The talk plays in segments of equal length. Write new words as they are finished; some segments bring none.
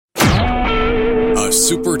A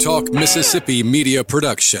Super Talk Mississippi media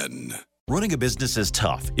production. Running a business is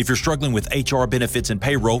tough. If you're struggling with HR, benefits, and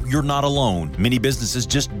payroll, you're not alone. Many businesses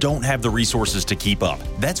just don't have the resources to keep up.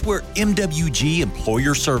 That's where MWG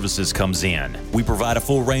Employer Services comes in. We provide a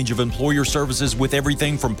full range of employer services with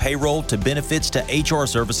everything from payroll to benefits to HR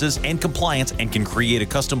services and compliance, and can create a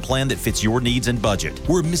custom plan that fits your needs and budget.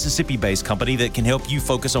 We're a Mississippi-based company that can help you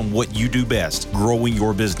focus on what you do best, growing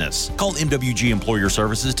your business. Call MWG Employer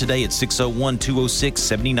Services today at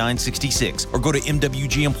 601-206-7966 or go to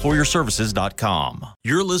MWGEmployerServices.com.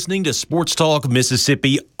 You're listening to Sports Talk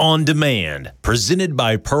Mississippi On Demand, presented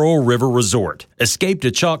by Pearl River Resort. Escape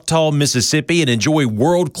to Choctaw, Mississippi and enjoy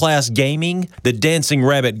world-class gaming, the Dancing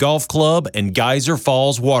Rabbit Golf Club, and Geyser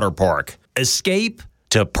Falls Water Park. Escape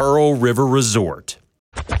to Pearl River Resort.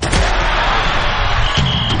 To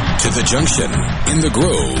the junction, in the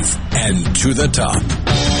Grove, and to the top.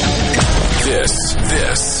 This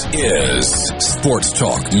is Sports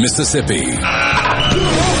Talk Mississippi.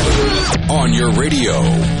 On your radio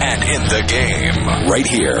and in the game. Right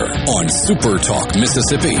here on Super Talk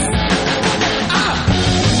Mississippi.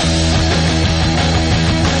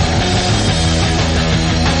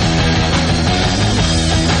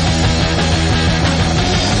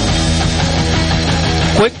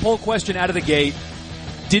 Quick poll question out of the gate.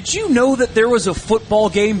 Did you know that there was a football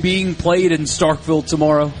game being played in Starkville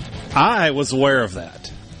tomorrow? I was aware of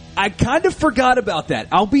that. I kind of forgot about that.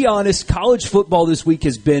 I'll be honest, college football this week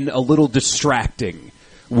has been a little distracting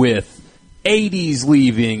with 80s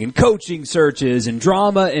leaving and coaching searches and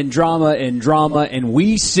drama, and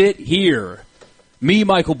we sit here, me,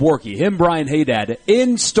 Michael Borky, him, Brian Haydad,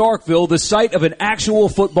 in Starkville, the site of an actual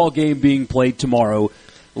football game being played tomorrow,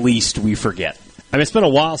 least we forget. I mean, it's been a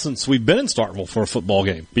while since we've been in Starkville for a football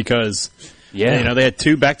game because, they had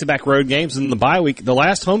 2 back-to-back road games in the bye week. The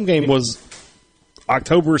last home game was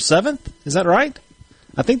October 7th. Is that right?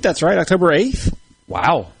 I think that's right. October 8th.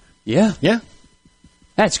 Wow. Yeah. Yeah.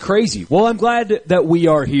 That's crazy. Well, I'm glad that we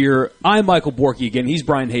are here. I'm Michael Borky again. He's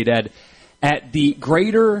Brian Haydad at the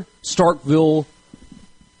Greater Starkville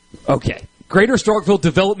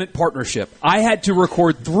Development Partnership. I had to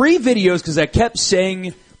record 3 videos because I kept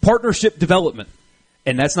saying partnership development.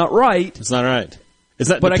 And that's not right. It's not right. Is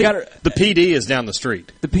that? But the PD is down the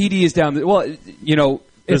street. The PD is down.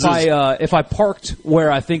 If I parked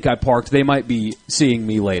where I think I parked, they might be seeing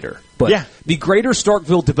me later. But the Greater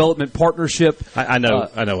Starkville Development Partnership. I know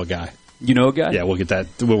a guy. You know a guy? Yeah, we'll get that.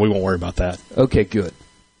 We won't worry about that. Okay, good.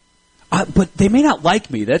 But they may not like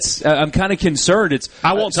me. I'm kind of concerned.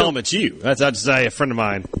 I won't tell them it's you. That's a friend of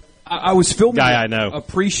mine. I was filming I know. a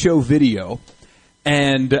pre-show video.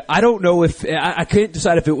 And I don't know if I can't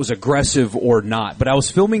decide if it was aggressive or not, but I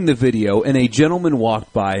was filming the video and a gentleman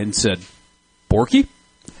walked by and said, "Borky?"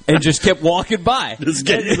 and just kept walking by. Just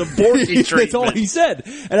getting the Borky treatment. That's all he said.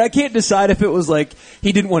 And I can't decide if it was like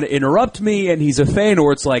he didn't want to interrupt me and he's a fan,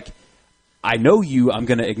 or it's like, I know you, I'm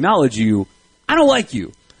going to acknowledge you, I don't like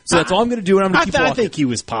you. So that's all I'm going to do, and I'm going to keep walking. I think he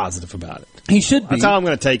was positive about it. He should be. That's how I'm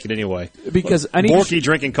going to take it anyway. Because Borky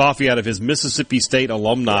drinking coffee out of his Mississippi State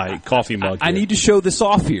alumni coffee mug. I need to show this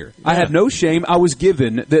off here. Yeah. I have no shame. I was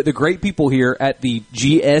given the great people here at the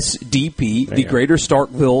GSDP, the Greater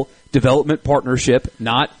Starkville Development Partnership,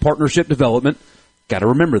 not Partnership Development. Got to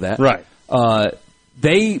remember that. Right.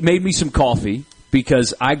 They made me some coffee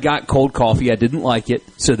because I got cold coffee. I didn't like it,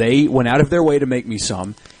 so they went out of their way to make me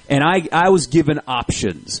some. And I was given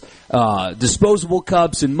options, disposable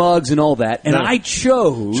cups and mugs and all that. And I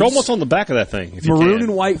chose... Show them what's on the back of that thing, if you Maroon can.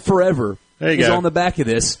 and White Forever is on the back of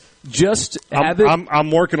this. Just have it...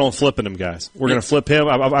 I'm working on flipping him, guys. We're going to flip him,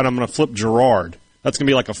 and I'm going to flip Gerard. That's going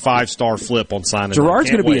to be like a 5-star flip on signing.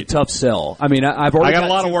 Gerard's going to be a tough sell. I mean, I got a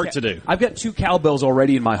lot of work to do. I've got 2 cowbells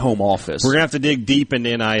already in my home office. We're going to have to dig deep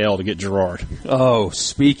into NIL to get Gerard. Oh,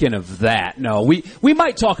 speaking of that, no. We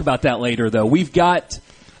might talk about that later, though. We've got...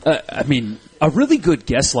 a really good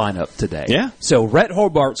guest lineup today. Yeah. So Rhett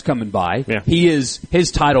Hobart's coming by. Yeah.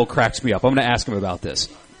 His title cracks me up. I'm going to ask him about this.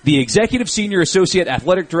 The Executive Senior Associate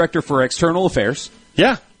Athletic Director for External Affairs.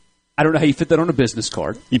 Yeah. I don't know how you fit that on a business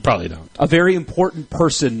card. You probably don't. A very important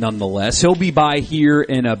person nonetheless. He'll be by here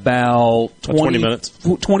in about 20 minutes.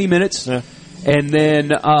 20 minutes. Yeah. And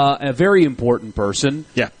then a very important person.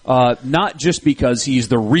 Yeah. Not just because he's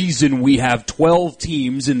the reason we have 12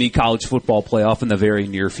 teams in the college football playoff in the very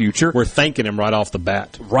near future. We're thanking him right off the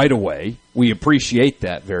bat. Right away. We appreciate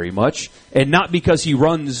that very much. And not because he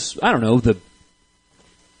runs, the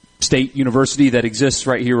state university that exists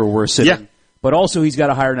right here where we're sitting. Yeah. But also he's got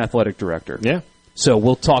to hire an athletic director. Yeah. So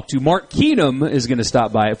we'll talk to Mark Keenum is going to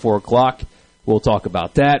stop by at 4 o'clock. We'll talk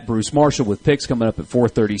about that. Bruce Marshall with picks coming up at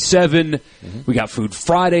 4:37. We got Food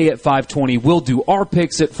Friday at 5:20. We'll do our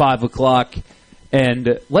picks at 5 o'clock.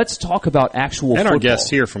 And let's talk about actual football. And our guests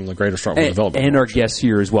here from the Greater Starkville Development. And our guests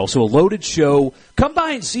here as well. So a loaded show. Come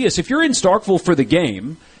by and see us. If you're in Starkville for the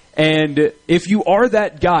game, and if you are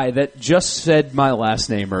that guy that just said my last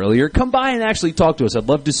name earlier, come by and actually talk to us. I'd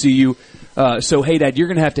love to see you. So, hey, Dad, you're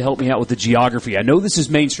going to have to help me out with the geography. I know this is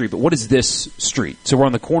Main Street, but what is this street? So we're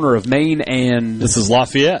on the corner of Main and... This is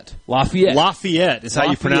Lafayette. Lafayette is how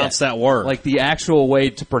you pronounce that word. Like the actual way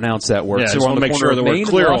to pronounce that word. Yeah, so we're on the make corner sure of that Main we're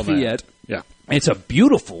clear and on that. Lafayette. Yeah. It's a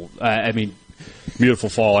beautiful, beautiful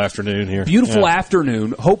fall afternoon here. Beautiful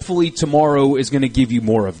afternoon. Hopefully tomorrow is going to give you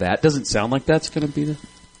more of that. Doesn't sound like that's going to be the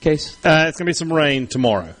case. It's going to be some rain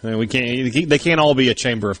tomorrow. I mean, they can't all be a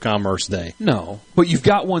Chamber of Commerce day. No, but you've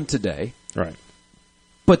got one today. Right.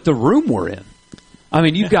 But the room we're in, I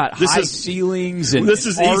mean, you've got high ceilings and this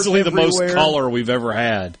is art easily everywhere. The most color we've ever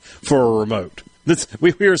had for a remote.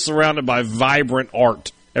 We are surrounded by vibrant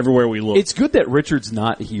art everywhere we look. It's good that Richard's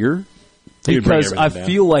not here because I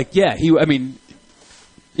feel like, a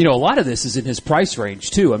lot of this is in his price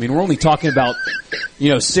range too. I mean, we're only talking about,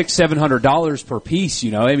 $600-700 per piece.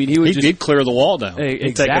 I mean, he'd clear the wall down.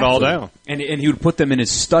 He'd take it all down, and he would put them in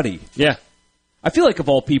his study. Yeah. I feel like of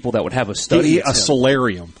all people that would have a study, a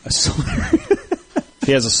solarium.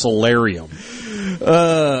 He has a solarium.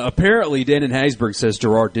 Apparently, Dan in Hattiesburg says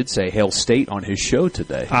Gerard did say Hail State on his show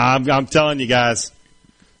today. I'm telling you guys,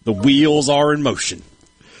 the wheels are in motion.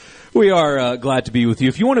 We are glad to be with you.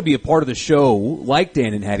 If you want to be a part of the show, like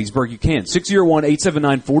Dan in Hattiesburg, you can.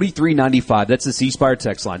 601-879-4395. That's the C Spire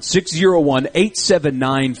text line.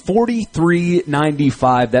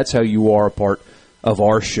 601-879-4395. That's how you are a part of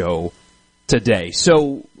our show today.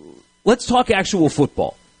 So let's talk actual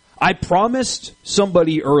football. I promised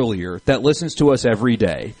somebody earlier that listens to us every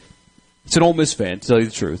day. It's an Ole Miss fan, to tell you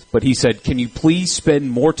the truth. But he said, can you please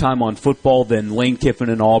spend more time on football than Lane Kiffin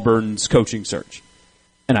and Auburn's coaching search?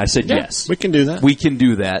 And I said, yes. We can do that. We can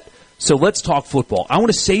do that. So let's talk football. I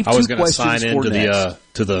want to save two questions for next. I was going to sign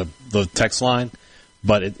into the text line,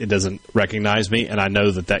 but it doesn't recognize me, and I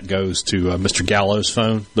know that goes to Mr. Gallo's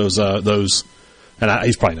phone. Those, and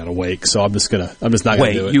he's probably not awake, so I'm just not going to do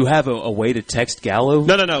it. Wait, you have a way to text Gallo?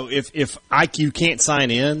 No. If you can't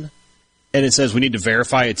sign in, and it says we need to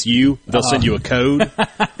verify it's you, they'll send you a code.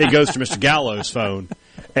 It goes to Mr. Gallo's phone,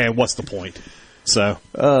 and what's the point? So,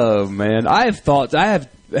 oh man, I have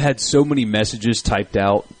had so many messages typed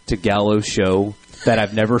out to Gallo's show that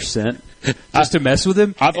I've never sent just to mess with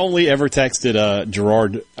him. I've only ever texted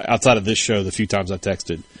Gerard outside of this show the few times I've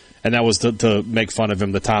texted, and that was to make fun of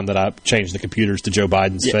him the time that I changed the computers to Joe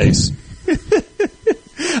Biden's face.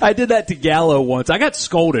 I did that to Gallo once. I got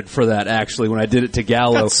scolded for that, actually, when I did it to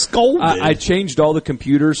Gallo. Scolded? I changed all the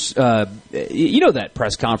computers. You know that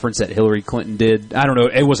press conference that Hillary Clinton did? I don't know.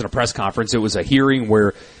 It wasn't a press conference. It was a hearing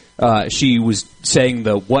where she was saying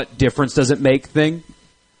the what difference does it make thing.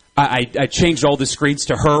 I changed all the screens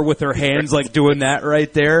to her with her hands, like doing that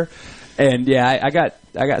right there. And, yeah, I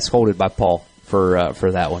got scolded by Paul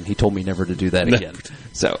for that one. He told me never to do that again.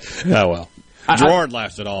 So, oh, well. Gerard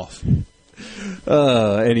laughed it off.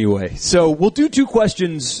 Anyway, so we'll do two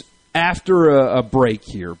questions after a break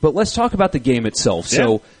here, but let's talk about the game itself. Yeah.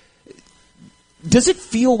 So, does it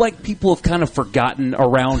feel like people have kind of forgotten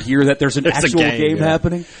around here that there's an actual game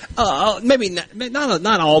happening? Maybe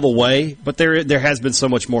not all the way, but there has been so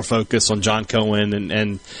much more focus on John Cohen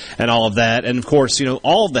and all of that, and of course,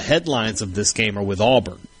 all of the headlines of this game are with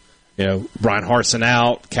Auburn. Brian Harsin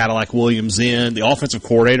out, Cadillac Williams in, the offensive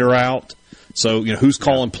coordinator out. So, who's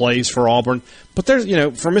calling plays for Auburn? But there's,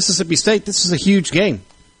 for Mississippi State, this is a huge game.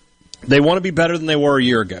 They want to be better than they were a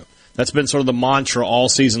year ago. That's been sort of the mantra all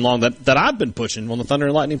season long that I've been pushing on the Thunder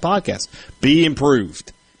and Lightning podcast. Be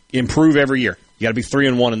improved. Improve every year. You got to be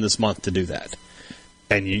 3-1 in this month to do that.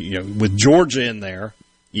 And, with Georgia in there,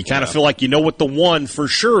 you kind of feel like you know what the one for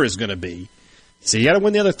sure is going to be. So you got to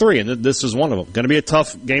win the other three, and this is one of them. Going to be a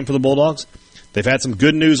tough game for the Bulldogs. They've had some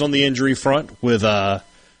good news on the injury front with Jaden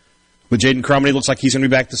Crumedy. Looks like he's going to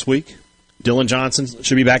be back this week. Dylan Johnson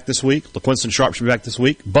should be back this week. LaQuinston Sharp should be back this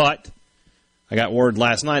week. But I got word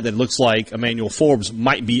last night that it looks like Emmanuel Forbes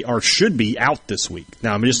might be or should be out this week.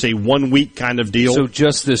 Now, I'm just a 1 week kind of deal. So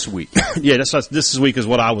just this week? Yeah, this week is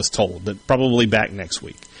what I was told. That probably back next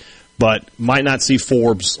week. But might not see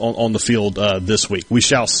Forbes on the field this week. We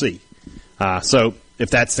shall see. So if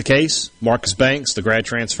that's the case, Marcus Banks, the grad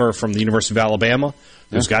transfer from the University of Alabama,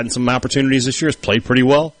 who's gotten some opportunities this year, has played pretty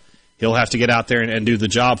well. He'll have to get out there and do the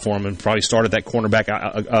job for him and probably start at that cornerback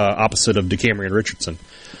opposite of DeCamerion Richardson.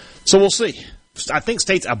 So we'll see. I think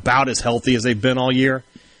State's about as healthy as they've been all year.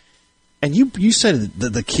 And you said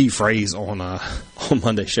the key phrase on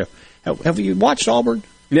Monday's show. Have you watched Auburn?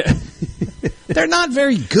 Yeah. They're not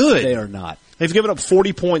very good. They are not. They've given up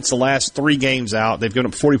 40 points the last 3 games out. They've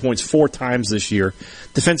given up 40 points 4 times this year.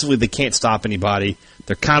 Defensively, they can't stop anybody.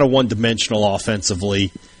 They're kind of one-dimensional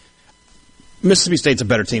offensively. Mississippi State's a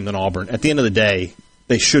better team than Auburn. At the end of the day,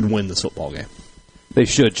 they should win this football game. They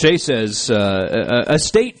should. Chase says, a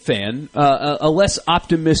State fan, a less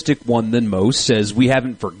optimistic one than most, says, we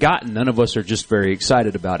haven't forgotten. None of us are just very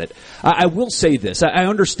excited about it. I will say this. I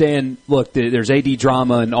understand, look, there's AD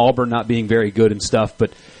drama and Auburn not being very good and stuff,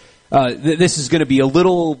 but this is going to be a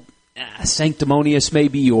little sanctimonious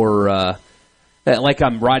maybe, or like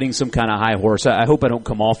I'm riding some kind of high horse. I hope I don't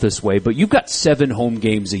come off this way, but you've got 7 home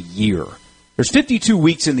games a year. There's 52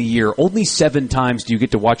 weeks in the year. Only 7 times do you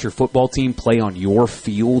get to watch your football team play on your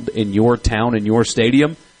field, in your town, in your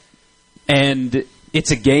stadium. And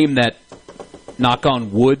it's a game that, knock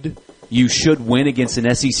on wood, you should win against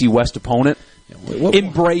an SEC West opponent.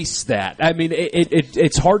 Embrace that. I mean,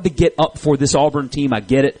 it's hard to get up for this Auburn team. I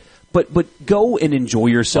get it. But go and enjoy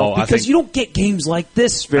yourself, because you don't get games like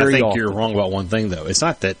this very often. I think you're wrong about one thing, though. It's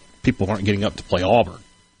not that people aren't getting up to play Auburn.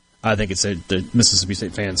 I think it's that the Mississippi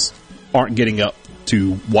State fans aren't getting up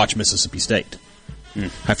to watch Mississippi State.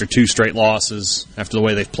 After 2 straight losses, after the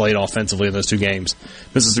way they've played offensively in those 2 games,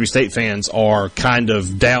 Mississippi State fans are kind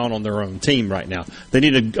of down on their own team right now. They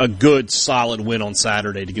need a good, solid win on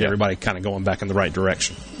Saturday to get everybody kind of going back in the right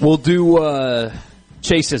direction. We'll do...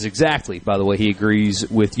 Chase says exactly, by the way, he agrees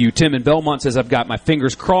with you. Tim in Belmont says, I've got my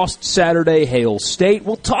fingers crossed Saturday, Hail State.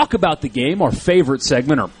 We'll talk about the game, our favorite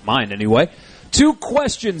segment, or mine anyway. 2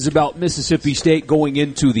 questions about Mississippi State going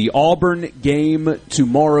into the Auburn game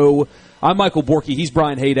tomorrow. I'm Michael Borky. He's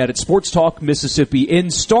Brian Haydad at Sports Talk Mississippi in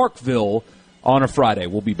Starkville on a Friday.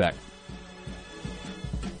 We'll be back.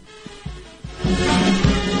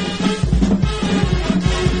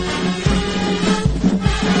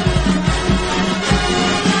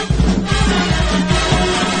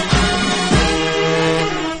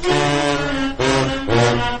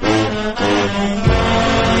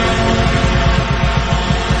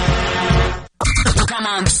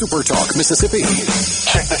 Super Talk Mississippi.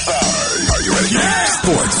 Check this out. Are you ready? Yeah!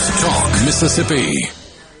 Sports Talk Mississippi.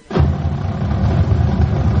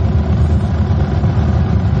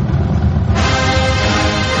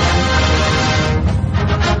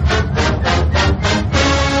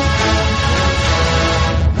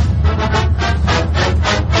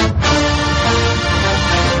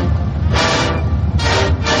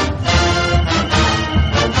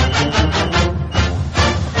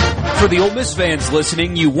 For the Ole Miss fans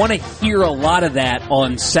listening, you want to hear a lot of that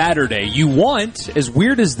on Saturday. You want, as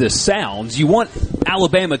weird as this sounds, you want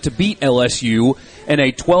Alabama to beat LSU in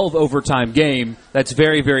a 12-overtime game that's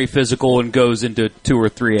very, very physical and goes into 2 or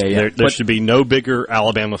 3 a.m. There should be no bigger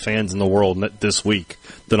Alabama fans in the world this week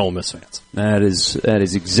than Ole Miss fans. That is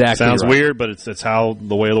exactly Sounds right. weird, but it's how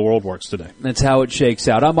the way of the world works today. That's how it shakes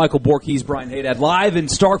out. I'm Michael Bork. He's Brian Haydad, live in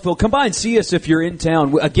Starkville. Come by and see us if you're in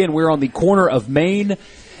town. Again, we're on the corner of Main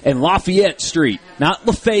and Lafayette Street. Not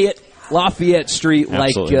Lafayette, Lafayette Street,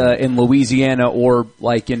 Absolutely. like in Louisiana or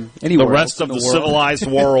like in anywhere the rest else of in the world. civilized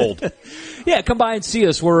world. Yeah, come by and see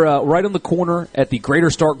us. We're right on the corner at the Greater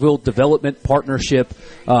Starkville Development Partnership.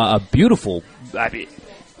 A beautiful...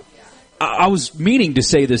 I was meaning to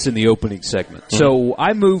say this in the opening segment. Mm-hmm. So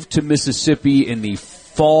I moved to Mississippi in the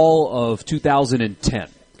fall of 2010.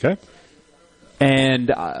 Okay. And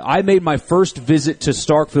I made my first visit to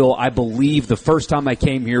Starkville, I believe the first time I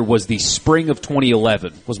came here was the spring of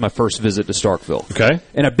 2011 was my first visit to Starkville. Okay.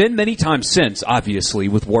 And I've been many times since, obviously,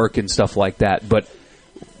 with work and stuff like that. But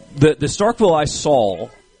the Starkville I saw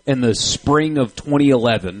in the spring of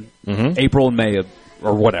 2011, April and May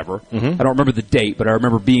or whatever, I don't remember the date, but I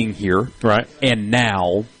remember being here. Right. And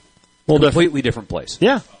now, completely different place.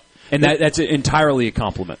 Yeah. And that's entirely a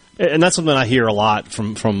compliment. And that's something I hear a lot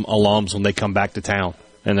from alums when they come back to town.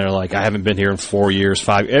 And they're like, I haven't been here in 4 years,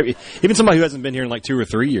 5 years. Even somebody who hasn't been here in like 2 or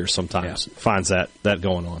 3 years sometimes finds that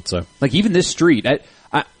going on. So, like, even this street,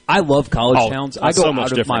 I love college towns. I go so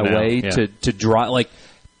out of my way to drive. Like,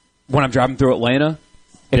 when I'm driving through Atlanta,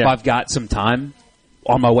 if I've got some time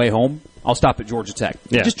on my way home, I'll stop at Georgia Tech.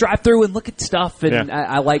 Yeah. Just drive through and look at stuff. And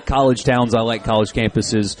I like college towns. I like college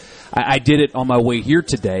campuses. I did it on my way here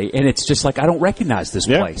today, and it's just like I don't recognize this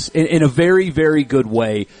place. In a very, very good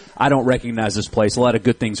way, I don't recognize this place. A lot of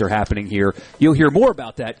good things are happening here. You'll hear more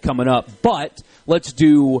about that coming up. But let's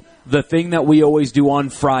do the thing that we always do on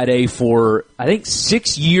Friday for, I think,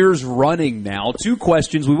 6 years running now. 2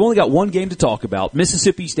 questions. We've only got one game to talk about,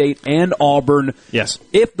 Mississippi State and Auburn. Yes.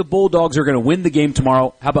 If the Bulldogs are going to win the game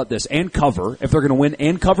tomorrow, how about this? And and cover, if they're going to win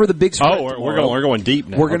and cover the big spread. Oh, we're going deep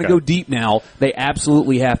now. We're going to go deep now. They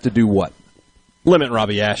absolutely have to do what? Limit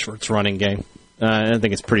Robbie Ashford's running game. I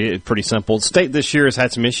think it's pretty simple. State this year has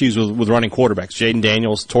had some issues with running quarterbacks. Jaden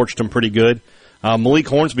Daniels torched them pretty good. Malik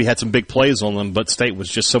Hornsby had some big plays on them, but State was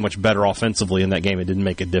just so much better offensively in that game it didn't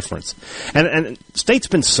make a difference. And State's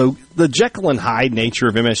been the Jekyll and Hyde nature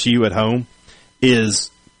of MSU at home is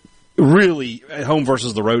really, at home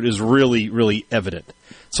versus the road, is really, really evident.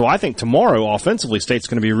 So I think tomorrow, offensively, State's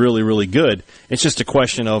going to be really, really good. It's just a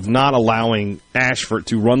question of not allowing Ashford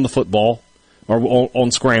to run the football or on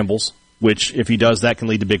scrambles, which, if he does, that can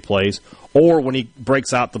lead to big plays. Or when he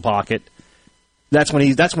breaks out the pocket, that's when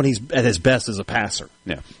he's at his best as a passer.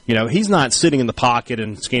 Yeah. He's not sitting in the pocket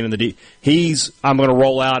and scanning the deep. I'm going to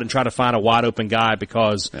roll out and try to find a wide open guy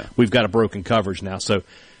because we've got a broken coverage now. So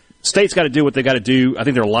State's got to do what they got to do. I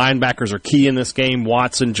think their linebackers are key in this game.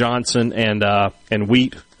 Watson, Johnson, and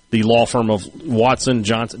Wheat, the law firm of Watson,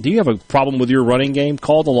 Johnson. Do you have a problem with your running game?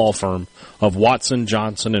 Call the law firm of Watson,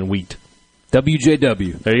 Johnson, and Wheat.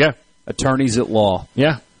 WJW. There you go. Attorneys at law.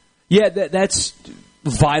 Yeah. Yeah, that's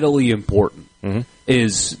vitally important,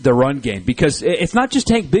 is the run game. Because it's not just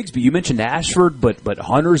Tank Bigsby. You mentioned Ashford, but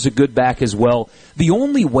Hunter's a good back as well. The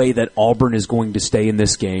only way that Auburn is going to stay in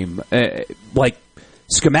this game,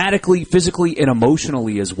 schematically, physically, and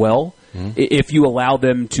emotionally as well, if you allow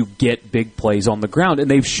them to get big plays on the ground.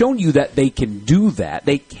 And they've shown you that they can do that.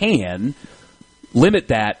 They can limit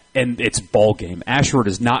that, and it's ball game. Ashford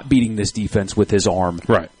is not beating this defense with his arm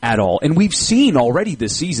at all. And we've seen already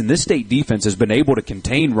this season, this State defense has been able to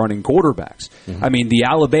contain running quarterbacks. I mean, the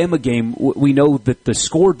Alabama game, we know that the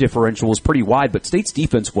score differential was pretty wide, but State's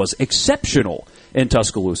defense was exceptional in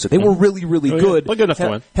Tuscaloosa. They were really, really good. Well, good enough to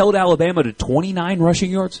win. Held Alabama to 29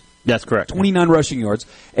 rushing yards. That's correct. 29 rushing yards.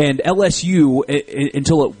 And LSU,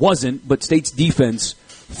 until it wasn't, but State's defense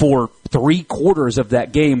for 3/4 of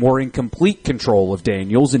that game were in complete control of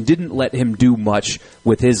Daniels and didn't let him do much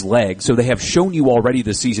with his legs. So they have shown you already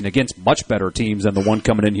this season against much better teams than the one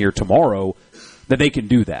coming in here tomorrow that they can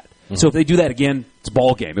do that. So if they do that again, it's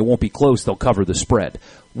ball game. It won't be close. They'll cover the spread.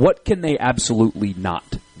 What can they absolutely not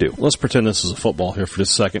do? Let's pretend this is a football here for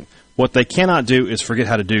just a second. What they cannot do is forget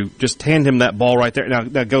how to do. Just hand him that ball right there.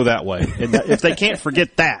 Now go that way. If they can't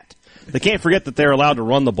forget that, they can't forget that they're allowed to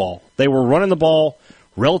run the ball. They were running the ball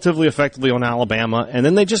relatively effectively on Alabama, and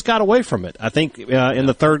then they just got away from it. I think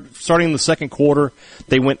starting in the second quarter,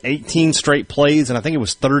 they went 18 straight plays, and I think it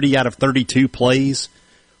was 30 out of 32 plays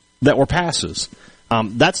that were passes.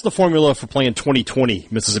 That's the formula for playing 2020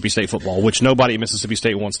 Mississippi State football, which nobody at Mississippi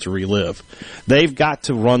State wants to relive. They've got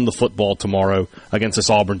to run the football tomorrow against this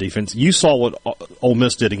Auburn defense. You saw what Ole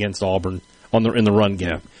Miss did against Auburn in the run game.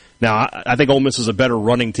 Yeah. Now, I think Ole Miss is a better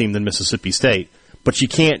running team than Mississippi State. But you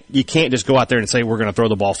can't just go out there and say we're going to throw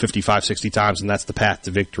the ball 55, 60 times and that's the path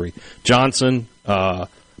to victory. Johnson,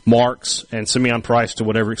 Marks, and Simeon Price, to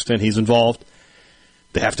whatever extent he's involved,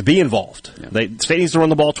 they have to be involved. Yeah. State needs to run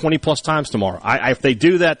the ball 20-plus times tomorrow. If they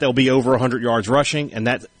do that, they'll be over 100 yards rushing, and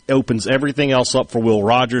that opens everything else up for Will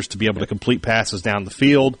Rogers to be able to complete passes down the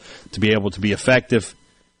field, to be able to be effective.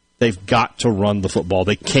 They've got to run the football.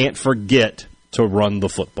 They can't forget to run the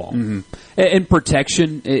football. And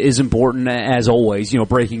protection is important, as always.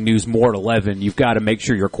 Breaking news more at 11, you've got to make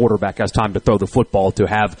sure your quarterback has time to throw the football to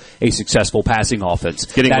have a successful passing offense.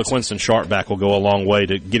 Getting LaQuinston Sharp back will go a long way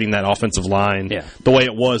to getting that offensive line the way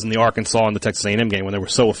it was in the Arkansas and the Texas A&M game when they were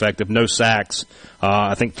so effective. No sacks.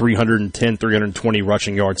 I think 310, 320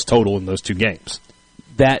 rushing yards total in those two games.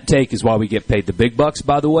 That take is why we get paid the big bucks,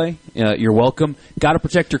 by the way. You're welcome. Got to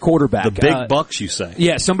protect your quarterback. The big bucks, you say?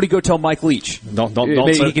 Yeah, somebody go tell Mike Leach.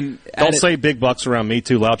 Don't say big bucks around me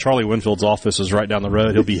too loud. Charlie Winfield's office is right down the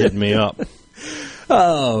road. He'll be hitting me up.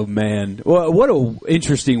 Oh, man. Well, what an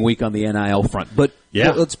interesting week on the NIL front. But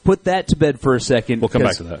let's put that to bed for a second. We'll come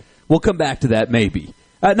back to that. We'll come back to that maybe.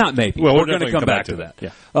 Not maybe. Well, we're going to come back to that.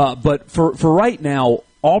 Yeah. But for right now,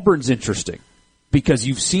 Auburn's interesting because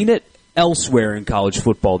you've seen it elsewhere in college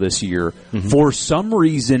football this year. For some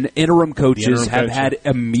reason, interim coaches have had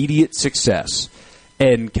immediate success.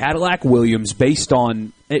 And Cadillac Williams, based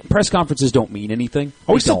on press conferences, don't mean anything.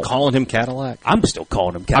 Are we still calling him Cadillac? I'm still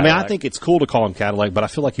calling him Cadillac. I mean, I think it's cool to call him Cadillac, but I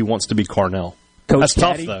feel like he wants to be Carnell. That's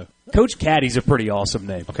Caddy? tough, though. Coach Caddy's a pretty awesome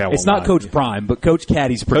name. Okay, it's not Coach Prime, but Coach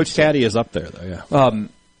Caddy's pretty Coach Caddy is up there, though, yeah.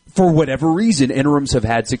 For whatever reason, interims have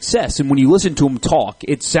had success. And when you listen to him talk,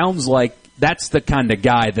 it sounds like that's the kind of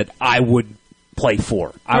guy that I would play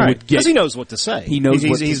for. I would get because he knows what to say. He knows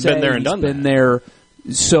what to say. He's been there and done that. He's been there.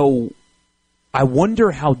 So I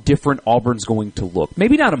wonder how different Auburn's going to look.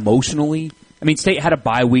 Maybe not emotionally, I mean, State had a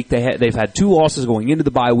bye week. They've had 2 losses going into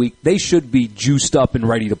the bye week. They should be juiced up and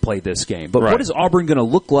ready to play this game. But what is Auburn going to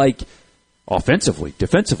look like offensively,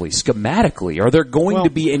 defensively, schematically? Are there going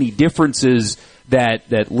to be any differences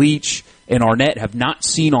that Leach and Arnett have not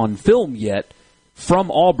seen on film yet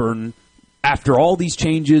from Auburn after all these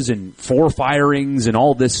changes and 4 firings and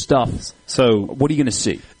all this stuff? So what are you going to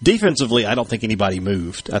see? Defensively, I don't think anybody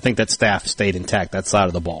moved. I think that staff stayed intact, that side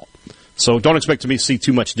of the ball. So don't expect to see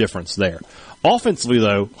too much difference there. Offensively,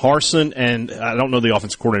 though, Harsin and I don't know the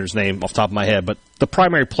offensive coordinator's name off the top of my head, but the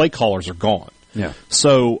primary play callers are gone. Yeah.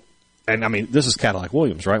 So, and I mean, this is Cadillac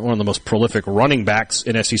Williams, right? One of the most prolific running backs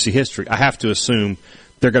in SEC history. I have to assume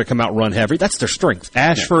they're going to come out run heavy. That's their strength.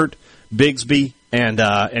 Ashford, Bigsby, and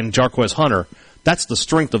Jarquez Hunter. That's the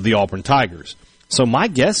strength of the Auburn Tigers. So my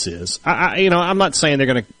guess is, I'm not saying they're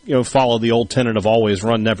going to follow the old tenet of always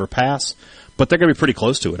run, never pass. But they're going to be pretty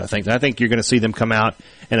close to it, I think. I think you're going to see them come out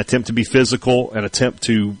and attempt to be physical and attempt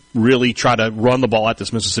to really try to run the ball at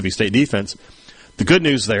this Mississippi State defense. The good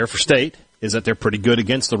news there for State is that they're pretty good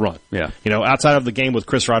against the run. Yeah. Outside of the game with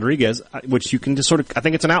Chris Rodriguez, which you can just I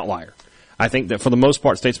think it's an outlier. I think that for the most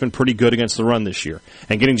part, State's been pretty good against the run this year.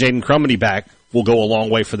 And getting Jaden Crumedy back will go a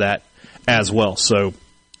long way for that as well. So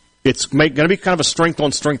it's going to be kind of a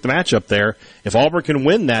strength-on-strength matchup there. If Auburn can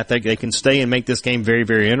win that, they can stay and make this game very,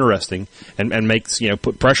 very interesting and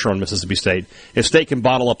put pressure on Mississippi State. If State can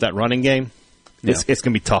bottle up that running game, it's going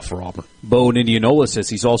to be tough for Auburn. Bo in Indianola says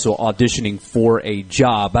he's also auditioning for a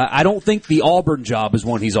job. I don't think the Auburn job is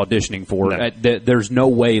one he's auditioning for. No. There's no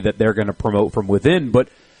way that they're going to promote from within. But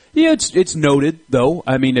yeah, it's noted, though.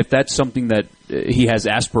 I mean, if that's something that he has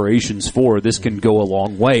aspirations for, this can go a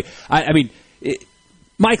long way.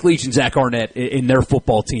 Mike Leach and Zach Arnett in their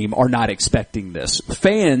football team are not expecting this.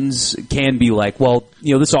 Fans can be like, well,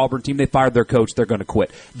 this Auburn team, they fired their coach, they're going to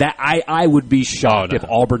quit. That I would be shocked if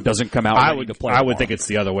Auburn doesn't come out ready to play. I would think it's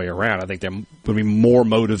the other way around. I think they're going to be more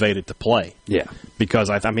motivated to play. Yeah.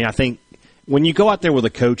 Because, I think when you go out there with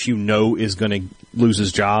a coach is going to lose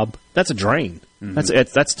his job, that's a drain.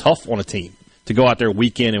 Mm-hmm. That's tough on a team to go out there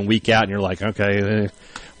week in and week out, and you're like, okay,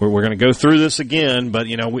 we're going to go through this again, but,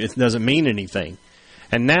 it doesn't mean anything.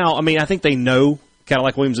 And now, I think they know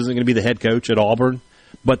Cadillac Williams isn't going to be the head coach at Auburn,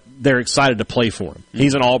 but they're excited to play for him.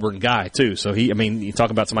 He's an Auburn guy, too. So, you talk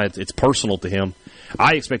about somebody, it's personal to him.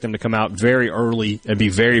 I expect them to come out very early and be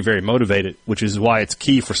very, very motivated, which is why it's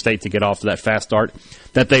key for State to get off to that fast start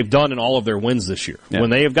that they've done in all of their wins this year. Yeah. When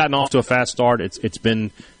they have gotten off to a fast start, they've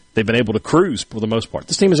been able to cruise for the most part.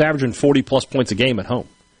 This team is averaging 40-plus points a game at home.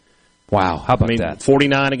 Wow, how about that?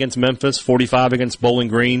 49 against Memphis, 45 against Bowling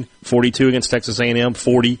Green, 42 against Texas A&M,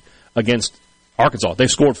 40 against Arkansas.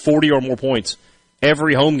 They've scored 40 or more points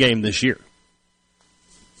every home game this year.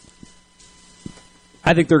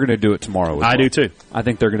 I think they're going to do it tomorrow as well. I do too. I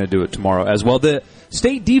think they're going to do it tomorrow as well. The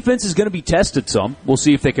State defense is going to be tested some. We'll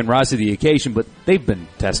see if they can rise to the occasion, but they've been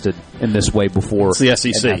tested in this way before. It's the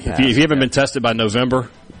SEC. If you haven't been tested by November,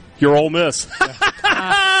 you're Ole Miss.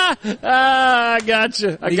 I got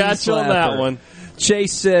you. I got you on that one.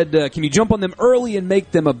 Chase said, can you jump on them early and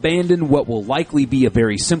make them abandon what will likely be a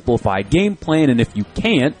very simplified game plan? And if you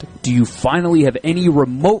can't, do you finally have any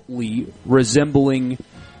remotely resembling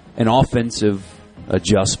an offensive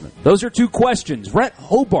adjustment? Those are 2 questions. Rhett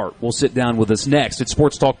Hobart will sit down with us next at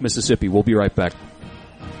Sports Talk Mississippi. We'll be right back.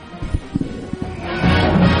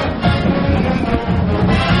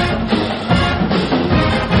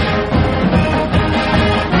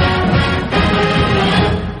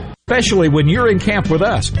 Especially when you're in camp with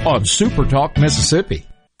us on Super Talk Mississippi.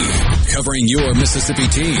 Covering your Mississippi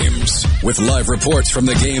teams with live reports from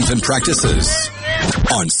the games and practices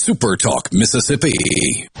on Super Talk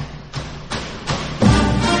Mississippi.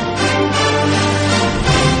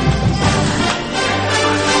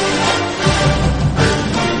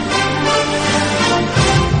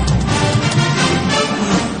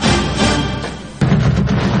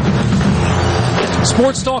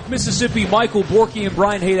 Sports Talk Mississippi, Michael Borky and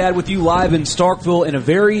Brian Haydad with you live in Starkville, and a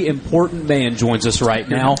very important man joins us right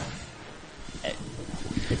now.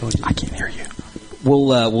 I can't hear you.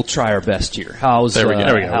 We'll try our best here. There we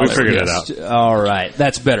go. We figured it out. All right,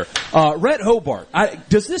 that's better. Rhett Hobart,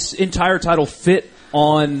 does this entire title fit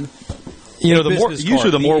on?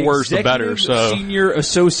 The more words, the better. So, Senior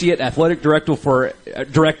Associate Athletic Director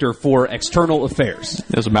for External Affairs.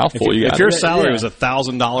 There's a mouthful. If your salary was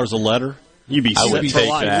 $1,000 a letter, you'd be. I would take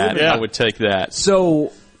that. Yeah. I would take that.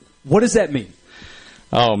 So, what does that mean?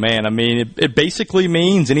 Oh man, it basically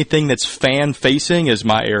means anything that's fan facing is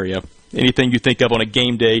my area. Anything you think of on a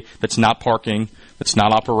game day that's not parking, that's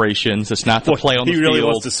not operations, that's not the play on the field. He really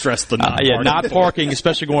wants to stress the not parking. Not parking,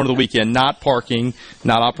 especially going to the weekend. Not parking,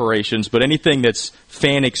 not operations, but anything that's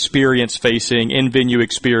fan experience facing, in-venue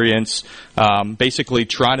experience, basically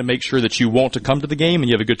trying to make sure that you want to come to the game and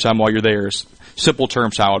you have a good time while you're there. Simple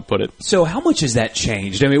terms how I would put it. So how much has that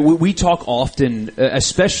changed? I mean, we talk often,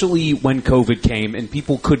 especially when COVID came and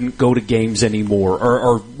people couldn't go to games anymore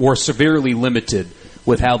or were severely limited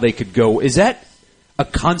with how they could go. Is that a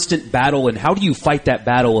constant battle, and how do you fight that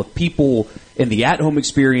battle of people in the at-home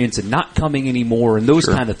experience and not coming anymore and those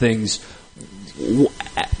kind of things?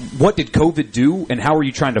 What did COVID do, and how are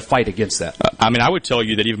you trying to fight against that? I mean, I would tell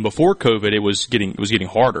you that even before COVID, it was getting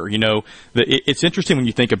harder. You know, it's interesting when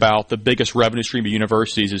you think about the biggest revenue stream of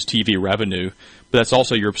universities is TV revenue, but that's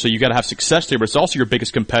also so you got to have success there, but it's also your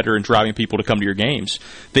biggest competitor in driving people to come to your games.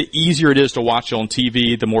 The easier it is to watch on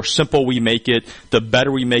TV, the more simple we make it, the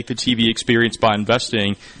better we make the TV experience by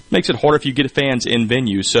investing. It makes it harder if you get fans in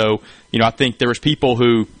venue. So, you know, I think there was people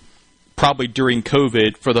who probably during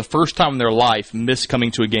COVID, for the first time in their life, missed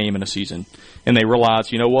coming to a game in a season. And they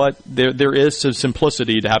realized, you know what, there is some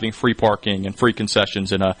simplicity to having free parking and free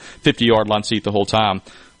concessions and a 50-yard line seat the whole time.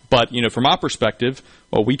 But, you know, from our perspective,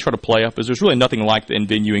 what we try to play up is there's really nothing like the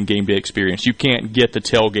in-venue and game day experience. You can't get the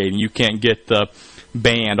tailgating. You can't get the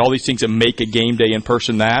band, all these things that make a game day in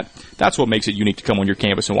person that's what makes it unique to come on your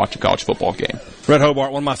campus and watch a college football game. Red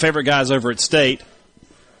Hobart, one of my favorite guys over at State.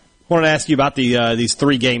 I wanted to ask you about these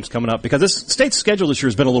 3 games coming up, because this State's schedule this year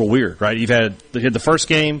has been a little weird, right? You had the first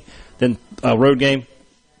game, then road game,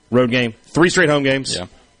 3 straight home games,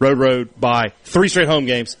 road, bye, 3 straight home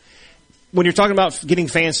games. When you're talking about getting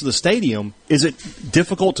fans to the stadium, is it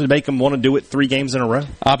difficult to make them want to do it 3 games in a row?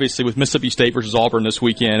 Obviously, with Mississippi State versus Auburn this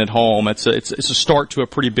weekend at home, it's a start to a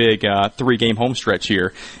pretty big 3-game home stretch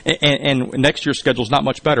here. And next year's schedule is not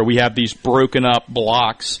much better. We have these broken up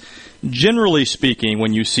blocks. Generally speaking,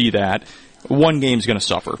 when you see that, one game's going to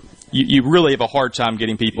suffer. You really have a hard time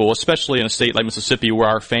getting people, especially in a state like Mississippi where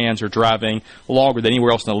our fans are driving longer than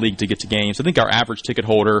anywhere else in the league to get to games. I think our average ticket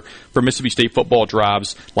holder for Mississippi State football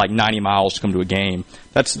drives like 90 miles to come to a game.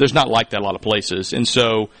 There's not like that a lot of places. And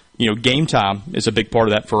so, you know, game time is a big part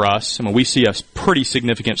of that for us. I mean, we see a pretty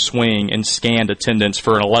significant swing in scanned attendance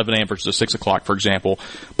for an 11 a.m. versus a 6 o'clock, for example.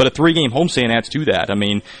 But a 3-game homestand adds to that. I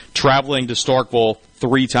mean, traveling to Starkville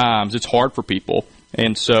 3 times, it's hard for people.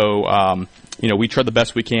 And so, you know, we try the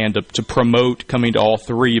best we can to promote coming to all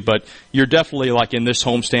 3, but you're definitely, like in this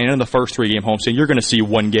homestand and in the first 3-game homestand, you're going to see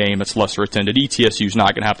one game that's lesser attended. ETSU's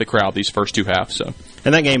not going to have the crowd these first 2 halves. So.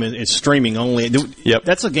 And that game is streaming only. Yep.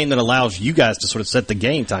 That's a game that allows you guys to sort of set the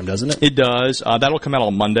game time, doesn't it? It does. That'll come out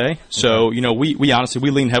on Monday. So, you know, we honestly, we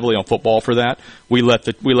lean heavily on football for that. We let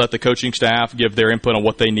the coaching staff give their input on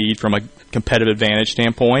what they need from a competitive advantage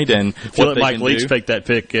standpoint and what they Mike can Leach do. Pick that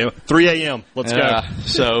pick. 3 a.m. Let's go.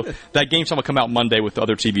 So that game's going to come out Monday with the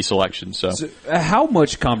other TV selections. So how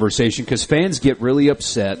much conversation, because fans get really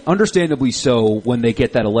upset, understandably so, when they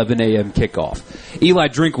get that 11 a.m. kickoff. Eli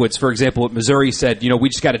Drinkwitz, for example, at Missouri said, you know, we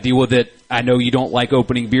just got to deal with it. I know you don't like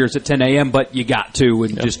opening beers at 10 a.m., but you got to,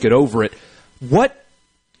 and just get over it. What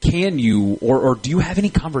can you, or do you have any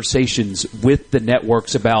conversations with the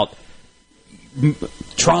networks about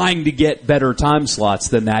trying to get better time slots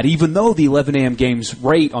than that, even though the 11 a.m. games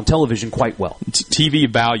rate on television quite well? TV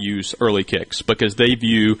values early kicks because they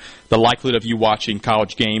view the likelihood of you watching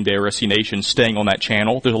College Game Day or SC Nation staying on that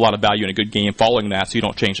channel. There's a lot of value in a good game following that, so you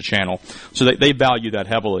don't change the channel. So they value that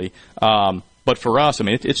heavily. But for us, I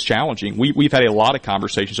mean, it's challenging. We've had a lot of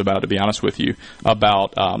conversations about it, to be honest with you,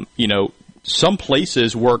 about, you know, some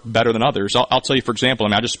places work better than others. I'll tell you, for example, I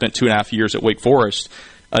mean, I just spent 2.5 years at Wake Forest.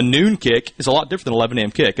 A noon kick is a lot different than an 11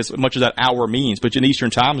 a.m. kick, as much as that hour means. But in the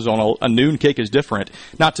Eastern time zone, a noon kick is different.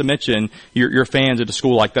 Not to mention, your fans at a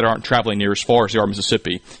school like that aren't traveling near as far as they are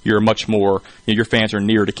Mississippi. You're much more, you know, your fans are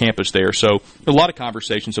near to campus there. So a lot of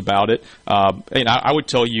conversations about it. And I would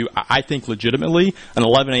tell you, I think legitimately, an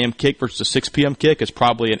 11 a.m. kick versus a 6 p.m. kick is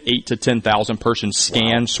probably an 8,000 to 10,000 person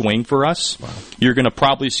scan swing for us. Wow. You're going to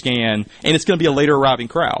probably scan, and it's going to be a later arriving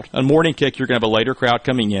crowd. A morning kick, you're going to have a later crowd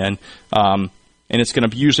coming in. And it's going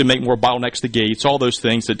to usually make more bottlenecks to gates, all those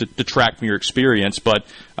things that detract from your experience. But,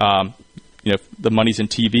 you know, the money's in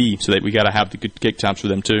TV, so that we got to have the good kick times for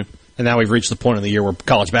them too. And now we've reached the point of the year where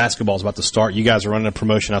college basketball is about to start. You guys are running a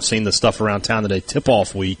promotion. I've seen the stuff around town today,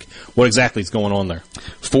 tip-off week. What exactly is going on there?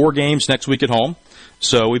 4 games next week at home.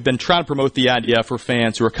 So we've been trying to promote the idea for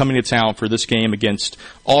fans who are coming to town for this game against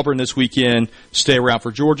Auburn this weekend. Stay around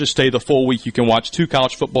for Georgia. Stay the full week. You can watch 2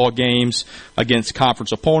 college football games against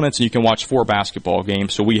conference opponents, and you can watch 4 basketball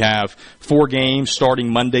games. So we have 4 games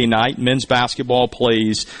starting Monday night. Men's basketball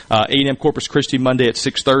plays A&M Corpus Christi Monday at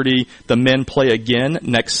 6:30. The men play again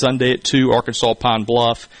next Sunday at 2, Arkansas Pine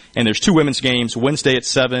Bluff. And there's 2 women's games, Wednesday at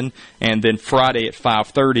 7 and then Friday at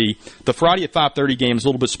 5:30. The Friday at 5:30 game is a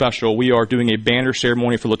little bit special. We are doing a banner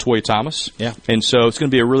ceremony for LaToya Thomas. Yeah. And so it's going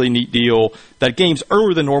to be a really neat deal. That game's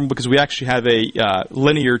earlier than normal because we actually have a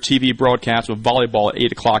linear TV broadcast with volleyball at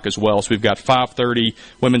 8 o'clock as well. So we've got 5:30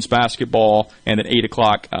 women's basketball and then 8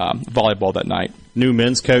 o'clock volleyball that night. New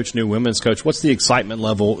men's coach, new women's coach. What's the excitement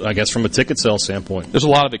level, I guess, from a ticket sales standpoint? There's a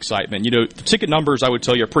lot of excitement. You know, the ticket numbers, I would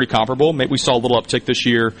tell you, are pretty comparable. Maybe we saw a little uptick this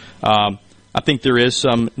year. I think there is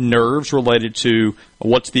some nerves related to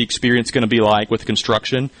what's the experience going to be like with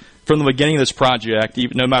construction. From the beginning of this project,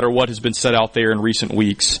 even no matter what has been said out there in recent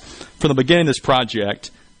weeks, from the beginning of this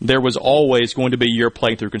project, there was always going to be a year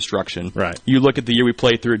playing through construction. Right. You look at the year we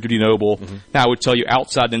played through at Dudy Noble. Mm-hmm. Now, I would tell you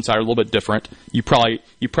outside and inside are a little bit different. You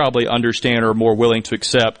probably understand or are more willing to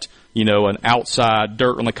accept, you know, an outside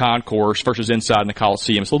dirt on the concourse versus inside in the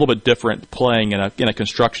Coliseum. It's a little bit different playing in a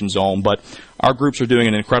construction zone, but our groups are doing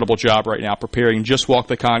an incredible job right now preparing. Just walked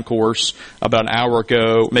the concourse about an hour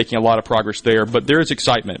ago, making a lot of progress there. But there is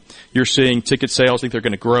excitement. You're seeing ticket sales. I think they're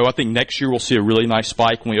going to grow. I think next year we'll see a really nice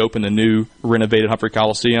spike when we open the new renovated Humphrey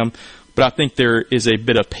Coliseum. But I think there is a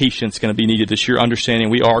bit of patience going to be needed this year,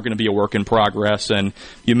 understanding we are going to be a work in progress, and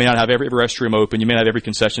you may not have every restroom open, you may not have every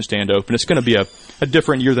concession stand open. It's going to be a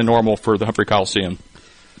different year than normal for the Humphrey Coliseum.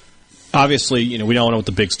 Obviously, you know, we don't know what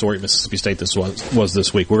the big story at Mississippi State was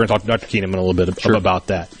this week. We're going to talk to Dr. Keenum in a little bit about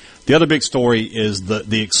that. The other big story is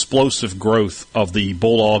the explosive growth of the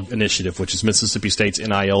Bulldog Initiative, which is Mississippi State's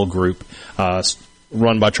NIL group,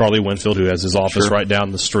 run by Charlie Winfield, who has his office right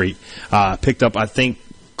down the street. Picked up, I think,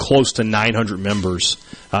 close to 900 members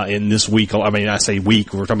in this week. I mean, I say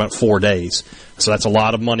week, we're talking about 4 days. So that's a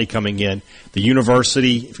lot of money coming in. The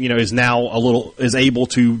university, you know, is now is able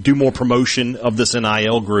to do more promotion of this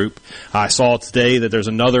NIL group. I saw today that there's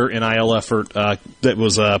another NIL effort that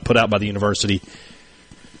was put out by the university.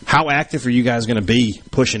 How active are you guys going to be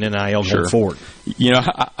pushing NIL going forward? You know,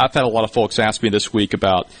 I've had a lot of folks ask me this week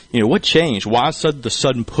about, you know, what changed? Why the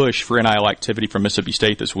sudden push for NIL activity from Mississippi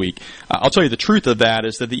State this week? I'll tell you the truth of that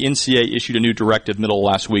is that the NCAA issued a new directive middle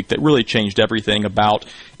of last week that really changed everything about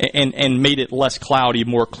and made it less cloudy,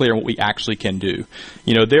 more clear what we actually can do.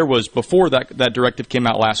 You know, there was, before that directive came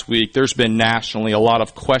out last week, there's been nationally a lot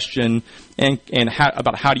of question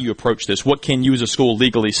about how do you approach this? What can you as a school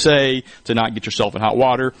legally say to not get yourself in hot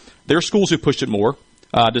water? There are schools who pushed it more.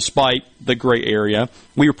 Despite the gray area.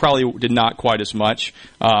 We probably did not quite as much.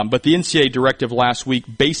 But the NCAA directive last week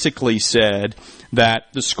basically said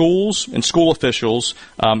that the schools and school officials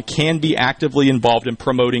can be actively involved in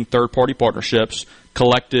promoting third-party partnerships,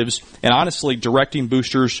 collectives, and honestly directing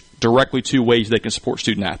boosters directly to ways they can support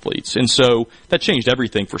student athletes. And so that changed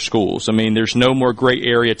everything for schools. I mean, there's no more gray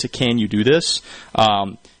area to can you do this.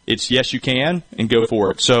 It's yes, you can, and go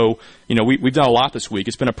for it. So, you know, we've done a lot this week.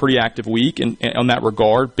 It's been a pretty active week in that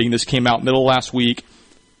regard, being this came out middle of last week.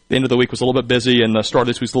 The end of the week was a little bit busy, and the start of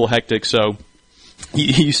this week was a little hectic. So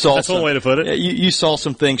you saw that's one way to put it. You saw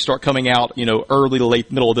some things start coming out, you know, early to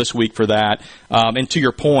late middle of this week for that. And to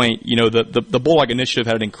your point, you know, the Bulldog Initiative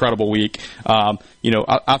had an incredible week. You know,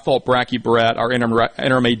 I thought Bracky Brett, our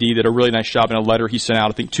interim AD, did a really nice job in a letter he sent out,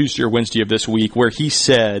 I think Tuesday or Wednesday of this week, where he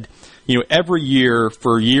said, you know, every year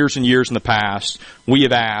for years and years in the past, we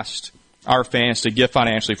have asked our fans to give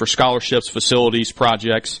financially for scholarships, facilities,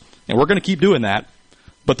 projects, and we're going to keep doing that.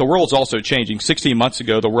 But the world's also changing. 16 months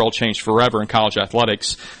ago, the world changed forever in college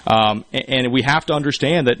athletics. And we have to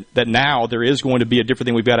understand that now there is going to be a different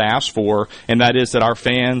thing we've got to ask for, and that is that our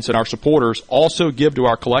fans and our supporters also give to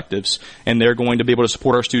our collectives, and they're going to be able to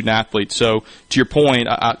support our student athletes. So to your point,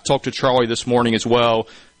 I talked to Charlie this morning as well.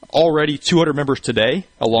 Already 200 members today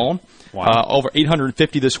alone. Wow. Over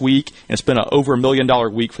 850 this week, and it's been over $1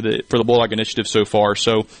 million week for the Bulldog Initiative so far.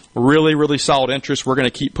 So really, really solid interest. We're going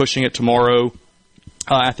to keep pushing it tomorrow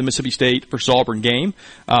at the Mississippi State versus Auburn game.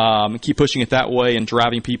 Keep pushing it that way and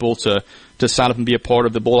driving people to sign up and be a part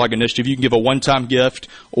of the Bulldog Initiative. You can give a one-time gift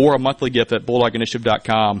or a monthly gift at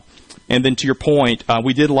bulldoginitiative.com. And then to your point,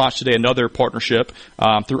 we did launch today another partnership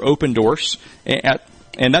through Open Doors.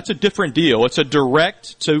 And that's a different deal. It's a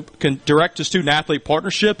direct to student athlete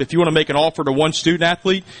partnership. If you want to make an offer to one student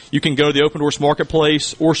athlete, you can go to the Open Doors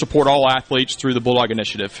Marketplace or support all athletes through the Bulldog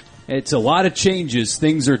Initiative. It's a lot of changes.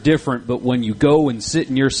 Things are different, but when you go and sit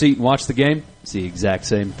in your seat and watch the game, it's the exact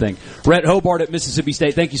same thing. Rhett Hobart at Mississippi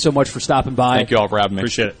State, thank you so much for stopping by. Thank you all for having me.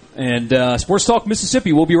 Appreciate it. And Sports Talk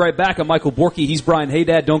Mississippi, we'll be right back. I'm Michael Borky. He's Brian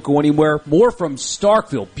Haydad. Don't go anywhere. More from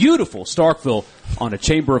Starkville, beautiful Starkville, on a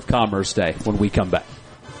Chamber of Commerce Day when we come back.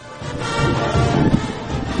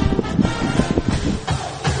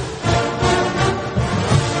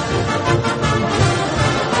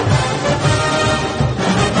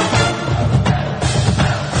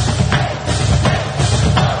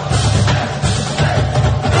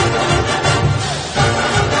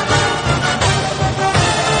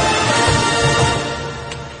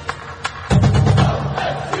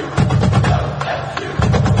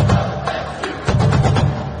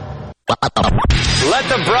 Let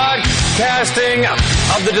the broadcasting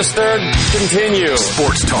of the disturbed continue.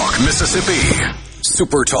 Sports Talk Mississippi.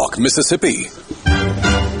 Super Talk Mississippi.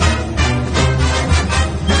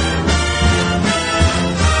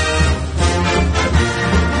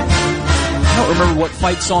 I don't remember what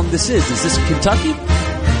fight song this is. Is this Kentucky?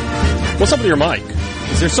 What's up with your mic?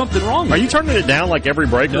 Is there something wrong? Are you turning it down like every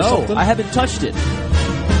break or something? No, I haven't touched it.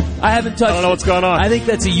 I don't know what's going on. I think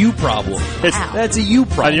that's a you problem. That's a you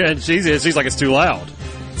problem. And she's like, it's too loud.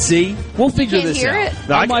 See? We'll figure this out. It.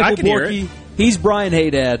 No, I'm Michael I can Borky. hear it. He's Brian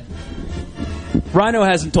Haydad. Rhino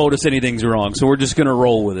hasn't told us anything's wrong, so we're just going to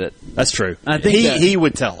roll with it. That's true. I think he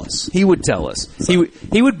would tell us. He would tell us. So.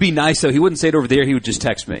 He would be nice, though. He wouldn't say it over the air. He would just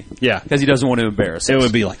text me. Yeah. Because he doesn't want to embarrass us. It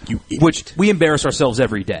would be like, you idiot. Which we embarrass ourselves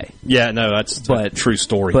every day. Yeah, no, that's a true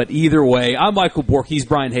story. But either way, I'm Michael Bork. He's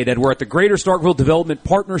Brian Haydad. We're at the Greater Starkville Development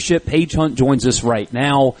Partnership. Paige Hunt joins us right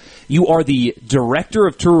now. You are the Director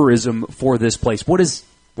of Tourism for this place. What is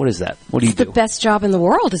that? What do you do? It's the best job in the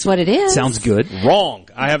world is what it is. Sounds good. Wrong.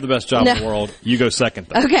 I have the best job in the world. You go second,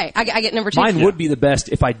 though. Okay, I get number 2. Mine would be the best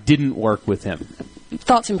if I didn't work with him.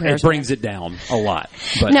 Thoughts and prayers. It brings it down a lot.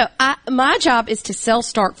 But. No, my job is to sell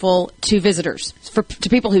Starkville to visitors, to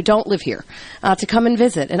people who don't live here, to come and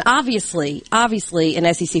visit. And obviously,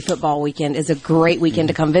 an SEC football weekend is a great weekend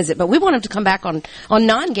to come visit. But we want them to come back on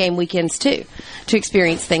non-game weekends, too, to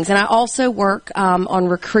experience things. And I also work on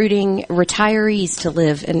recruiting retirees to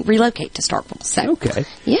live and relocate to Starkville. So, okay.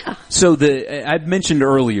 Yeah. So I mentioned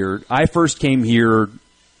earlier, I first came here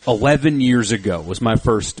 11 years ago was my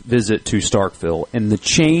first visit to Starkville, and the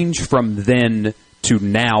change from then to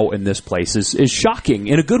now in this place is shocking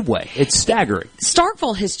in a good way. It's staggering.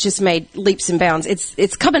 Starkville has just made leaps and bounds.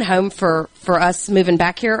 It's coming home for us moving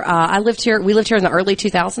back here. We lived here in the early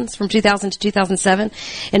 2000s, from 2000 to 2007,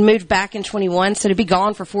 and moved back in 21. So to be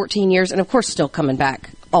gone for 14 years, and of course still coming back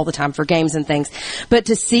all the time for games and things. But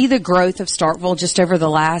to see the growth of Starkville just over the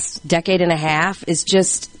last decade and a half is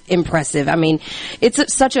just impressive. I mean,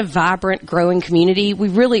 it's such a vibrant, growing community. We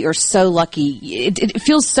really are so lucky. It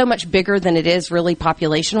feels so much bigger than it is really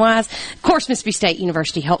population-wise. Of course, Mississippi State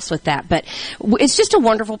University helps with that, but it's just a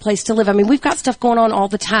wonderful place to live. I mean, we've got stuff going on all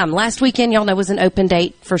the time. Last weekend, y'all know, was an open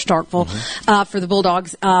date for Starkville, for the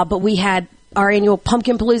Bulldogs, but we had our annual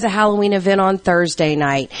Pumpkin Palooza Halloween event on Thursday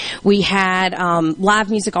night. We had live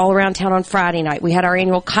music all around town on Friday night. We had our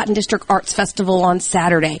annual Cotton District Arts Festival on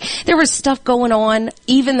Saturday. There was stuff going on,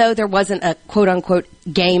 even though there wasn't a quote-unquote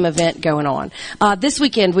game event going on. This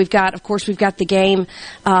weekend, we've got the game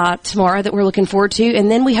tomorrow that we're looking forward to,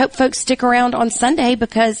 and then we hope folks stick around on Sunday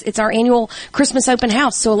because it's our annual Christmas open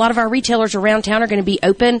house. So a lot of our retailers around town are going to be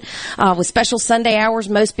open with special Sunday hours,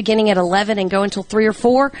 most beginning at 11 and go until 3 or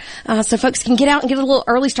 4. So folks can get out and get a little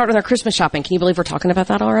early start on their Christmas shopping. Can you believe we're talking about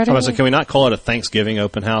that already? Can we not call it a Thanksgiving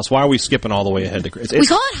open house? Why are we skipping all the way ahead to Christmas? We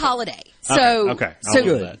call it holiday. So, okay.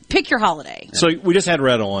 So pick your holiday. So we just had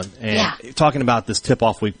Red on and talking about this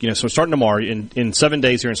tip-off week. So starting tomorrow, in 7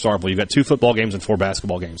 days here in Starkville, you've got 2 football games and 4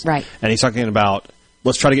 basketball games. Right. And he's talking about,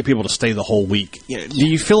 let's try to get people to stay the whole week. Do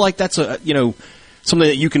you feel like that's something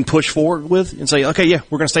that you can push forward with and say, okay,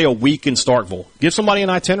 we're going to stay a week in Starkville? Give somebody an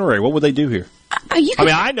itinerary. What would they do here?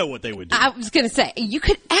 I know what they would do. I was going to say, you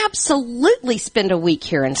could absolutely spend a week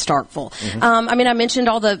here in Starkville. I mentioned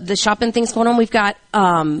all the shopping things going on.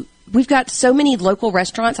 We've got so many local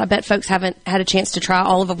restaurants. I bet folks haven't had a chance to try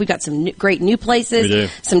all of them. We've got some great new places,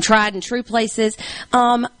 some tried and true places.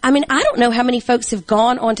 I don't know how many folks have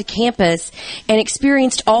gone onto campus and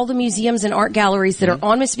experienced all the museums and art galleries that are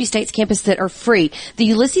on Mississippi State's campus that are free. The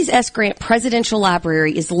Ulysses S. Grant Presidential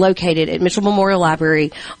Library is located at Mitchell Memorial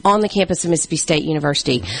Library on the campus of Mississippi State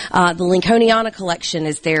University. The Lincolniana collection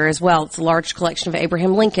is there as well. It's a large collection of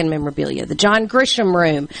Abraham Lincoln memorabilia. The John Grisham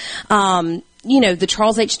Room. the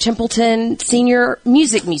Charles H. Templeton Senior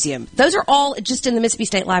Music Museum. Those are all just in the Mississippi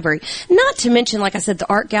State Library. Not to mention, like I said, the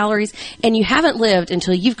art galleries. And you haven't lived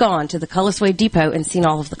until you've gone to the Cullis Wave Depot and seen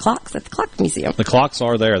all of the clocks at the Clock Museum. The clocks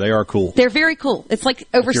are there. They are cool. They're very cool. It's like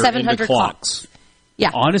over 700 clocks.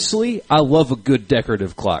 Yeah. Honestly, I love a good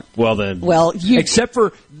decorative clock. Well, then. Except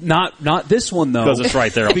for not this one, though. Because it's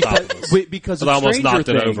right there on top of us. Because it almost knocked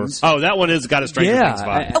it over. Oh, that one has got a Stranger Things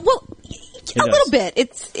vibe. A little bit.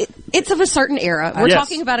 It's of a certain era. We're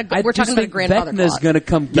talking about a grandfather Vecna's clock. going to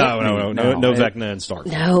come get No Vecna and Stark.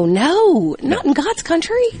 No, not in God's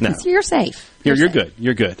country. No. You're safe. You're good.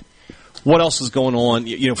 You're good. What else is going on?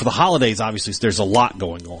 For the holidays, obviously, there's a lot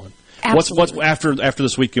going on. Absolutely. What's after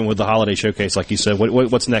this weekend with the holiday showcase, like you said?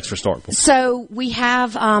 What's next for Starkville? So we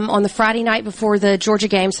have on the Friday night before the Georgia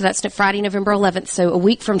game, so that's Friday, November 11th. So a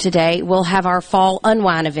week from today, we'll have our fall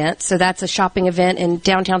unwind event. So that's a shopping event in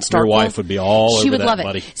downtown Starkville. Your wife would be all over that, buddy. She would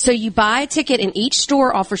love it. So you buy a ticket, and each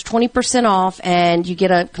store offers 20% off, and you get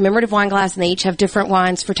a commemorative wine glass, and they each have different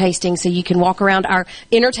wines for tasting. So you can walk around our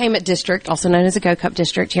entertainment district, also known as a Go Cup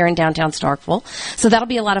district, here in downtown Starkville. So that'll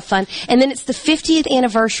be a lot of fun. And then it's the 50th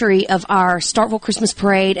anniversary of our Starkville Christmas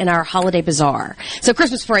Parade and our Holiday Bazaar. So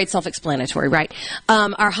Christmas Parade, self-explanatory, right?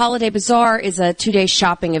 Our Holiday Bazaar is a 2-day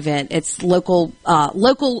shopping event. It's local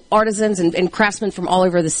artisans and craftsmen from all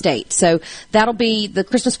over the state. So that'll be, the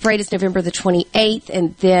Christmas Parade is November the 28th,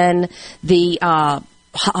 and then the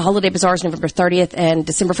Holiday Bazaar is November 30th and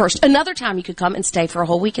December 1st. Another time you could come and stay for a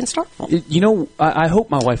whole week in Starkville. I hope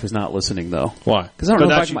my wife is not listening, though. Why? Because I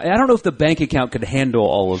don't know if the bank account could handle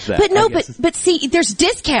all of that. But see, there's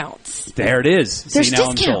discounts. There it is. There's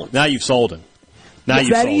now discounts. I'm sold. Now you've sold him. It's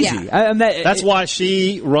that easy. Yeah. That's why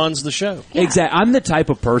she runs the show. Yeah. Exactly. I'm the type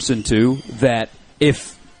of person, too, that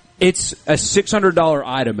if it's a $600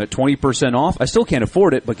 item at 20% off, I still can't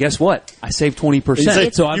afford it, but guess what? I saved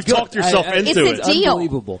 20%. So you've talked yourself into it. It's a deal.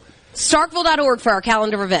 Unbelievable. Starkville.org for our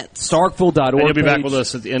calendar of events. Starkville.org. And you'll be back with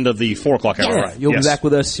us at the end of the 4 o'clock hour, right? You'll be back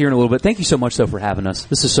with us here in a little bit. Thank you so much, though, for having us.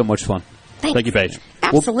 This is so much fun. Thank you, Paige.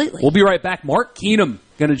 Absolutely. We'll be right back. Mark Keenum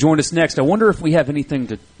going to join us next. I wonder if we have anything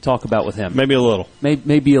to talk about with him. Maybe a little.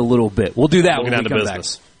 Maybe a little bit. We'll do that when we come down to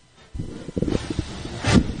business. Back.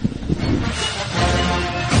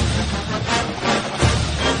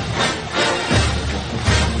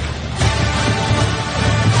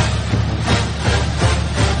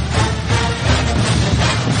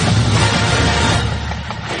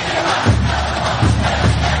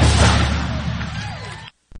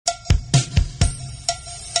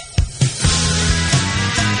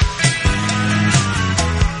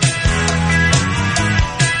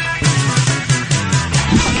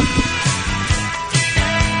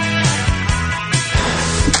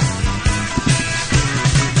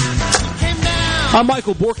 I'm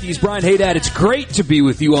Michael Borky. He's Brian Haydad. It's great to be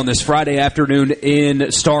with you on this Friday afternoon in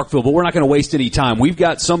Starkville, but we're not going to waste any time. We've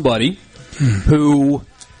got somebody who,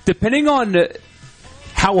 depending on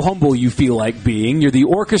how humble you feel like being, you're the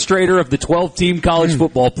orchestrator of the 12-team college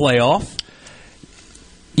football playoff.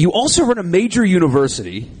 You also run a major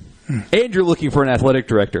university, and you're looking for an athletic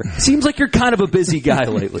director. Seems like you're kind of a busy guy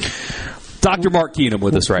lately. Dr. Mark Keenum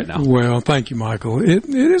with us right now. Well, thank you, Michael. It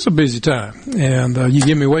is a busy time, and you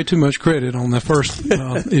give me way too much credit on the first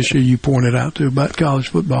issue you pointed out to about college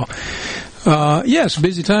football. Yes, a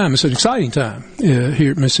busy time. It's an exciting time here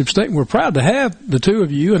at Mississippi State. We're proud to have the two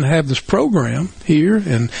of you and have this program here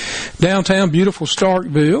in downtown beautiful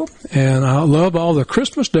Starkville. And I love all the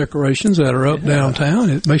Christmas decorations that are up downtown.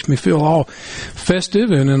 It makes me feel all festive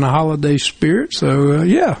and in a holiday spirit. So,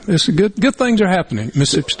 it's a good things are happening at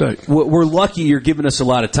Mississippi State. We're lucky you're giving us a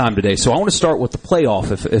lot of time today. So I want to start with the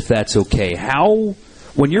playoff, if that's okay.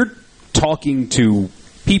 When you're talking to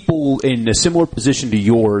people in a similar position to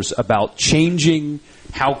yours about changing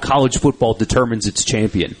how college football determines its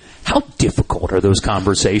champion, how difficult are those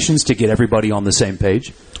conversations to get everybody on the same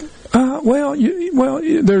page?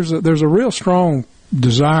 There's a real strong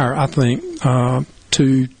desire, I think,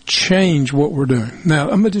 to change what we're doing. Now,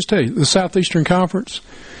 I'm going to just tell you, the Southeastern Conference,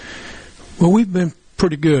 we've been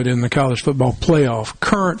pretty good in the college football playoff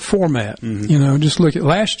current format. Mm-hmm. Just look at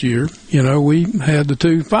last year. We had the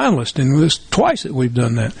two finalists, and it was twice that we've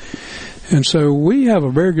done that. And so we have a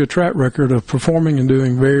very good track record of performing and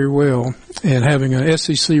doing very well and having an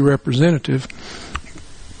SEC representative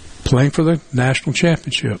playing for the national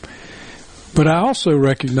championship. But I also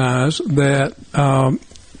recognize that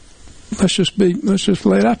let's just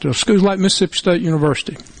lay it out there. Schools like Mississippi State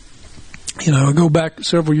University. I go back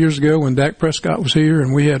several years ago when Dak Prescott was here,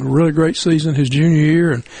 and we had a really great season his junior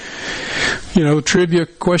year, and Trivia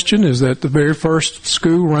question is that the very first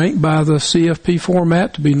school ranked by the CFP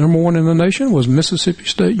format to be number one in the nation was Mississippi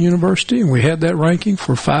State University, and we had that ranking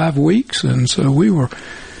for 5 weeks, and so we were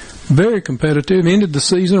very competitive. Ended the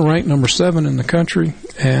season ranked number 7 in the country,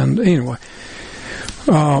 and anyway,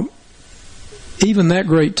 even that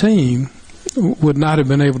great team would not have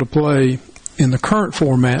been able to play in the current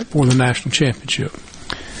format for the national championship.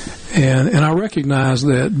 And I recognize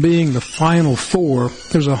that being the Final Four,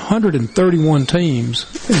 there's 131 teams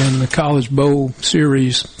in the College Bowl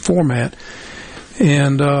Series format.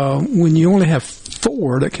 And when you only have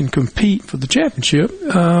 4 that can compete for the championship,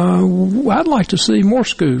 I'd like to see more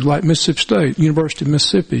schools like Mississippi State, University of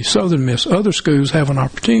Mississippi, Southern Miss, other schools have an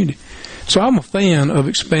opportunity. So I'm a fan of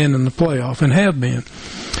expanding the playoff and have been.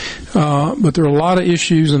 But there are a lot of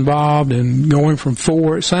issues involved in going from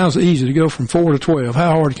 4. It sounds easy to go from 4 to 12.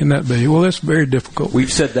 How hard can that be? Well, that's very difficult.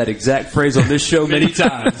 We've said that exact phrase on this show many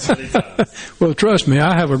times. Well, trust me,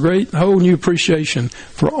 I have a great whole new appreciation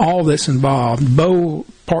for all that's involved. Bowl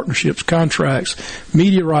partnerships, contracts,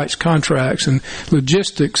 media rights contracts, and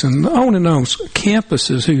logistics, and on,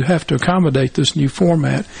 campuses who have to accommodate this new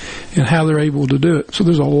format and how they're able to do it. So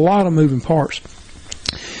there's a lot of moving parts.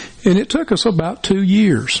 And it took us about 2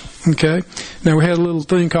 years, okay? Now, we had a little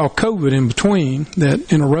thing called COVID in between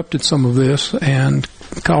that interrupted some of this and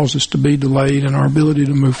caused us to be delayed in our ability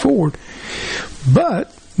to move forward.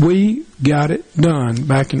 But we got it done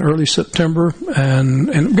back in early September, and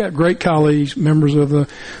we've got great colleagues, members of the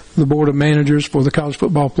Board of Managers for the College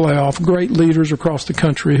Football Playoff, great leaders across the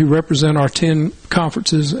country who represent our 10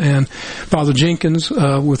 conferences, and Father Jenkins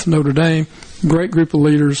with Notre Dame. Great group of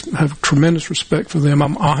leaders. I have tremendous respect for them.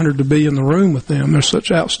 I'm honored to be in the room with them. They're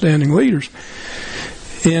such outstanding leaders.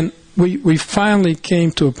 And we finally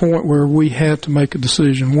came to a point where we had to make a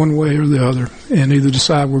decision one way or the other and either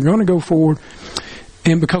decide we're going to go forward.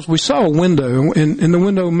 And because we saw a window, and the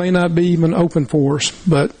window may not be even open for us,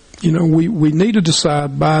 but we need to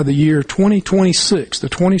decide by the year 2026, the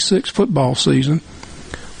 26th football season,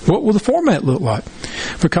 what will the format look like?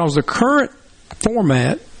 Because the current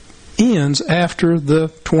format ends after the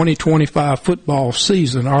 2025 football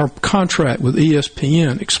season. Our contract with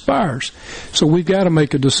ESPN expires. So we've got to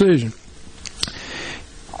make a decision.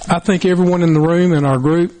 I think everyone in the room in our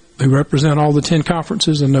group who represent all the 10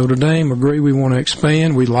 conferences in Notre Dame agree we want to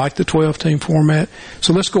expand. We like the 12-team format.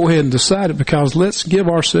 So let's go ahead and decide it, because let's give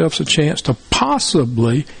ourselves a chance to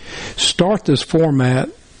possibly start this format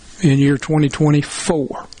in year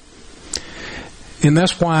 2024. And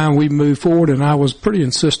that's why we moved forward, and I was pretty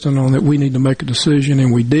insistent on that we need to make a decision,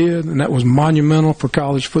 and we did, and that was monumental for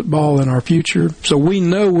college football in our future. So we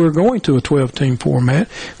know we're going to a 12-team format.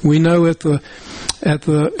 We know at the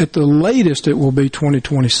latest it will be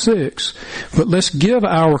 2026, but let's give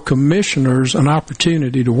our commissioners an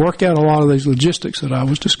opportunity to work out a lot of these logistics that I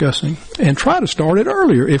was discussing and try to start it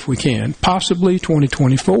earlier if we can, possibly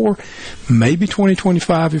 2024, maybe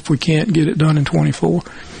 2025 if we can't get it done in 24,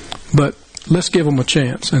 but let's give them a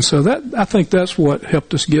chance. And so I think that's what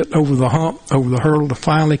helped us get over the hump, over the hurdle, to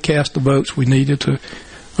finally cast the votes we needed to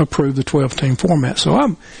approve the 12-team format. So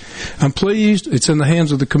I'm pleased. It's in the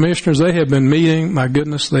hands of the commissioners. They have been meeting. My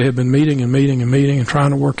goodness, they have been meeting and trying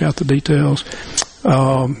to work out the details.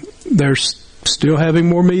 They're still having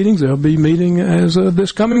more meetings. They'll be meeting as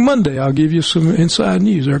this coming Monday. I'll give you some inside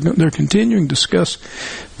news. They're continuing to discuss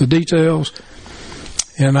the details,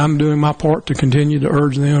 and I'm doing my part to continue to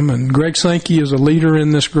urge them. And Greg Sankey is a leader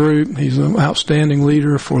in this group. He's an outstanding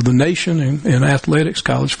leader for the nation in athletics,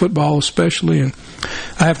 college football especially, and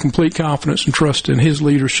I have complete confidence and trust in his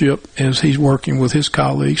leadership as he's working with his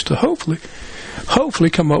colleagues to hopefully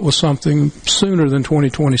come up with something sooner than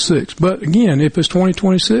 2026. But again, if it's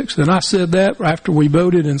 2026, then I said that after we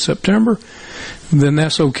voted in September, then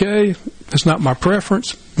that's okay. It's not my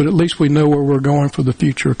preference, but at least we know where we're going for the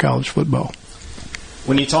future of college football.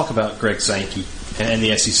 When you talk about Greg Sankey and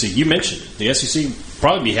the SEC, you mentioned the SEC would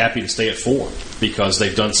probably be happy to stay at 4 because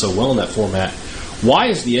they've done so well in that format. Why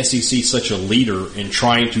is the SEC such a leader in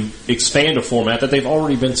trying to expand a format that they've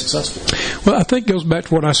already been successful in? Well, I think it goes back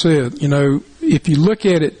to what I said. If you look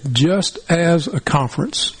at it just as a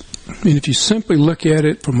conference, and if you simply look at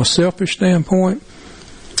it from a selfish standpoint,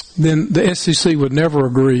 then the SEC would never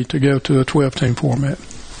agree to go to a 12-team format.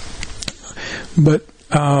 But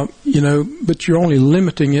but you're only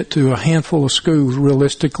limiting it to a handful of schools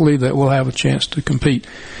realistically that will have a chance to compete.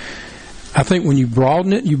 I think when you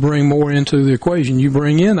broaden it, you bring more into the equation. You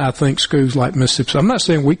bring in, I think, schools like Mississippi. I'm not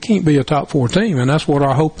saying we can't be a top 4 team, and that's what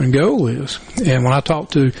our hope and goal is. And when I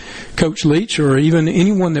talk to Coach Leach or even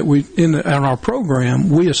anyone that in our program,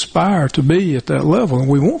 we aspire to be at that level, and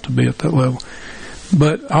we want to be at that level.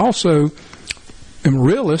 But also, am a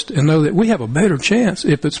realist and know that we have a better chance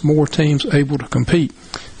if it's more teams able to compete.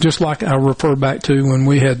 Just like I refer back to when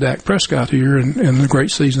we had Dak Prescott here and the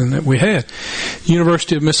great season that we had.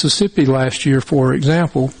 University of Mississippi last year, for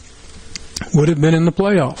example, would have been in the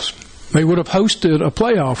playoffs. They would have hosted a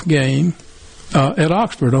playoff game at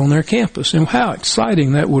Oxford on their campus, and how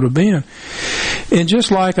exciting that would have been. And just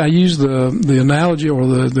like I used the analogy or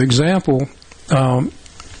the example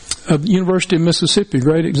of the University of Mississippi,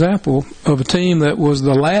 great example of a team that was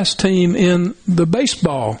the last team in the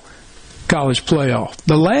baseball college playoff,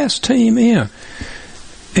 the last team in,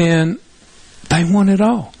 and they won it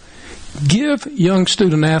all. Give young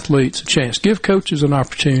student athletes a chance, give coaches an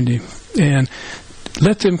opportunity, and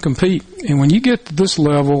let them compete. And when you get to this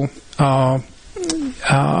level,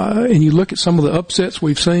 and you look at some of the upsets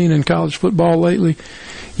we've seen in college football lately,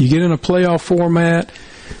 you get in a playoff format,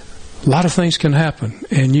 a lot of things can happen,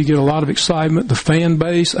 and you get a lot of excitement. The fan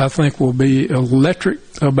base, I think, will be electric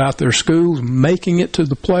about their schools making it to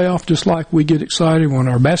the playoff, just like we get excited when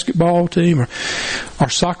our basketball team or our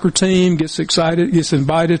soccer team gets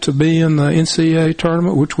invited to be in the NCAA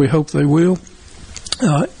tournament, which we hope they will.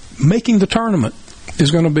 Making the tournament is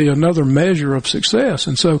going to be another measure of success,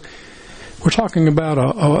 and so we're talking about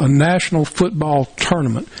a national football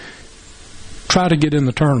tournament. Try to get in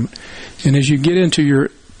the tournament. And as you get into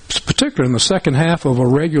particularly in the second half of a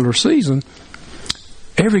regular season,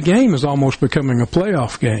 every game is almost becoming a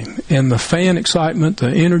playoff game. And the fan excitement, the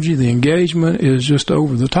energy, the engagement is just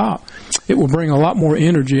over the top. It will bring a lot more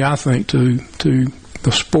energy, I think, to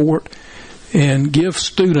the sport and give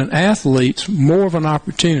student athletes more of an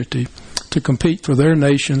opportunity to compete for their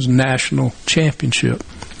nation's national championship.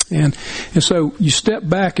 And so you step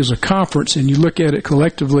back as a conference and you look at it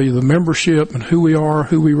collectively, the membership and who we are,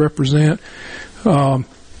 who we represent.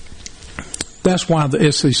 That's why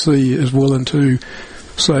the SEC is willing to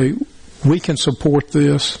say, we can support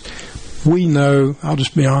this. We know, I'll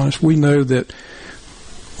just be honest, we know that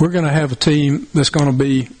we're going to have a team that's going to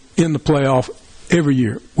be in the playoff every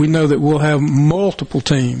year. We know that we'll have multiple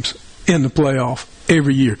teams in the playoff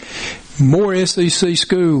every year. More SEC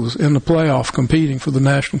schools in the playoff competing for the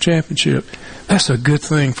national championship. That's a good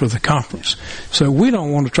thing for the conference. So we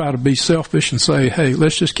don't want to try to be selfish and say, hey,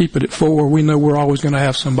 let's just keep it at 4. We know we're always going to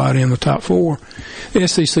have somebody in the top 4. The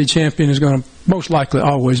SEC champion is going to most likely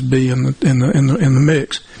always be in the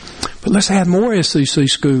mix. But let's add more SEC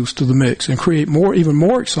schools to the mix and create even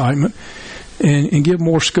more excitement and give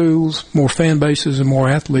more schools, more fan bases, and more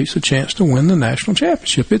athletes a chance to win the national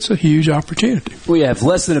championship. It's a huge opportunity. We have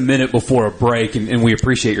less than a minute before a break, and we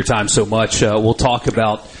appreciate your time so much. We'll talk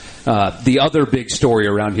about the other big story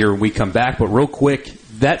around here when we come back. But real quick,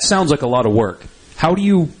 that sounds like a lot of work. How do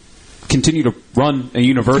you continue to run a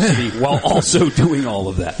university while also doing all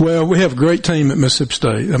of that? Well, we have a great team at Mississippi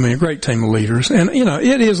State. I mean, a great team of leaders. And, you know,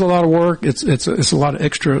 it is a lot of work. It's a lot of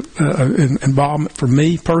extra involvement for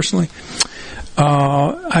me personally.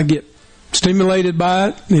 I get stimulated by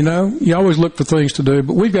it. You know, you always look for things to do,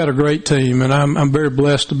 but we've got a great team, and I'm very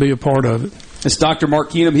blessed to be a part of it. It's Dr. Mark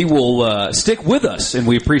Keenum. He will stick with us, and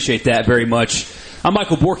we appreciate that very much. I'm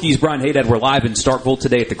Michael Borkes, Brian Haydad. We're live in Starkville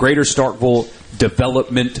today at the Greater Starkville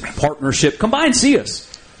Development Partnership. Come by and see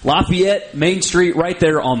us. Lafayette, Main Street, right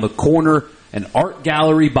there on the corner. An art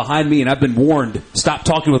gallery behind me, and I've been warned, stop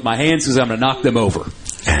talking with my hands because I'm going to knock them over.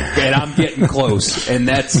 And I'm getting close, and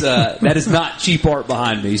that is not cheap art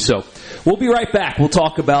behind me. So we'll be right back. We'll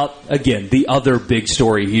talk about, again, the other big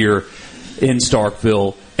story here in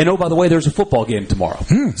Starkville. And, oh, by the way, there's a football game tomorrow.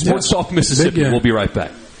 Sports Talk Mississippi. We'll be right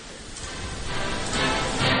back.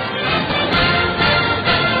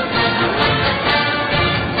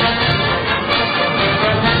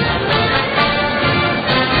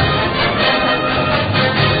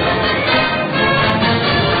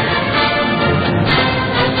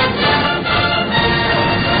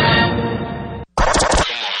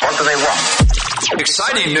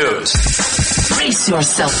 Exciting news. Brace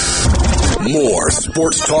yourself. More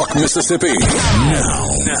Sports Talk Mississippi. Now.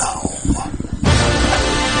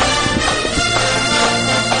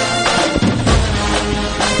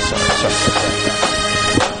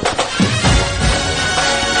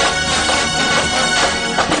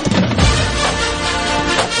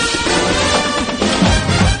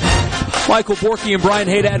 Michael Borkes and Brian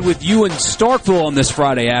Haydad with you in Starkville on this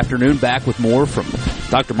Friday afternoon. Back with more from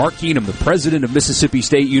Dr. Mark Keenum, the president of Mississippi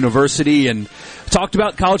State University, and talked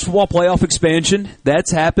about college football playoff expansion.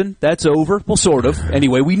 That's happened. That's over. Well, sort of.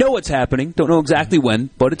 Anyway, we know it's happening. Don't know exactly when,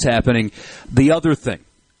 but it's happening. The other thing,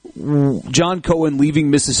 John Cohen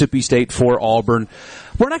leaving Mississippi State for Auburn.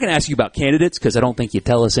 We're not going to ask you about candidates because I don't think you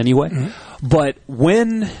tell us anyway. Mm-hmm. But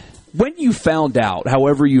when when you found out,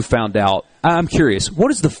 however you found out, I'm curious,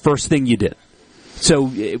 what is the first thing you did?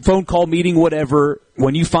 So, phone call, meeting, whatever,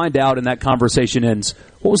 when you find out and that conversation ends,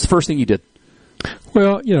 what was the first thing you did?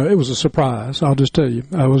 Well, it was a surprise. I'll just tell you.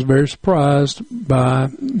 I was very surprised by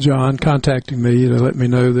John contacting me to let me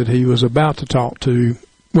know that he was about to talk to,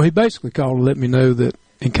 well, he basically called to let me know that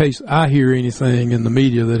in case I hear anything in the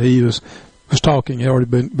media that he was talking, he had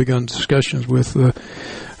already begun discussions with,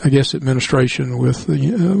 administration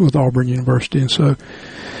with Auburn University. And so,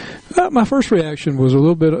 my first reaction was a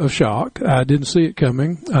little bit of shock. I didn't see it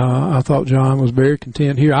coming. I thought John was very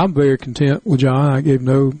content here. I'm very content with John. I gave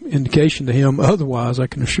no indication to him otherwise, I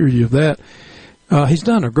can assure you of that. He's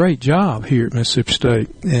done a great job here at Mississippi State,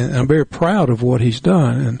 and I'm very proud of what he's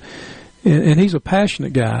done. And he's a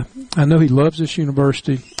passionate guy. I know he loves this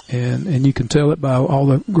university, and you can tell it by all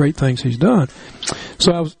the great things he's done.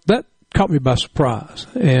 So that caught me by surprise,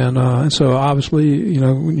 and so obviously,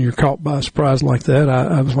 when you're caught by a surprise like that,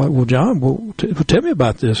 I was like, "Well, John, tell me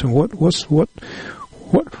about this, and what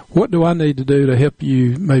do I need to do to help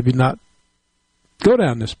you maybe not go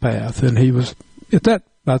down this path?" And he was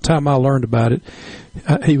by the time I learned about it,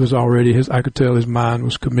 he was already I could tell his mind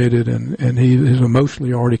was committed, and he is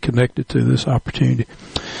emotionally already connected to this opportunity.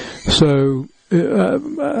 So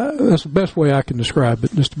that's the best way I can describe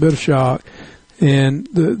it. Just a bit of shock. And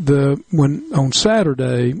when on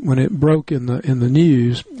Saturday, when it broke in the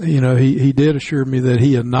news, he did assure me that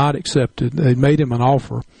he had not accepted. They made him an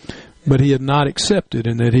offer, but he had not accepted,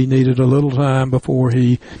 and that he needed a little time before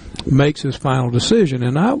he makes his final decision.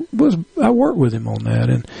 And I worked with him on that,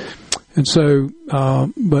 and so,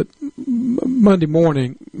 but Monday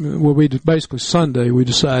morning, basically Sunday, we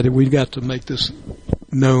decided we'd got to make this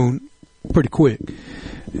known pretty quick,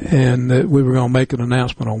 and that we were going to make an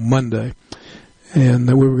announcement on Monday. And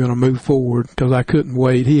that we were going to move forward because I couldn't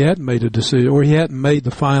wait. He hadn't made a decision, or he hadn't made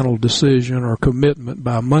the final decision or commitment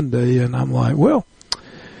by Monday. And I'm like, well,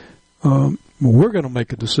 we're going to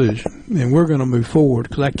make a decision, and we're going to move forward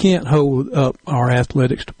because I can't hold up our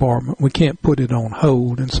athletics department. We can't put it on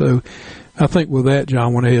hold. And so I think with that,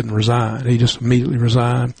 John went ahead and resigned. He just immediately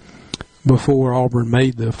resigned before Auburn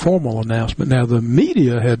made the formal announcement. Now, the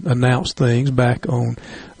media had announced things back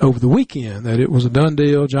over the weekend that it was a done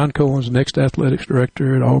deal. John Cohen's the next athletics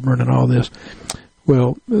director at Auburn and all this.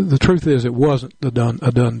 Well, the truth is it wasn't a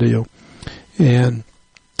done deal.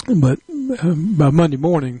 But by Monday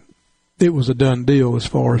morning, it was a done deal as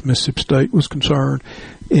far as Mississippi State was concerned,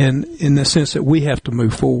 and in the sense that we have to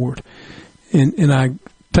move forward. And I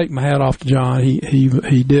take my hat off to John.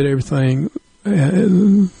 He did everything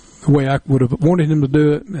the way I would have wanted him to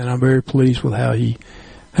do it, and I'm very pleased with how he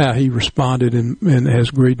responded and has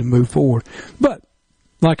agreed to move forward. But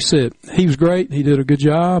like I said, he was great. He did a good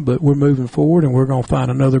job, but we're moving forward, and we're going to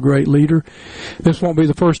find another great leader. This won't be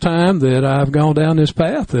the first time that I've gone down this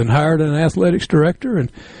path and hired an athletics director.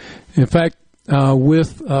 And in fact,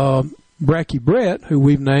 with Bracky Brett, who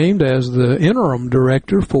we've named as the interim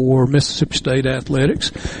director for Mississippi State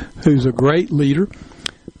athletics, who's a great leader.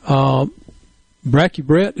 Bracky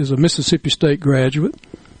Brett is a Mississippi State graduate,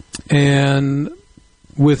 and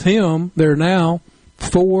with him, there are now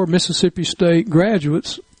 4 Mississippi State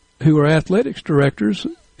graduates who are athletics directors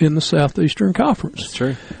in the Southeastern Conference. That's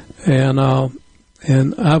true. And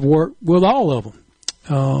I've worked with all of them,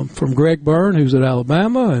 from Greg Byrne, who's at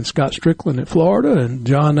Alabama, and Scott Strickland at Florida, and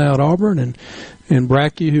John now at Auburn, and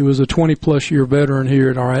Bracky, who is a 20-plus year veteran here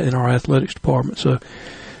in our athletics department. So.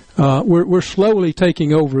 We're slowly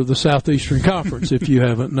taking over the Southeastern Conference, if you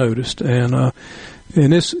haven't noticed, and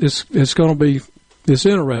it's going to be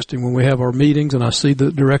interesting when we have our meetings and I see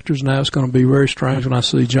the directors now. It's going to be very strange when I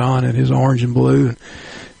see John in his orange and blue,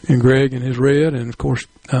 and Greg in his red, and of course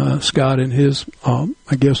Scott in his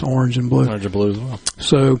orange and blue. Orange and blue as well.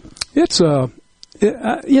 So it's I went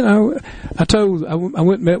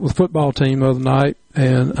and met with the football team the other night,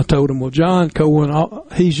 and I told them, well, John Cohen,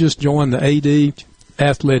 he's just joined the AD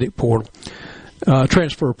athletic portal,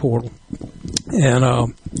 transfer portal,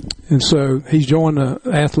 and so he's joined the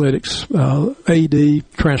athletics AD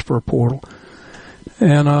transfer portal,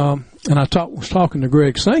 and I was talking to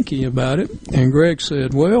Greg Sankey about it, and Greg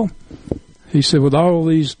said, well, he said, with all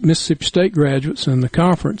these Mississippi State graduates in the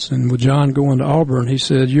conference, and with John going to Auburn, he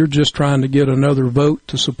said, you're just trying to get another vote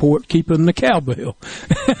to support keeping the cowbell.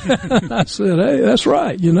 I said, hey, that's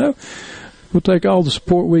right, We'll take all the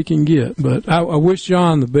support we can get. But I wish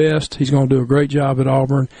John the best. He's going to do a great job at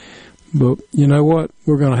Auburn. But you know what?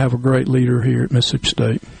 We're going to have a great leader here at Mississippi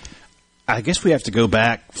State. I guess we have to go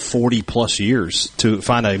back 40-plus years to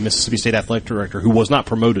find a Mississippi State athletic director who was not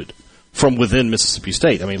promoted from within Mississippi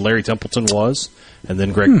State. I mean, Larry Templeton was, and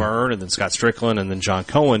then Greg Byrne, and then Scott Strickland, and then John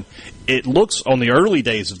Cohen. It looks, on the early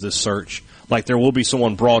days of this search, like there will be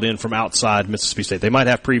someone brought in from outside Mississippi State. They might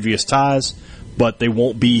have previous ties, but they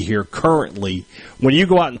won't be here currently. When you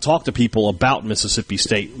go out and talk to people about Mississippi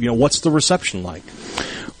State, what's the reception like?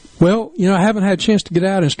 Well, I haven't had a chance to get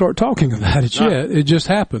out and start talking about it yet. It just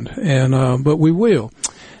happened, and but we will.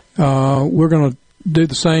 We're going to do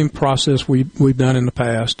the same process we've done in the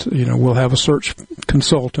past. We'll have a search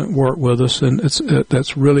consultant work with us, and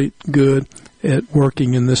that's really good at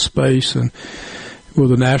working in this space and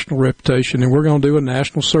with a national reputation. And we're going to do a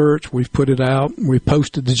national search. We've put it out. We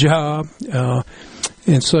posted the job,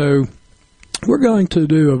 and so we're going to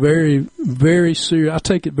do a very, very serious. I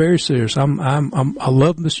take it very serious. I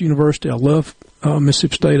love this university. I love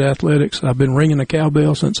Mississippi State athletics. I've been ringing the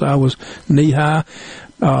cowbell since I was knee high.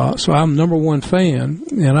 So I'm number one fan,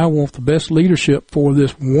 and I want the best leadership for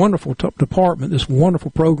this wonderful department, this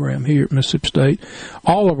wonderful program here at Mississippi State.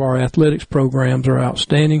 All of our athletics programs are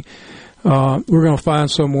outstanding. We're going to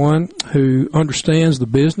find someone who understands the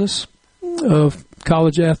business of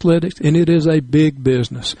college athletics, and it is a big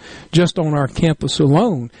business. Just on our campus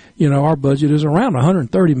alone, our budget is around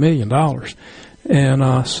 $130 million.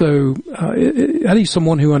 And so I need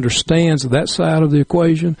someone who understands that side of the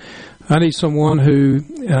equation. I need someone who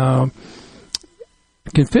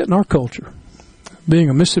can fit in our culture.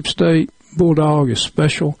 Being a Mississippi State Bulldog is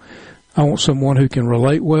special. I want someone who can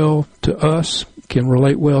relate well to us, can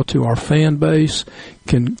relate well to our fan base,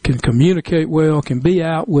 can communicate well, can be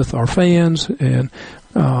out with our fans and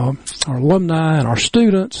our alumni and our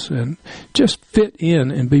students, and just fit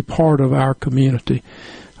in and be part of our community.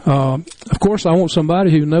 Of course, I want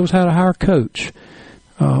somebody who knows how to hire a coach.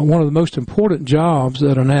 One of the most important jobs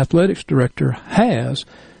that an athletics director has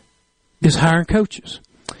is hiring coaches.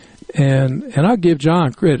 And I give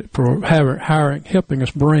John credit for helping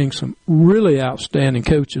us bring some really outstanding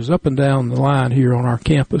coaches up and down the line here on our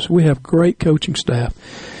campus. We have great coaching staff.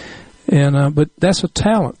 And but that's a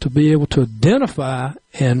talent, to be able to identify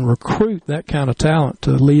and recruit that kind of talent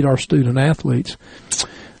to lead our student athletes.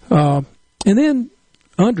 And then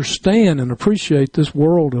understand and appreciate this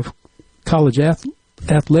world of college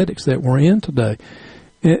athletics that we're in today.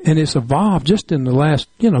 And it's evolved just in the last,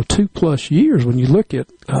 2+ years when you look at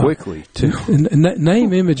quickly too. And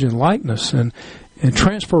name, image, and likeness, and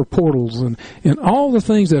transfer portals, and all the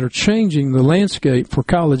things that are changing the landscape for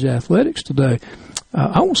college athletics today.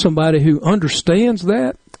 I want somebody who understands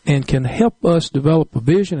that and can help us develop a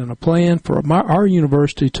vision and a plan for our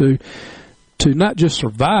university to not just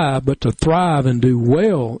survive, but to thrive and do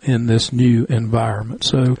well in this new environment.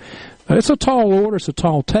 So it's a tall order, it's a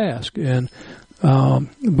tall task,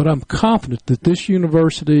 but I'm confident that this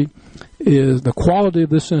university is the quality of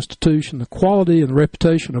this institution, the quality and the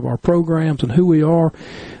reputation of our programs and who we are.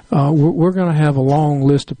 We're going to have a long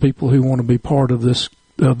list of people who want to be part of this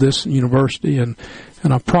university, and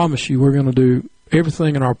I promise you we're going to do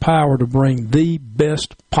everything in our power to bring the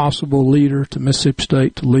best possible leader to Mississippi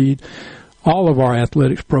State to lead all of our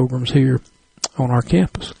athletics programs here on our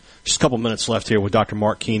campus. Just a couple minutes left here with Dr.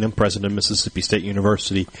 Mark Keenum, president of Mississippi State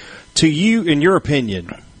University. To you, in your opinion,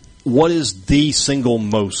 what is the single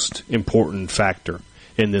most important factor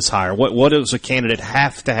in this hire? What does a candidate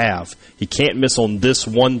have to have? He can't miss on this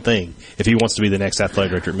one thing if he wants to be the next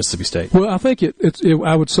athletic director at Mississippi State. Well, I think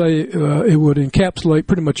I would say it would encapsulate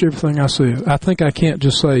pretty much everything I said. I think I can't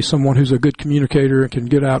just say someone who's a good communicator and can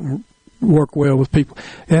get out and work well with people.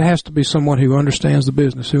 It has to be someone who understands the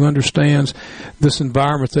business, who understands this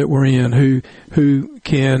environment that we're in, who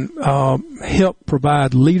can help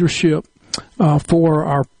provide leadership for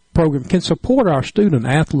our program, can support our student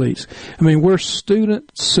athletes. I mean, we're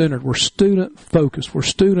student-centered, we're student-focused, we're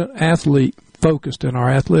student-athlete focused in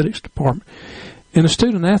our athletics department. And the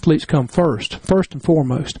student athletes come first and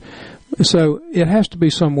foremost. So it has to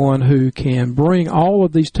be someone who can bring all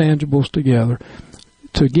of these tangibles together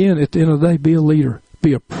to, again, at the end of the day, be a leader,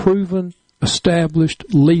 be a proven, established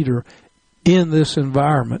leader in this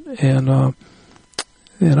environment. And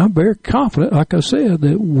I'm very confident, like I said,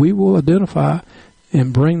 that we will identify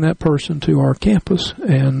and bring that person to our campus,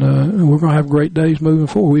 and we're going to have great days moving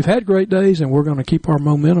forward. We've had great days, and we're going to keep our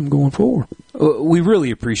momentum going forward. We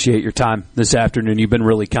really appreciate your time this afternoon. You've been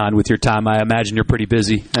really kind with your time. I imagine you're pretty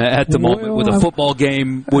busy at the moment with a football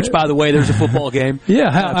game, which, by the way, there's a football game.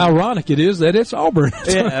 Yeah, how ironic it is that it's Auburn.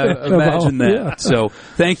 Yeah, imagine that. Yeah. So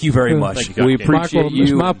thank you very much. We appreciate Michael, you.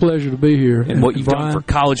 It's my pleasure to be here. And what you've done for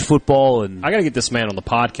college football. And I got to get this man on the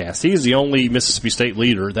podcast. He's the only Mississippi State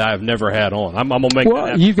leader that I've never had on. I'm going to make that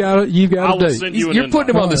happen. You've got to do. You're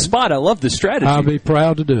putting him on the spot. I love the strategy. I'll be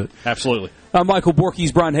proud to do it. Absolutely. I'm Michael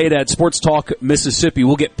Borkes, Brian Haydad, Sports Talk Mississippi.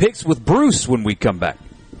 We'll get picks with Bruce when we come back.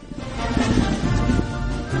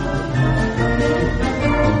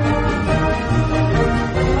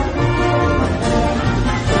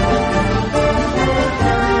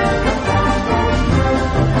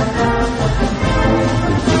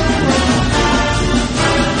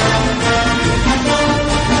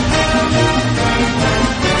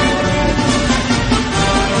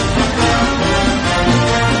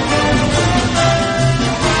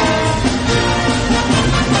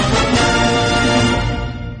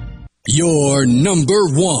 Your number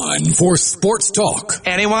one for Sports Talk.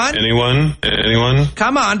 Anyone?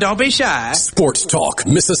 Come on, don't be shy. Sports Talk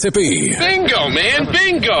Mississippi. Bingo, man,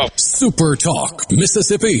 bingo. Super Talk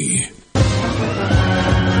Mississippi.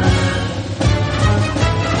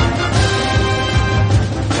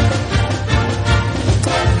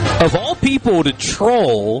 Of all people to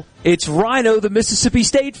troll, it's Rhino, the Mississippi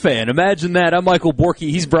State fan. Imagine that. I'm Michael Borkes.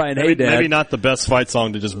 He's Brian Haydad. Maybe not the best fight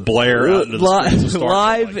song to just blare out into the streets of Starkville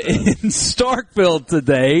live like in Starkville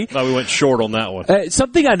today. Thought we went short on that one.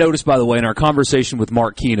 Something I noticed, by the way, in our conversation with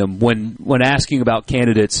Mark Keenum when asking about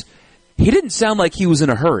candidates, he didn't sound like he was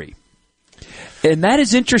in a hurry. And that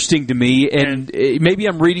is interesting to me, and maybe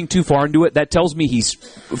I'm reading too far into it. That tells me he's,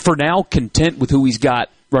 for now, content with who he's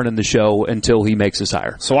got running the show until he makes his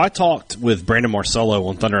hire. So I talked with Brandon Marcello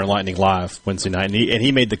on Thunder and Lightning Live Wednesday night, and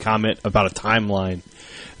he made the comment about a timeline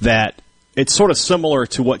that it's sort of similar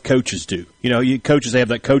to what coaches do. You know, coaches, they have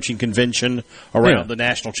that coaching convention around the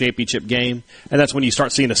national championship game, and that's when you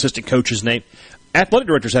start seeing assistant coaches' name. Athletic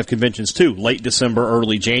directors have conventions too, late December,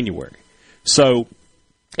 early January. So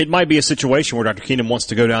it might be a situation where Dr. Keenum wants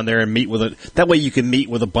to go down there and meet with that way you can meet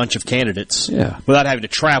with a bunch of candidates without having to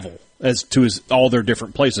travel as to all their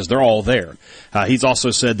different places. They're all there. He's also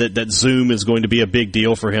said that Zoom is going to be a big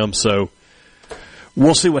deal for him, so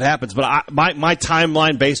we'll see what happens. But my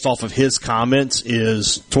timeline based off of his comments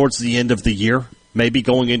is towards the end of the year, maybe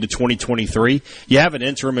going into 2023. You have an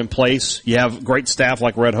interim in place. You have great staff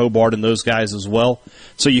like Red Hobart and those guys as well.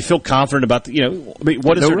 So you feel confident about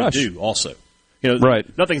what is there to do also?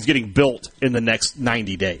 Nothing's getting built in the next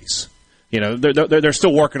 90 days. They're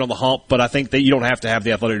still working on the hump, but I think that you don't have to have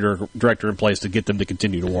the athletic director in place to get them to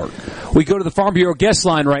continue to work. We go to the Farm Bureau guest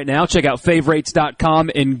line right now. Check out favorites.com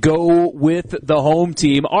and go with the home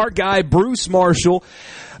team. Our guy, Bruce Marshall.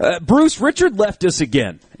 Bruce, Richard left us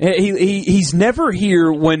again. He's never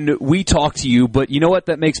here when we talk to you, but you know what?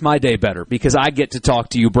 That makes my day better because I get to talk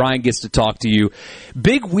to you. Brian gets to talk to you.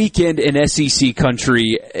 Big weekend in SEC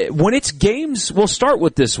country. When it's games, we'll start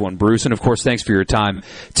with this one, Bruce, and of course, thanks for your time.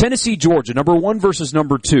 Tennessee, Georgia, number 1 versus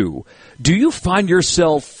number 2. Do you find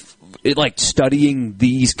yourself studying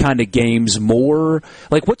these kind of games more?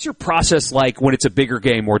 What's your process like when it's a bigger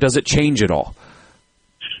game, or does it change at all?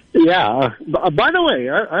 Yeah. By the way,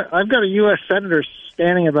 I've got a U.S. Senator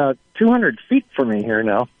standing about 200 feet from me here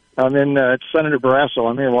now. I'm in Senator Barrasso.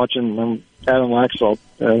 I'm here watching Adam Laxalt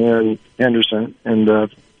and Henderson.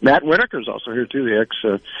 And Matt Whitaker's also here, too, the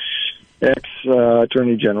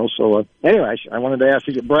ex-Attorney General. So, anyway, I wanted to ask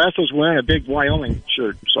you, Barrasso's wearing a big Wyoming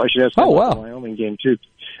shirt, so I should ask him about the Wyoming game, too.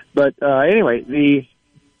 But, anyway, the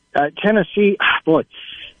Tennessee, boy,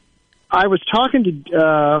 I was talking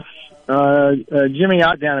to Jimmy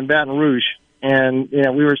out down in Baton Rouge, and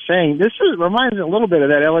we were saying reminds me a little bit of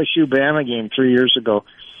that LSU-Bama game 3 years ago,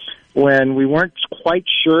 when we weren't quite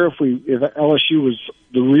sure if LSU was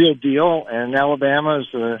the real deal, and Alabama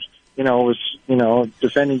was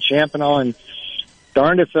defending champ and all, and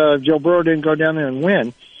darned if Joe Burrow didn't go down there and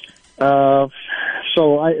win. The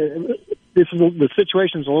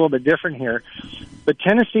situation's a little bit different here, but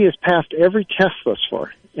Tennessee has passed every test thus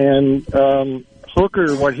far, and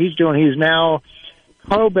Hooker, what he's doing, he's now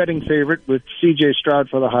co-betting favorite with C.J. Stroud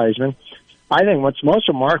for the Heisman. I think what's most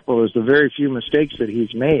remarkable is the very few mistakes that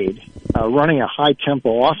he's made running a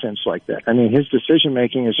high-tempo offense like that. I mean, his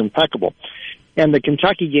decision-making is impeccable. And the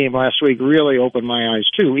Kentucky game last week really opened my eyes,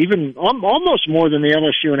 too, even almost more than the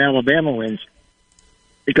LSU and Alabama wins,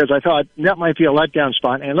 because I thought that might be a letdown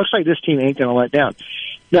spot, and it looks like this team ain't going to let down.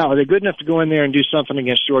 Now, are they good enough to go in there and do something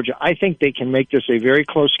against Georgia? I think they can make this a very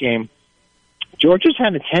close game. Georgia's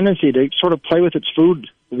had a tendency to sort of play with its food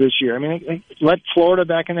this year. I mean, they let Florida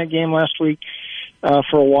back in that game last week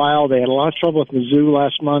for a while. They had a lot of trouble with Mizzou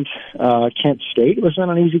last month. Kent State was not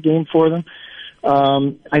an easy game for them.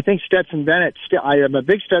 I think Stetson Bennett, I am a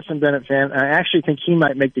big Stetson Bennett fan. I actually think he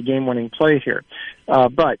might make the game-winning play here.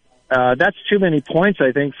 But that's too many points,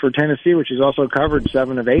 I think, for Tennessee, which has also covered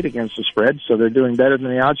 7 of 8 against the spread, so they're doing better than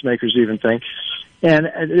the odds makers even think. And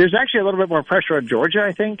there's actually a little bit more pressure on Georgia,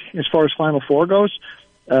 I think, as far as Final Four goes.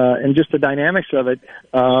 and just the dynamics of it,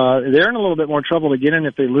 they're in a little bit more trouble to get in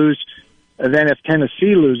if they lose than if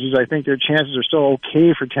Tennessee loses. I think their chances are still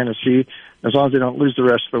okay for Tennessee as long as they don't lose the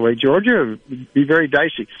rest of the way. Georgia would be very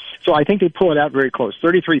dicey. So I think they pull it out very close.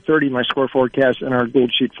 33-30, my score forecast and our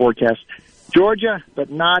Gold Sheet forecast. Georgia, but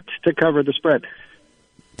not to cover the spread.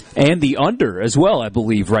 And the under as well, I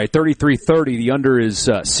believe, right? 33-30, the under is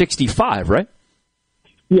 65, right?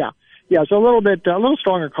 Yeah, so a little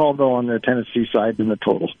stronger call, though, on the Tennessee side than the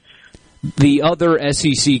total. The other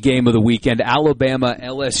SEC game of the weekend, Alabama,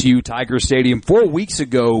 LSU, Tiger Stadium. 4 weeks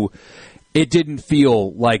ago, it didn't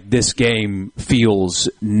feel like this game feels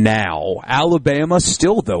now. Alabama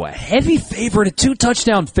still, though, a heavy favorite, a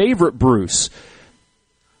 2-touchdown favorite, Bruce.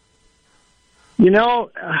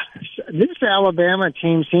 This Alabama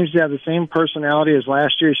team seems to have the same personality as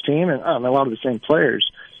last year's team, and a lot of the same players.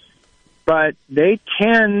 But they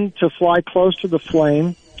tend to fly close to the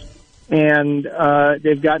flame, and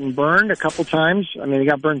they've gotten burned a couple times. I mean, they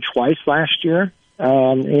got burned twice last year,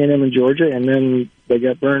 A&M and Georgia, and then they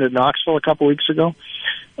got burned at Knoxville a couple weeks ago.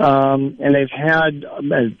 And they've had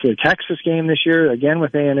the Texas game this year, again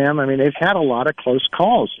with A&M. I mean, they've had a lot of close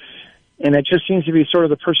calls. And it just seems to be sort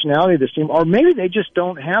of the personality of this team. Or maybe they just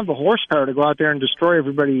don't have the horsepower to go out there and destroy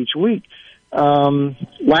everybody each week.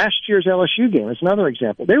 Last year's LSU game is another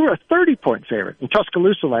example. They were a 30-point favorite in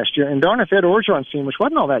Tuscaloosa last year, and darn if Ed Orgeron's team, which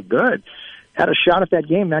wasn't all that good, had a shot at that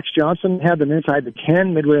game. Max Johnson had them inside the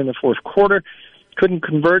 10 midway in the fourth quarter. Couldn't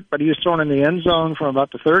convert, but he was thrown in the end zone from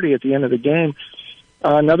about the 30 at the end of the game.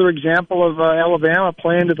 Another example of Alabama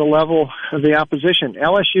playing to the level of the opposition.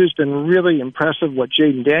 LSU's been really impressive what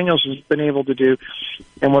Jaden Daniels has been able to do.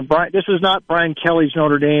 And this is not Brian Kelly's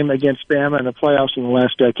Notre Dame against Bama in the playoffs in the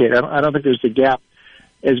last decade. I don't think there's the gap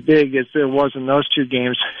as big as there was in those two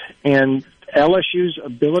games. And LSU's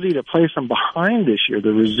ability to play from behind this year,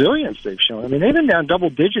 the resilience they've shown. I mean, they've been down double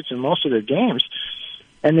digits in most of their games,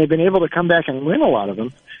 and they've been able to come back and win a lot of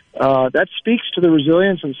them. That speaks to the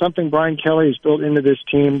resilience and something Brian Kelly has built into this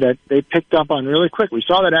team that they picked up on really quick. We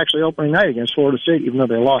saw that actually opening night against Florida State, even though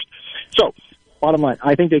they lost. So, bottom line,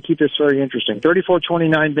 I think they keep this very interesting.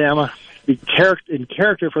 34-29 Bama, in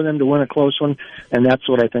character for them to win a close one, and that's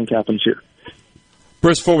what I think happens here.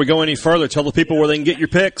 Bruce, before we go any further, tell the people where they can get your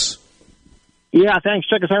picks. Yeah, thanks.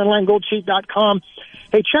 Check us out online, goldsheet.com.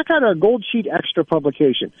 Hey, check out our Gold Sheet Extra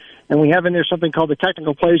publication. And we have in there something called the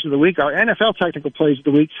Technical Plays of the Week, our NFL Technical Plays of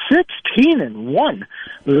the Week, 16-1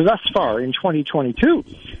 thus far in 2022.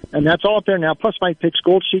 And that's all up there now, plus my picks,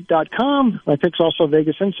 goldsheet.com. My picks also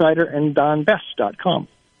Vegas Insider and donbest.com.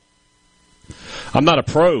 I'm not a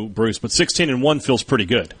pro, Bruce, but 16-1 feels pretty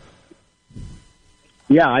good.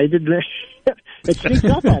 Yeah, I did. It sneaked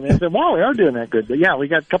up on me. I said, wow, we are doing that good. But yeah, we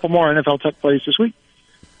got a couple more NFL Tech Plays this week.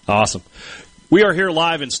 Awesome. We are here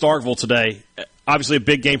live in Starkville today. Obviously, a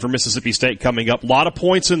big game for Mississippi State coming up. A lot of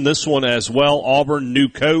points in this one as well. Auburn, new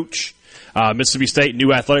coach. Mississippi State,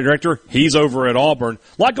 new athletic director. He's over at Auburn.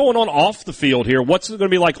 A lot going on off the field here. What's it going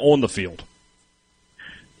to be like on the field?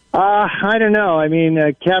 I don't know. I mean,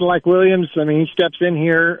 Cadillac Williams, he steps in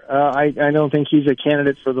here. I don't think he's a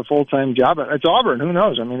candidate for the full-time job. It's Auburn. Who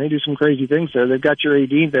knows? I mean, they do some crazy things there. They've got your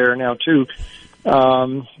AD there now, too,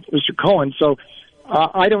 Mr. Cohen. So,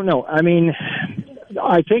 I don't know. I mean,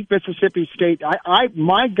 I think Mississippi State,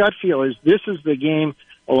 my gut feel is this is the game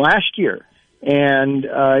last year, and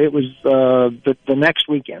it was the next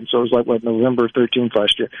weekend. So it was like, November 13th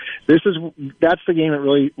last year. That's the game that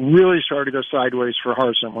really started to go sideways for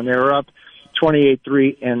Harsin when they were up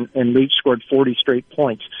 28-3 and Leach scored 40 straight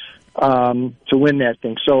points to win that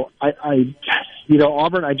thing. So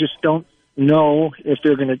Auburn, I just don't know if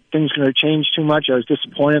things going to change too much. I was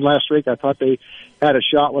disappointed last week. I thought they had a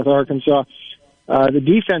shot with Arkansas. The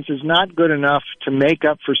defense is not good enough to make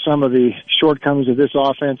up for some of the shortcomings of this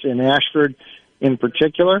offense in Ashford in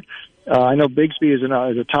particular. I know Bigsby is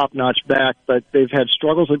a top-notch back, but they've had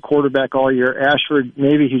struggles at quarterback all year. Ashford,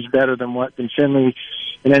 maybe he's better than Finley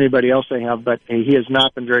and anybody else they have, but he has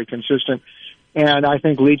not been very consistent. And I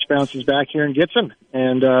think Leach bounces back here and gets him.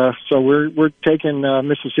 And so we're taking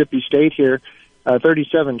Mississippi State here,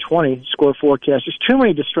 37-20 score forecast. There's too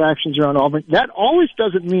many distractions around Auburn. That always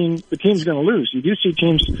doesn't mean the team's going to lose. You do see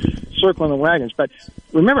teams circling the wagons. But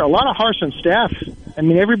remember, a lot of Harsin staff,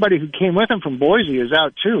 everybody who came with him from Boise is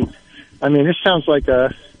out too. This sounds like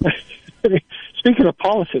speaking of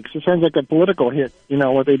politics, it sounds like a political hit,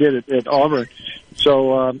 what they did at Auburn.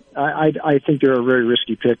 So I think they're a very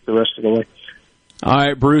risky pick the rest of the way. All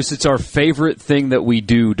right, Bruce, it's our favorite thing that we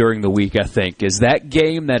do during the week, I think, is that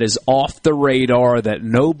game that is off the radar that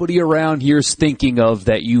nobody around here is thinking of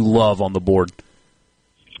that you love on the board.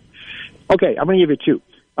 Okay, I'm going to give you two.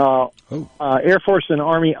 Air Force and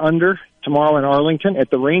Army under tomorrow in Arlington at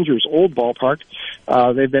the Rangers' old ballpark.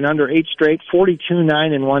 They've been under 8 straight,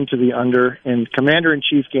 42-9-1 to the under, in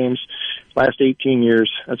Commander-in-Chief games last 18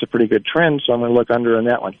 years. That's a pretty good trend, so I'm going to look under on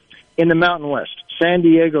that one. In the Mountain West, San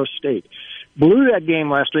Diego State blew that game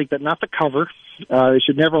last week, but not the cover. They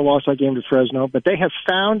should never have lost that game to Fresno, but they have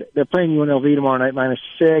found, they're playing UNLV tomorrow night,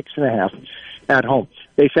 -6.5 at home.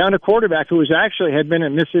 They found a quarterback who had been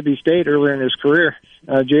at Mississippi State earlier in his career,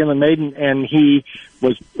 Jalen Maiden, and he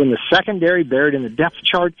was in the secondary, buried in the depth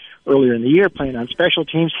chart earlier in the year, playing on special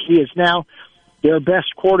teams. He is now their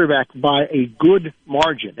best quarterback by a good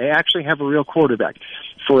margin. They actually have a real quarterback.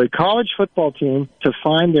 For a college football team to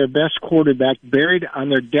find their best quarterback buried on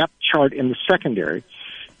their depth chart in the secondary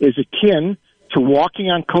is akin to walking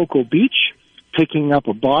on Cocoa Beach, picking up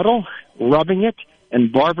a bottle, rubbing it,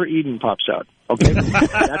 and Barbara Eden pops out. Okay,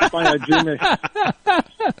 that's my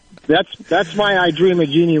I Dream a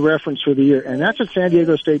Genie reference for the year, and that's what San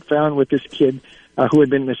Diego State found with this kid who had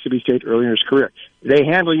been Mississippi State earlier in his career. They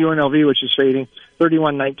handle UNLV, which is fading,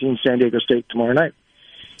 31-19 San Diego State tomorrow night.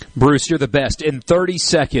 Bruce, you're the best. In 30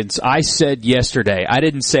 seconds, I said yesterday, I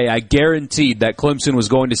didn't say, I guaranteed that Clemson was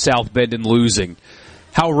going to South Bend and losing.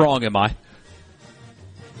 How wrong am I?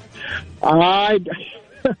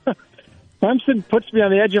 Clemson puts me on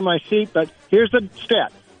the edge of my seat, but here's the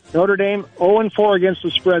stat. Notre Dame 0-4 against the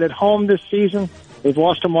spread at home this season. They've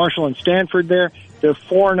lost to Marshall and Stanford there. They're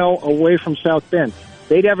 4-0 away from South Bend.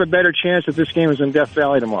 They'd have a better chance if this game was in Death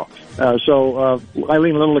Valley tomorrow. So I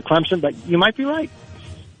lean a little to Clemson, but you might be right.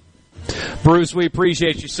 Bruce, we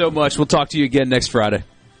appreciate you so much. We'll talk to you again next Friday.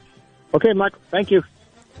 Okay, Michael. Thank you.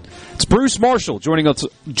 It's Bruce Marshall joining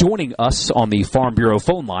us on the Farm Bureau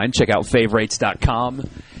phone line. Check out favorites.com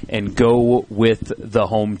and go with the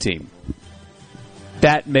home team.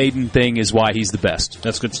 That Maiden thing is why he's the best.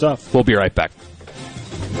 That's good stuff. We'll be right back.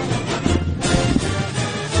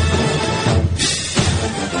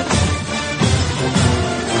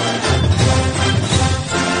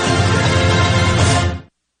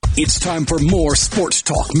 It's time for more Sports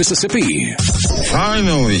Talk Mississippi.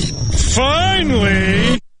 Finally.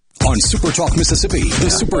 On Super Talk Mississippi, the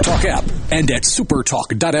Super Talk app, and at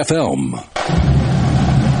supertalk.fm.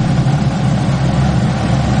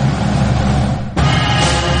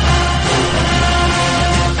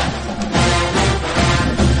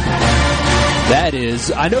 That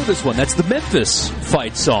is, I know this one. That's the Memphis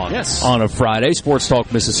fight song. Yes. On a Friday. Sports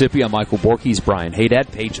Talk Mississippi. I'm Michael Borkes. Brian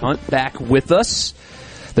Haydad. Paige Hunt back with us.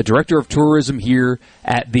 The Director of Tourism here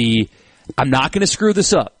at the, I'm not going to screw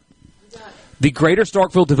this up, the Greater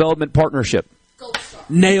Starkville Development Partnership.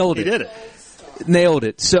 Nailed it. He did it. Nailed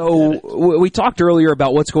it. So we talked earlier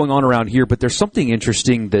about what's going on around here, but there's something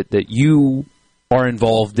interesting that you are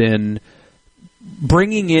involved in,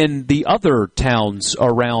 bringing in the other towns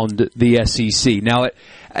around the SEC. Now,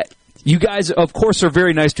 you guys, of course, are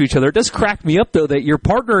very nice to each other. It does crack me up, though, that you're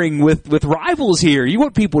partnering with rivals here. You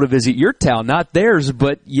want people to visit your town, not theirs,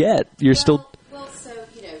 but yet you're still... Well, so,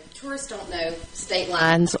 tourists don't know state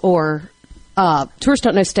lines or...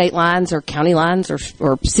 county lines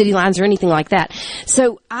or city lines or anything like that.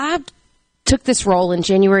 So I took this role in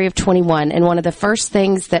January of 21, and one of the first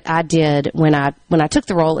things that I did when I took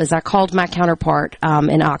the role is I called my counterpart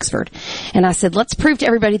in Oxford, and I said, let's prove to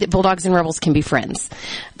everybody that Bulldogs and Rebels can be friends.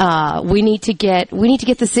 We need to get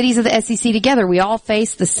the cities of the SEC together. We all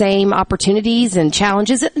face the same opportunities and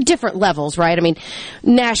challenges at different levels, right? I mean,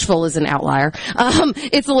 Nashville is an outlier.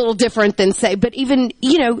 It's a little different than but even,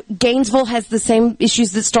 Gainesville has the same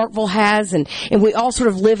issues that Starkville has, and we all sort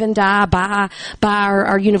of live and die by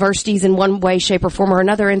our universities in one way, shape, or form or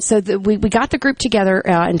another. And so we got the group together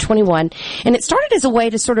in 21, and it started as a way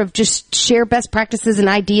to sort of just share best practices and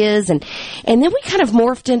ideas, and then we kind of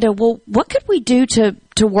morphed into, well, what could we do to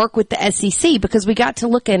work with the SEC, because we got to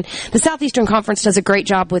look in. The Southeastern Conference does a great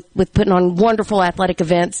job with putting on wonderful athletic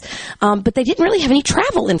events, but they didn't really have any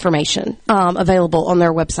travel information available on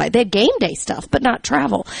their website. They had game day stuff, but not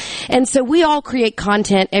travel. And so we all create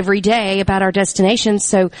content every day about our destinations.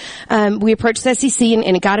 So we approached the SEC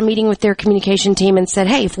and got a meeting with their communication team and said,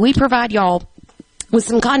 hey, if we provide y'all with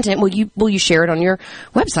some content, will you share it on your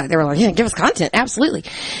website? They were like, yeah, give us content. Absolutely.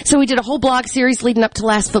 So we did a whole blog series leading up to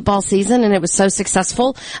last football season, and it was so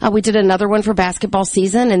successful. We did another one for basketball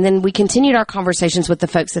season, and then we continued our conversations with the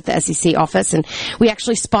folks at the SEC office, and we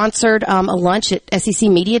actually sponsored a lunch at SEC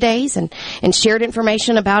Media Days and shared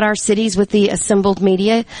information about our cities with the assembled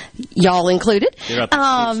media, y'all included.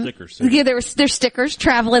 Stickers. Yeah, there's stickers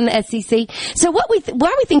traveling the SEC. So why we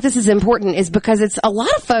think this is important is because it's a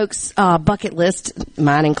lot of folks' bucket list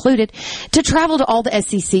mine included, to travel to all the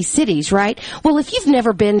SEC cities, right? Well, if you've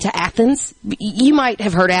never been to Athens, you might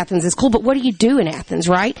have heard Athens is cool, but what do you do in Athens,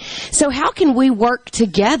 right? So how can we work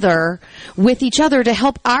together with each other to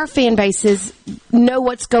help our fan bases know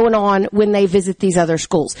what's going on when they visit these other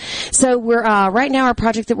schools? So we're right now our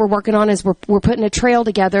project that we're working on is we're putting a trail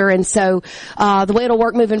together, and so the way it'll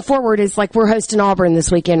work moving forward is like we're hosting Auburn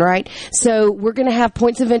this weekend, right? So we're going to have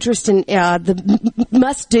points of interest in the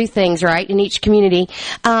must-do things, right, in each community,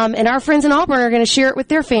 and our friends in Auburn are going to share it with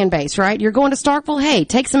their fan base, right? You're going to Starkville, hey,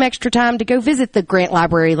 take some extra time to go visit the Grant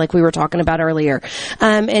Library like we were talking about earlier,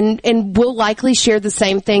 and we'll likely share the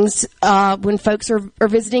same things when folks are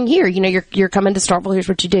visiting here. You know, you're coming to Starkville, here's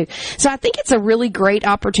what you do. So I think it's a really great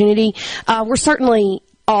opportunity. We're certainly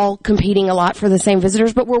all competing a lot for the same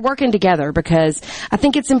visitors, but we're working together because I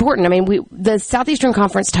think it's important. I mean, the Southeastern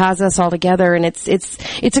Conference ties us all together, and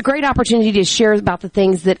it's a great opportunity to share about the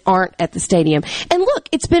things that aren't at the stadium. And look,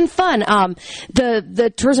 it's been fun.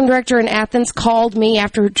 The tourism director in Athens called me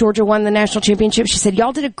after Georgia won the national championship. She said,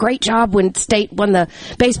 y'all did a great job when State won the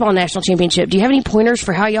baseball national championship. Do you have any pointers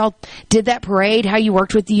for how y'all did that parade, how you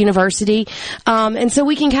worked with the university? And so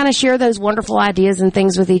we can kind of share those wonderful ideas and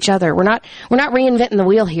things with each other. We're not reinventing the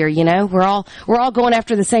wheel here, you know. We're all going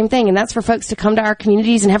after the same thing, and that's for folks to come to our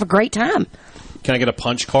communities and have a great time. Can I get a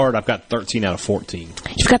punch card? I've got 13 out of 14.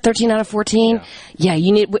 You've got 13 out of 14? Yeah,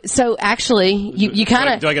 you need. So actually, you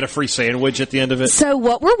kind of. Do I get a free sandwich at the end of it? So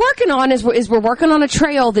what we're working on is we're working on a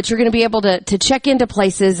trail that you're going to be able to check into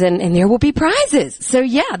places, and there will be prizes. So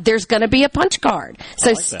yeah, there's going to be a punch card.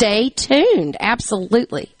 So stay tuned.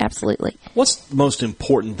 Absolutely. What's the most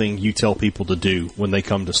important thing you tell people to do when they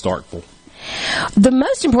come to Starkville? The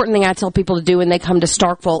most important thing I tell people to do when they come to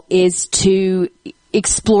Starkville is to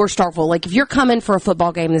explore Starkville. Like, if you're coming for a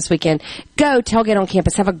football game this weekend, go tailgate on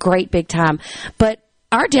campus, have a great big time. But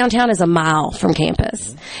our downtown is a mile from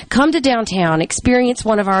campus. Come to downtown, experience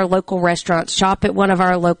one of our local restaurants, shop at one of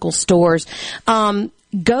our local stores.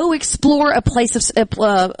 Go explore a place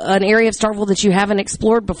an area of Starkville that you haven't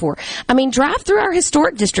explored before. I mean, drive through our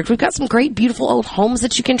historic district. We've got some great, beautiful old homes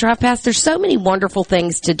that you can drive past. There's so many wonderful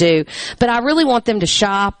things to do. But I really want them to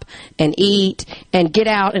shop and eat and get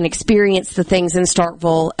out and experience the things in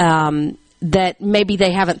Starkville that maybe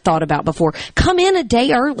they haven't thought about before. Come in a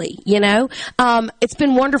day early, you know. It's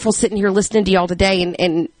been wonderful sitting here listening to y'all today,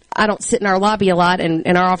 and I don't sit in our lobby a lot, and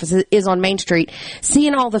our office is on Main Street,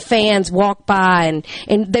 seeing all the fans walk by,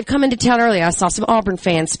 and they've come into town early. I saw some Auburn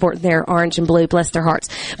fans sporting their orange and blue, bless their hearts.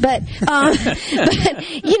 But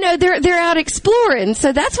you know, they're out exploring,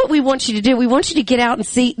 so that's what we want you to do. We want you to get out and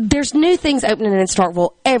see. There's new things opening in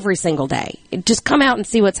Starkville every single day. Just come out and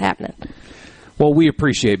see what's happening. Well, we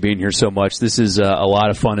appreciate being here so much. This is a lot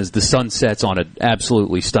of fun as the sun sets on an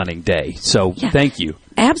absolutely stunning day. So thank you.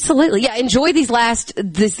 Absolutely. Yeah, enjoy this last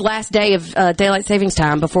day of daylight savings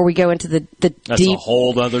time before we go into the That's deep. a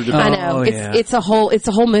whole other debate. I know. It's a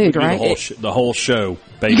whole mood, right? The whole show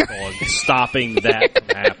based on stopping that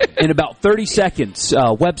from happening. In about 30 seconds,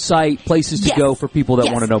 website, places to go for people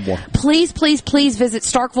that want to know more. Please visit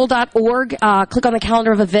starkville.org. Click on the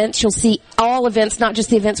calendar of events. You'll see all events, not just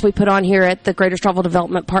the events we put on here at the Greater Starkville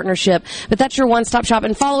Development Partnership, but that's your one-stop shop.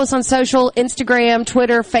 And follow us on social, Instagram,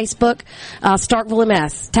 Twitter, Facebook, Starkville MS.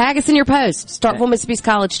 Tag us in your post. Starkville, Mississippi's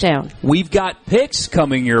college town. We've got picks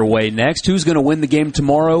coming your way next. Who's going to win the game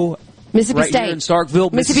tomorrow? Mississippi State. Here in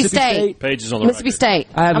Starkville, Mississippi State. Page is on the Mississippi record. State.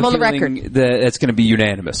 I'm on the record. That's going to be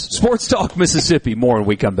unanimous. Sports Talk Mississippi. More when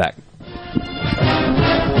we come back.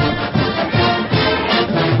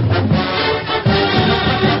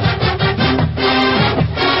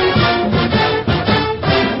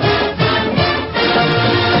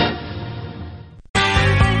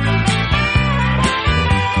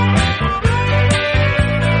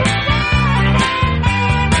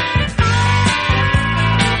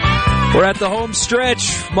 We're at the home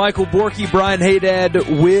stretch. Michael Borky, Brian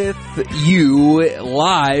Haydad with you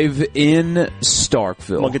live in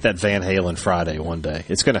Starkville. We'll get that Van Halen Friday one day.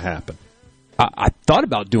 It's going to happen. I thought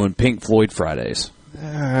about doing Pink Floyd Fridays.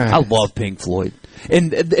 I love Pink Floyd.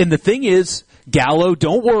 And the thing is, Gallo,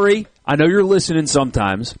 don't worry. I know you're listening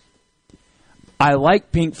sometimes. I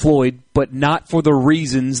like Pink Floyd, but not for the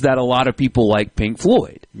reasons that a lot of people like Pink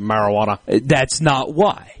Floyd. Marijuana. That's not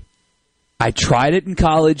why. I tried it in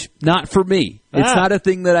college. Not for me. It's not a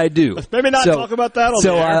thing that I do. Maybe not talk about that on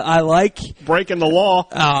the air. I like breaking the law.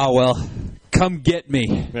 Oh, well, come get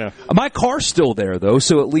me. Yeah. My car's still there, though,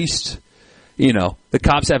 so at least, you know, the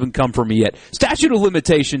cops haven't come for me yet. Statute of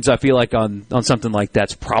limitations, I feel like, on something like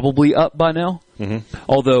that's probably up by now. Mm-hmm.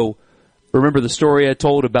 Although, remember the story I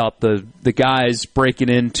told about the guys breaking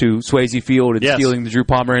into Swayze Field and stealing the Drew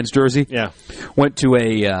Pomeranz jersey? Yeah. Went to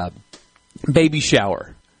a baby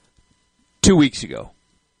shower 2 weeks ago.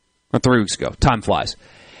 Or 3 weeks ago. Time flies.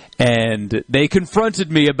 And they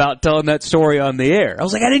confronted me about telling that story on the air. I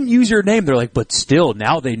was like, I didn't use your name. They're like, but still,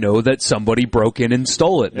 now they know that somebody broke in and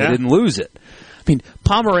stole it. Yeah. They didn't lose it. I mean,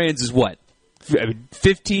 Pomeranz is what?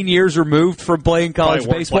 15 years removed from playing college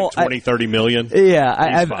baseball. Like 20, 30 million. Yeah,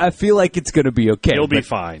 I feel like it's going to be okay. He'll be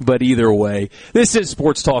fine. But either way, this is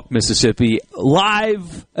Sports Talk Mississippi,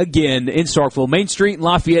 live again in Starkville, Main Street and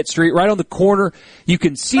Lafayette Street, right on the corner. You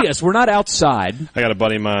can see us. We're not outside. I got a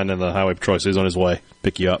buddy of mine in the Highway Patrol. He's on his way.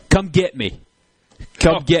 Pick you up. Come get me.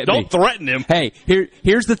 Get me. Don't threaten him. Hey,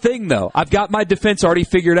 here's the thing, though. I've got my defense already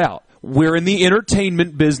figured out. We're in the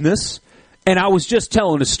entertainment business, and I was just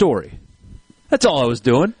telling a story. That's all I was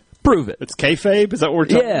doing. Prove it. It's kayfabe? Is that what we're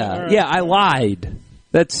talking about? Right. Yeah, I lied.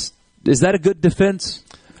 Is that a good defense?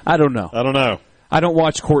 I don't know. I don't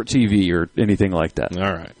watch court TV or anything like that.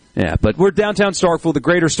 All right. Yeah, but we're downtown Starkville, the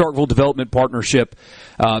Greater Starkville Development Partnership.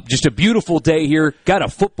 Just a beautiful day here. Got a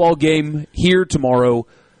football game here tomorrow,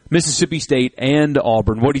 Mississippi State and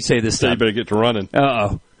Auburn. What do you say this time? You better get to running.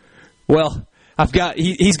 Uh-oh. Well,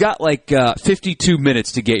 he's got like 52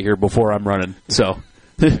 minutes to get here before I'm running, so...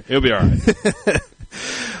 He'll be all right.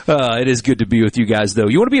 It is good to be with you guys, though.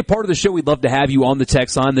 You want to be a part of the show, we'd love to have you on the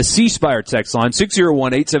text line, the C Spire text line,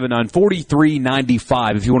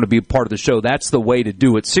 601-879-4395. If you want to be a part of the show, that's the way to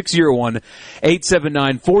do it.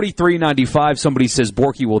 601-879-4395. Somebody says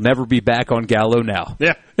Borky will never be back on Gallo now.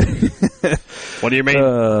 Yeah. What do you mean?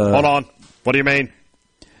 Hold on. What do you mean?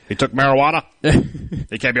 He took marijuana?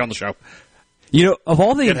 He can't be on the show. You know, of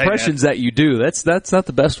all the impressions that you do, that's not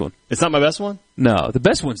the best one. It's not my best one? No, the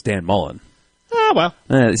best one's Dan Mullen. Oh, well.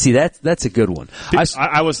 See, that's a good one.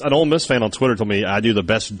 I was an Ole Miss fan on Twitter told me I do the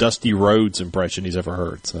best Dusty Rhodes impression he's ever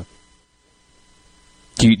heard. So,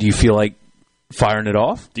 do you feel like firing it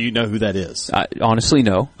off? Do you know who that is? Honestly,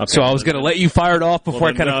 no. Okay, so I was going to let you fire it off before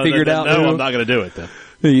I kind of figured out. No, I'm not going to do it then.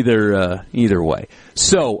 Either way.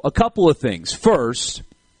 So, a couple of things. First,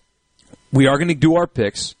 we are going to do our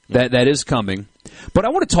picks. That is coming. But I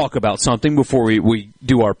want to talk about something before we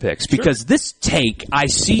do our picks. Because this take, I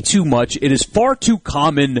see too much. It is far too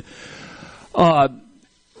common,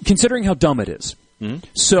 considering how dumb it is. Mm-hmm.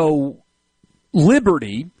 So,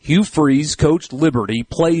 Liberty, Hugh Freeze coached Liberty,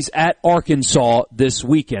 plays at Arkansas this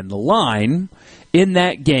weekend. The line in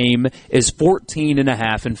that game is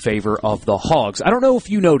 14.5 in favor of the Hogs. I don't know if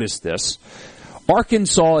you noticed this.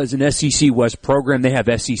 Arkansas is an SEC West program. They have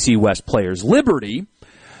SEC West players. Liberty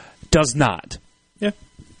does not. Yeah.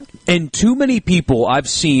 And too many people I've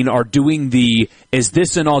seen are doing the, is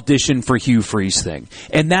this an audition for Hugh Freeze thing?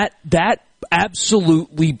 And that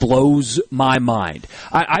absolutely blows my mind.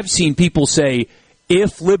 I've seen people say,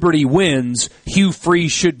 if Liberty wins, Hugh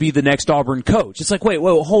Freeze should be the next Auburn coach. It's like, wait,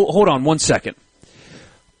 hold on 1 second.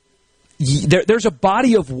 There's a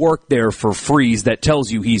body of work there for Freeze that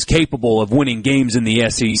tells you he's capable of winning games in the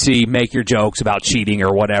SEC. Make your jokes about cheating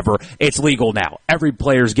or whatever. It's legal now. Every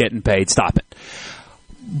player's getting paid. Stop it.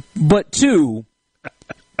 But two,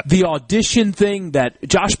 the audition thing that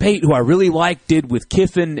Josh Pate, who I really like, did with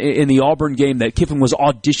Kiffin in the Auburn game, that Kiffin was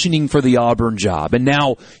auditioning for the Auburn job, and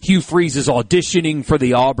now Hugh Freeze is auditioning for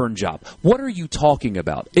the Auburn job. What are you talking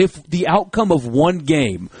about? If the outcome of one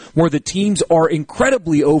game where the teams are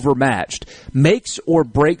incredibly overmatched makes or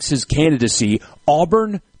breaks his candidacy,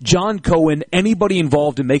 Auburn, John Cohen, anybody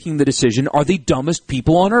involved in making the decision are the dumbest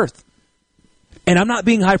people on earth. And I'm not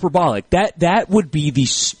being hyperbolic. That would be the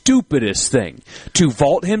stupidest thing. To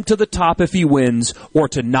vault him to the top if he wins, or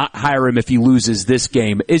to not hire him if he loses this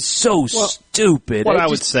game is so stupid. What I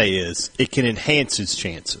would say is, it can enhance his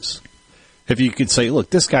chances. If you could say, look,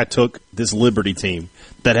 this guy took this Liberty team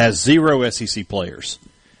that has 0 SEC players,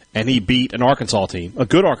 and he beat an Arkansas team, a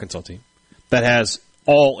good Arkansas team, that has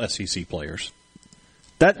all SEC players.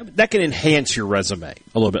 That can enhance your resume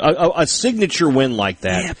a little bit. A signature win like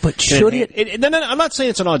that. Yeah, but should it? No, I'm not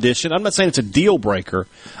saying it's an audition. I'm not saying it's a deal breaker.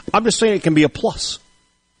 I'm just saying it can be a plus.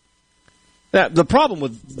 Now, the problem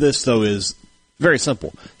with this, though, is very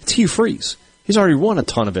simple. It's Hugh Freeze. He's already won a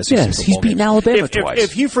ton of SEC Yes, he's beaten Alabama twice.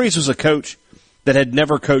 If Hugh Freeze was a coach that had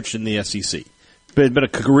never coached in the SEC, but had been a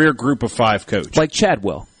career group of 5 coach. Like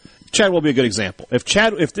Chadwell. Chadwell would be a good example. If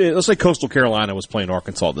let's say Coastal Carolina was playing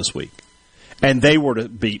Arkansas this week, and they were to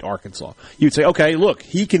beat Arkansas, you'd say, okay, look,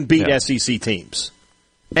 he can beat SEC teams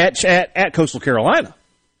at Coastal Carolina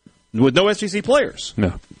with no SEC players.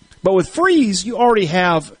 No. But with Freeze, you already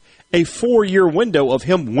have a 4-year window of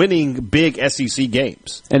him winning big SEC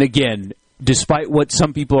games. And again, despite what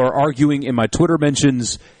some people are arguing in my Twitter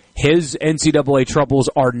mentions, his NCAA troubles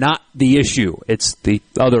are not the issue. It's the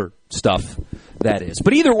other stuff that is.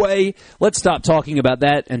 But either way, let's stop talking about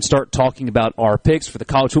that and start talking about our picks for the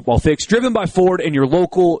College Football Fix, driven by Ford and your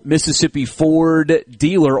local Mississippi Ford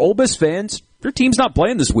dealer. Ole Miss fans, your team's not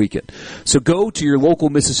playing this weekend. So go to your local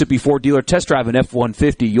Mississippi Ford dealer, test drive an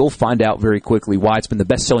F-150. You'll find out very quickly why it's been the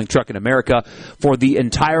best-selling truck in America for the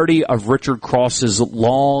entirety of Richard Cross's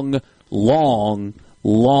long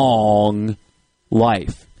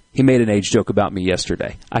life. He made an age joke about me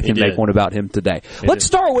yesterday. I can make one about him today. Let's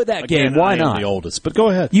start with that game. Why not? I am the oldest, but go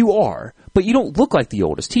ahead. You are, but you don't look like the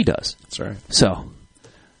oldest. He does. That's right. So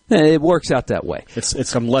it works out that way.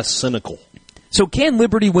 I'm less cynical. So can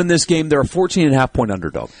Liberty win this game? They're a 14.5-point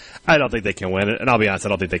underdog. I don't think they can win it, and I'll be honest, I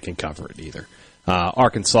don't think they can cover it either.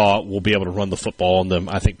 Arkansas will be able to run the football on them,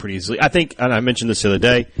 I think, pretty easily. I think, and I mentioned this the other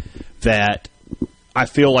day, that I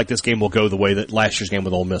feel like this game will go the way that last year's game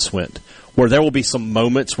with Ole Miss went, where there will be some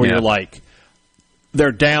moments where you're like,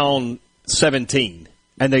 they're down 17,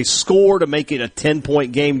 and they score to make it a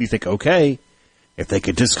 10-point game, and you think, okay, if they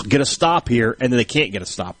could just get a stop here, and then they can't get a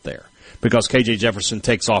stop there. Because K.J. Jefferson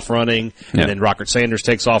takes off running, and then Rocket Sanders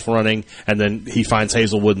takes off running, and then he finds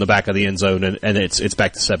Hazelwood in the back of the end zone, and it's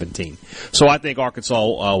back to 17. So I think Arkansas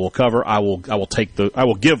will cover. I will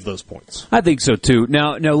give those points. I think so too.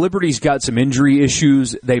 Now Liberty's got some injury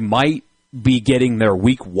issues. They might be getting their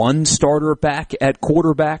week 1 starter back at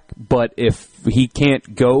quarterback, but if he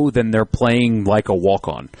can't go, then they're playing like a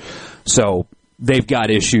walk-on. So they've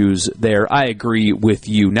got issues there. I agree with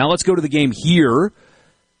you. Now let's go to the game here.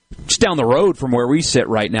 Just down the road from where we sit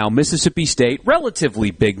right now, Mississippi State,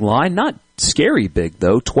 relatively big line, not scary big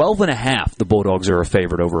though. 12.5. The Bulldogs are a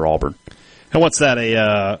favorite over Auburn. And what's that?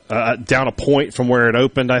 Down a point from where it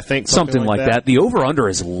opened, I think. Something like that. The over/under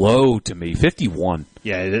is low to me, 51.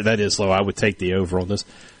 Yeah, that is low. I would take the over on this.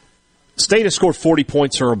 State has scored 40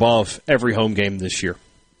 points or above every home game this year.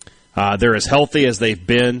 They're as healthy as they've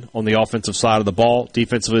been on the offensive side of the ball.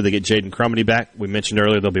 Defensively, they get Jaden Crumedy back. We mentioned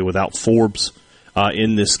earlier they'll be without Forbes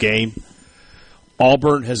in this game.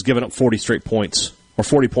 Auburn has given up 40 points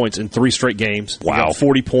in 3 straight games. Wow. They got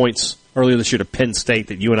 40 points earlier this year to Penn State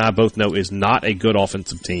that you and I both know is not a good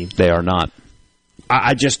offensive team. They are not.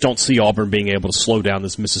 I just don't see Auburn being able to slow down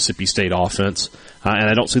this Mississippi State offense, and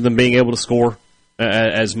I don't see them being able to score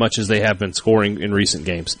as much as they have been scoring in recent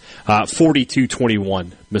games.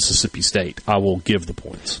 42-21, Mississippi State. I will give the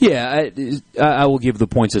points. Yeah, I will give the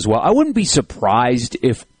points as well. I wouldn't be surprised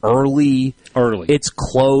if early it's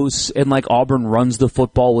close and like Auburn runs the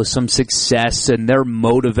football with some success and they're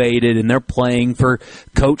motivated and they're playing for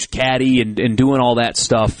Coach Caddy and doing all that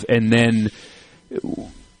stuff, and then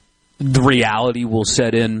the reality will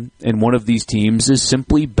set in, and one of these teams is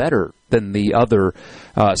simply better than the other.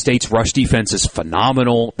 State's rush defense is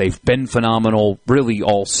phenomenal. They've been phenomenal really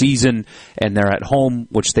all season, and they're at home,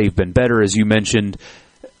 which they've been better, as you mentioned.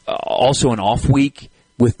 Also an off week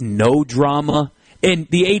with no drama. And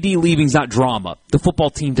the AD leaving's not drama. The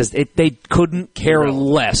football team they couldn't care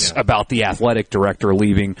less about the athletic director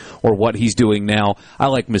leaving or what he's doing now. I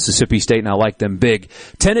like Mississippi State, and I like them big.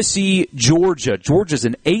 Tennessee, Georgia. Georgia's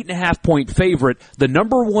an 8.5-point favorite. The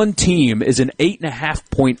number 1 team is an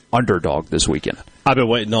 8.5-point underdog this weekend. I've been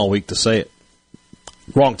waiting all week to say it.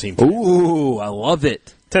 Wrong team. Ooh, I love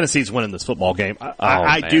it. Tennessee's winning this football game.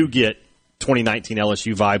 I do get 2019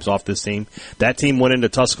 LSU vibes off this team. That team went into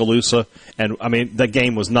Tuscaloosa, and I mean, the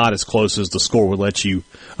game was not as close as the score would let you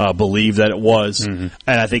believe that it was. Mm-hmm.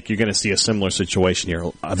 And I think you're going to see a similar situation here.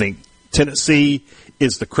 I think Tennessee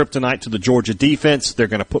is the kryptonite to the Georgia defense. They're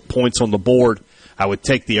going to put points on the board. I would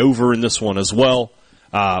take the over in this one as well,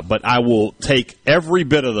 but I will take every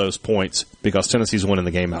bit of those points because Tennessee's winning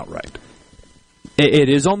the game outright. It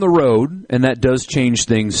is on the road, and that does change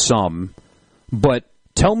things some, but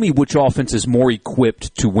tell me which offense is more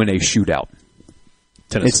equipped to win a shootout.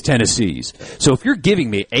 Tennessee. It's Tennessee's. So if you're giving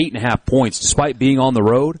me 8.5 points despite being on the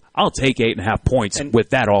road, I'll take 8.5 points with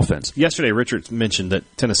that offense. Yesterday, Richard mentioned that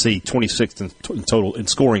Tennessee 26th in total in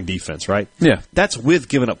scoring defense, right? Yeah. That's with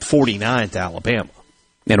giving up 49 to Alabama.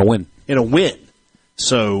 In a win.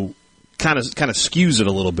 So kind of skews it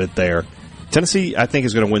a little bit there. Tennessee, I think,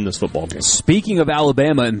 is going to win this football game. Speaking of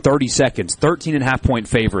Alabama in 30 seconds, 13.5-point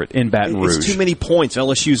favorite in Baton Rouge. It's too many points.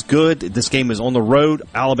 LSU's good. This game is on the road.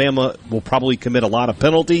 Alabama will probably commit a lot of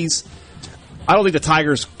penalties. I don't think the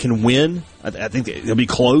Tigers can win I think it'll be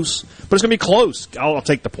close, but it's going to be close. I'll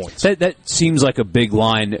take the points. That seems like a big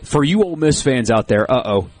line. For you Ole Miss fans out there,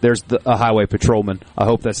 there's a highway patrolman. I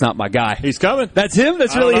hope that's not my guy. He's coming. That's him?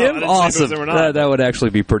 That's really him? Awesome. That would actually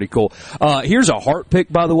be pretty cool. Here's a heart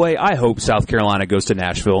pick, by the way. I hope South Carolina goes to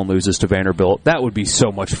Nashville and loses to Vanderbilt. That would be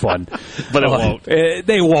so much fun. But it won't.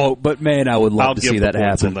 They won't, but man, I would love to see that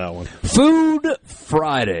happen. On that one. Food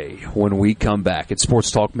Friday when we come back at Sports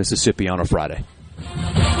Talk Mississippi on a Friday.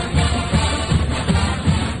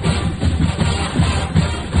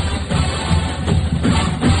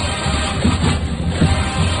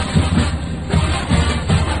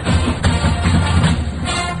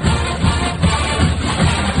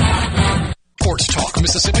 Sports Talk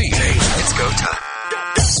Mississippi. It's go time.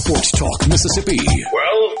 Sports Talk Mississippi.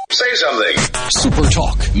 Well, say something. Super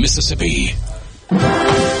Talk Mississippi.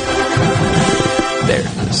 There it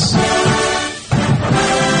is.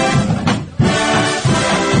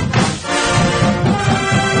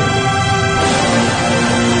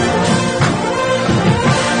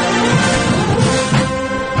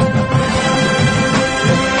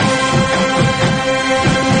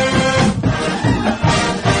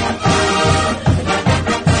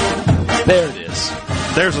 There it is.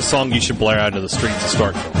 There's a song you should blare out into the streets of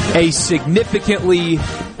Starkville. A significantly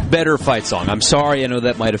better fight song. I'm sorry, I know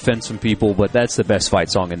that might offend some people, but that's the best fight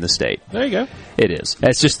song in the state. There you go. It is.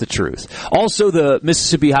 That's just the truth. Also, the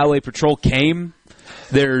Mississippi Highway Patrol came.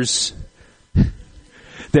 There's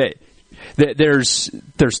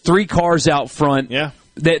 3 cars out front. Yeah.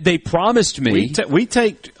 They promised me. We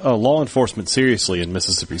take law enforcement seriously in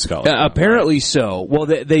Mississippi's college. Apparently so. Well,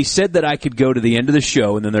 they said that I could go to the end of the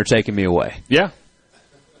show, and then they're taking me away. Yeah.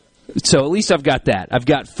 So at least I've got that. I've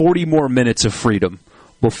got 40 more minutes of freedom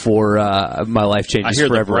before my life changes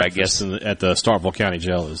forever, I guess. At the Starkville County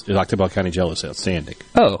Jail Octobel County Jail is outstanding.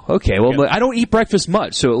 Oh, okay. Well, I don't eat breakfast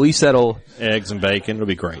much, so at least that'll... Eggs and bacon. It'll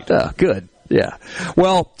be great. Good. Yeah.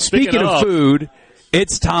 Well, speaking of food...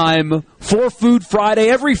 It's time for Food Friday,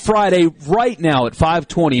 every Friday right now at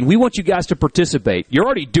 5:20, and we want you guys to participate. You're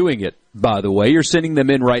already doing it, by the way. You're sending them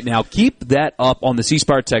in right now. Keep that up on the C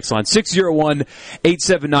Spire text line,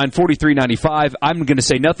 601-879-4395. I'm going to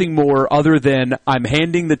say nothing more other than I'm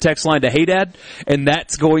handing the text line to Hey Dad, and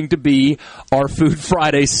that's going to be our Food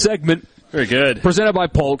Friday segment. Very good. Presented by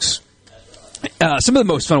Polk's. Some of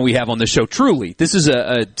the most fun we have on this show, truly. This is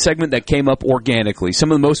a segment that came up organically.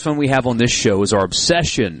 Some of the most fun we have on this show is our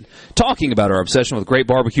obsession, talking about our obsession with great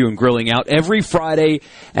barbecue and grilling out. Every Friday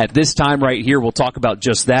at this time right here, we'll talk about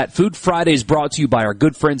just that. Food Friday is brought to you by our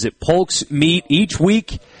good friends at Polk's Meat. Each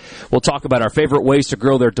week, we'll talk about our favorite ways to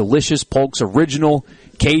grill their delicious Polk's original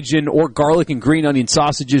Cajun or garlic and green onion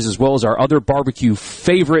sausages, as well as our other barbecue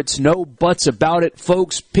favorites. No buts about it,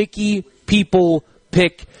 folks. Picky people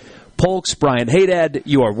pick Polk's. Brian Haydad,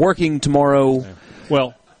 you are working tomorrow.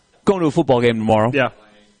 Well, going to a football game tomorrow. Yeah.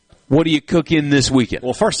 What do you cook in this weekend?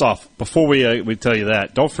 Well, first off, before we tell you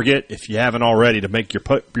that, don't forget, if you haven't already, to make your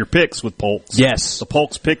picks with Polk's. Yes. The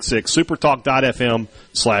Polk's Pick 6,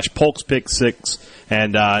 supertalk.fm/Polk's Pick 6,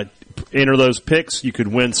 and enter those picks. You could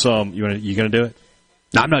win some. You going to do it?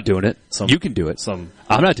 No, I'm not doing it. You can do it. I'm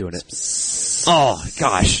not doing it. Oh,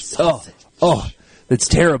 gosh. Oh, that's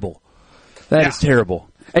terrible. That is terrible.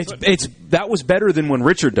 That was better than when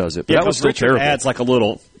Richard does it. But that was still Richard terrible. Adds like a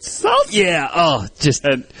little. Yeah. Just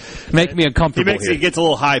make me uncomfortable. He gets a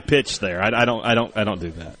little high pitched there. I don't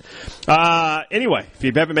do that. Anyway, if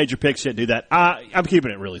you haven't made your picks yet, do that. I'm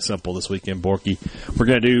keeping it really simple this weekend, Borky. We're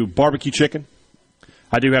going to do barbecue chicken.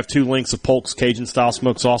 I do have 2 links of Polk's Cajun style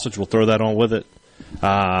smoked sausage. We'll throw that on with it.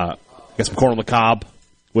 Got some corn on the cob,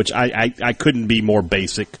 which I couldn't be more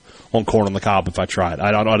basic on corn on the cob if I tried.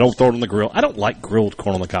 I don't throw it on the grill. I don't like grilled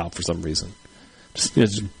corn on the cob for some reason.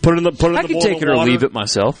 Just put it in the boiling water. I can take it or leave it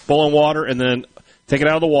myself. Boiling water, and then take it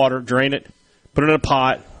out of the water, drain it, put it in a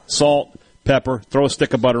pot, salt, pepper, throw a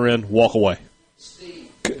stick of butter in, walk away.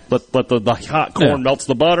 Let the hot corn melts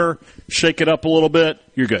the butter, shake it up a little bit,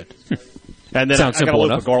 you're good. And then I got a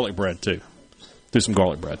loaf of garlic bread, too. Do some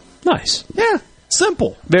garlic bread. Nice. Yeah.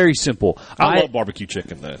 Simple. Very simple. I love barbecue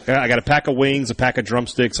chicken, though. I got a pack of wings, a pack of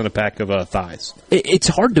drumsticks, and a pack of thighs. It's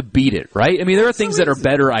hard to beat it, right? I mean, there are things that are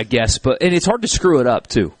better, I guess, and it's hard to screw it up,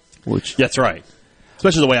 too. That's right.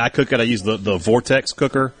 Especially the way I cook it. I use the Vortex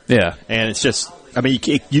cooker. Yeah. And it's just, I mean,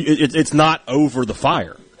 it's not over the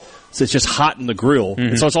fire. So it's just hot in the grill.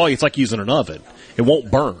 Mm-hmm. So it's like using an oven. It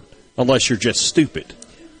won't burn unless you're just stupid.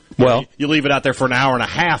 Well, you leave it out there for an hour and a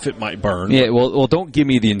half, it might burn. Yeah, well, don't give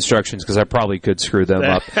me the instructions because I probably could screw them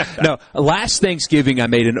up. No, last Thanksgiving I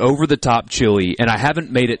made an over-the-top chili, and I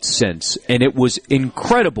haven't made it since, and it was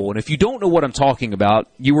incredible. And if you don't know what I'm talking about,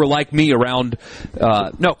 you were like me around,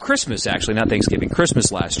 Christmas actually, not Thanksgiving,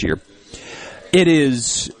 Christmas last year. It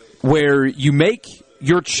is where you make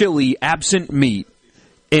your chili absent meat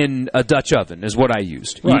in a Dutch oven is what I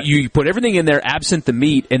used. Right. You put everything in there absent the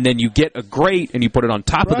meat, and then you get a grate and you put it on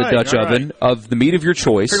top of the Dutch oven of the meat of your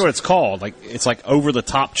choice. I forget what it's called. It's like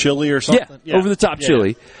over-the-top chili or something? Yeah. Over-the-top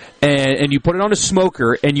chili. And you put it on a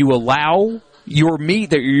smoker, and you allow your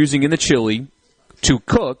meat that you're using in the chili to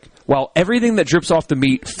cook while everything that drips off the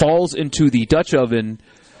meat falls into the Dutch oven.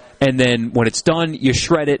 And then when it's done, you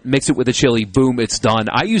shred it, mix it with the chili, boom, it's done.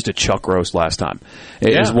 I used a chuck roast last time,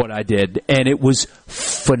 is what I did, and it was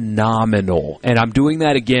phenomenal. And I'm doing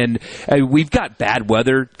that again. We've got bad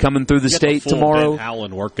weather coming through the state tomorrow. Ben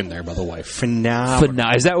Howland working there, by the way.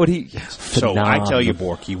 Phenomenal. Is that what he... Yes. So I tell you,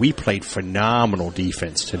 Borky, we played phenomenal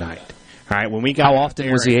defense tonight. All right, when we got How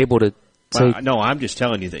often was he able to... no, I'm just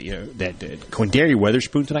telling you that Quindary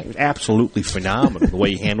Weatherspoon tonight was absolutely phenomenal, the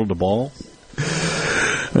way he handled the ball.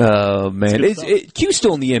 Oh, man. Q's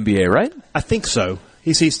still in the NBA, right? I think so.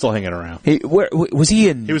 He's still hanging around. Where was he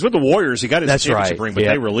in? He was with the Warriors. He got his championship ring, but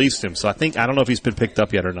they released him. So I don't know if he's been picked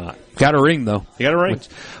up yet or not. Got a ring, though. He got a ring.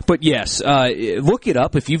 But yes, look it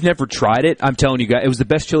up. If you've never tried it, I'm telling you guys, it was the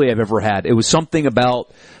best chili I've ever had. It was something about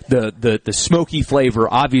the smoky flavor,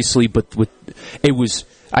 obviously, but it was...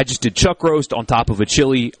 I just did chuck roast on top of a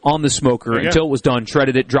chili on the smoker until it was done,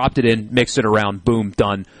 shredded it, dropped it in, mixed it around, boom,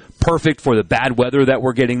 done. Perfect for the bad weather that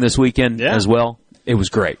we're getting this weekend as well. It was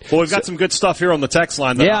great. Well, we've got some good stuff here on the text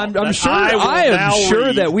line. I'm sure. I am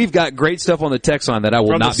sure that we've got great stuff on the text line that I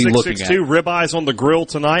will not be looking at. 662 ribeyes on the grill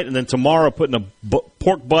tonight, and then tomorrow putting a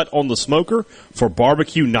pork butt on the smoker for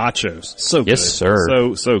barbecue nachos. So good. Yes,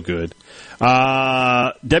 sir. So good.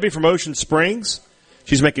 Debbie from Ocean Springs.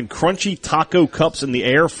 She's making crunchy taco cups in the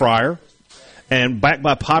air fryer, and backed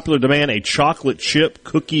by popular demand, a chocolate chip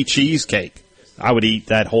cookie cheesecake. I would eat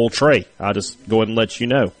that whole tray. I'll just go ahead and let you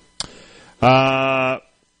know. Oh,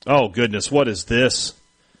 goodness, what is this?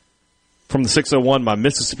 From the 601, my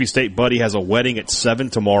Mississippi State buddy has a wedding at 7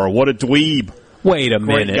 tomorrow. What a dweeb. Wait a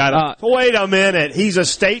minute. Wait a minute. He's a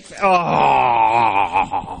state...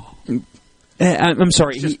 Oh. I'm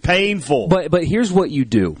sorry. It's just painful. But here's what you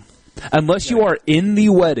do. Unless you are in the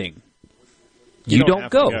wedding, you don't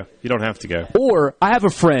go. You don't have to go. Or I have a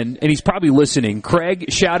friend, and he's probably listening.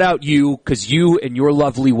 Craig, shout out you, because you and your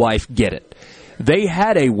lovely wife get it. They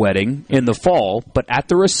had a wedding in the fall, but at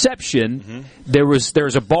the reception, there was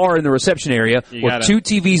a bar in the reception area with 2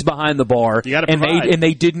 TVs behind the bar, and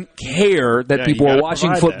they didn't care that people were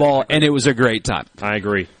watching football, and it was a great time. I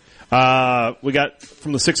agree. We got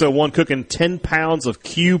from the 601 cooking 10 pounds of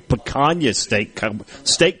Q picanha steak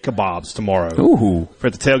kebabs tomorrow. Ooh. For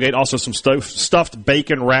the tailgate. Also some stuffed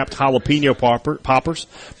bacon wrapped jalapeno poppers.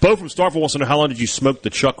 Bo from Starkville wants to know, how long did you smoke the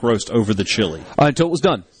chuck roast over the chili? Until it was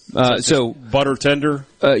done. So butter tender?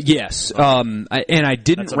 Yes. And I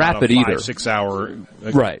didn't wrap it either. 5-6 hour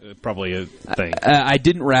probably a thing. I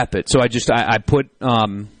didn't wrap it. So I put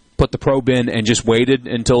the probe in and just waited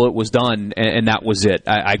until it was done, and that was it.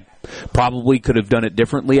 I probably could have done it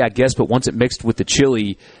differently, I guess, but once it mixed with the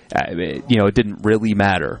chili, it didn't really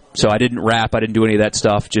matter. So I didn't wrap. I didn't do any of that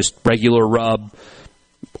stuff. Just regular rub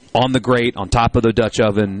on the grate, on top of the Dutch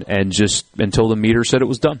oven, and just until the meter said it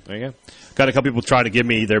was done. There you go. Got a couple people trying to give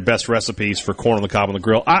me their best recipes for corn on the cob on the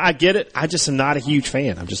grill. I get it. I just am not a huge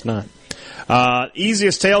fan. I'm just not.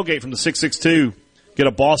 Easiest tailgate from the 662. Get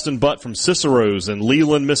a Boston butt from Cicero's in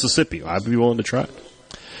Leland, Mississippi. I'd be willing to try it.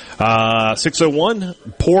 601,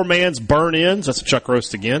 poor man's burn-ins. That's a chuck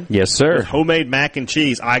roast again. Yes, sir. With homemade mac and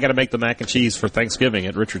cheese. I got to make the mac and cheese for Thanksgiving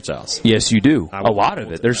at Richard's house. Yes, you do. A lot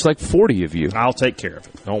of it. There's like 40 of you. I'll take care of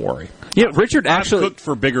it. Don't worry. Yeah, Richard actually... I've cooked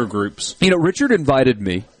for bigger groups. Richard invited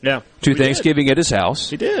me to Thanksgiving at his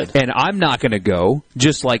house. He did. And I'm not going to go,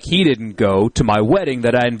 just like he didn't go to my wedding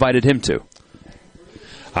that I invited him to.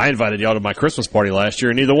 I invited y'all to my Christmas party last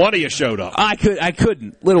year, and neither one of you showed up. I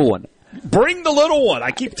couldn't. Little one. Bring the little one.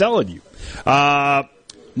 I keep telling you.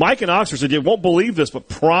 Mike in Oxford said, you won't believe this, but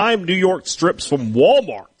prime New York strips from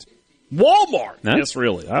Walmart. Walmart. Huh? Yes,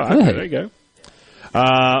 really. There you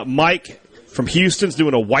go. Mike from Houston's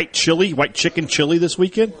doing a white chicken chili this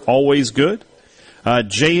weekend. Always good.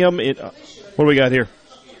 Jam. What do we got here?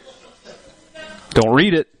 Don't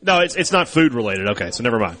read it. No, it's not food related. Okay, so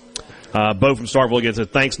never mind. Bo from Starkville again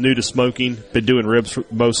said, thanks, new to smoking. Been doing ribs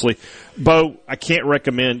mostly. Bo, I can't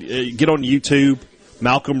recommend. Get on YouTube.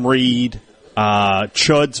 Malcolm Reed.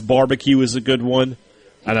 Chud's Barbecue is a good one.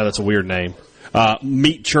 I know that's a weird name.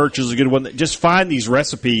 Meat Church is a good one. Just find these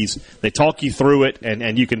recipes. They talk you through it,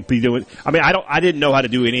 and you can be doing. I mean, I didn't know how to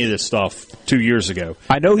do any of this stuff 2 years ago.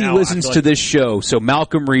 I know he listens to this show, so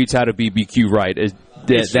Malcolm reads how to BBQ right.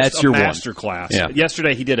 That's your master class. Yeah.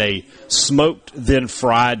 Yesterday he did a smoked then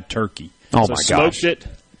fried turkey. Oh my gosh! Smoked it,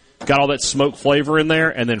 got all that smoked flavor in there,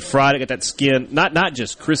 and then fried it. Got that skin not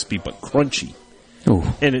just crispy but crunchy. Ooh.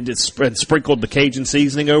 And it just sprinkled the Cajun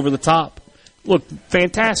seasoning over the top. Looked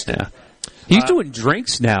fantastic. Yeah. He's doing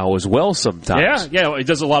drinks now as well sometimes. Yeah, he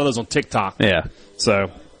does a lot of those on TikTok. Yeah.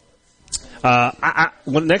 So,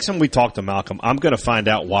 next time we talk to Malcolm, I'm going to find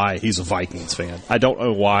out why he's a Vikings fan. I don't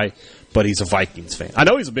know why, but he's a Vikings fan. I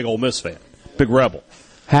know he's a big Ole Miss fan, big Rebel.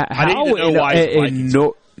 I need to know why he's a Vikings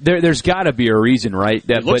fan. There's got to be a reason, right?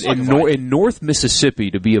 But in North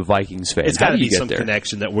Mississippi, to be a Vikings fan, it's got to be some there?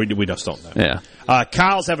 Connection that we just don't know. Yeah.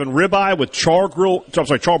 Kyle's having ribeye with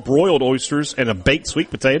char-broiled oysters and a baked sweet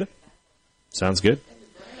potato. Sounds good.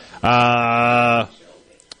 From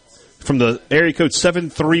the area code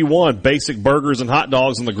 731, basic burgers and hot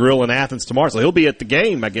dogs on the grill in Athens tomorrow. So he'll be at the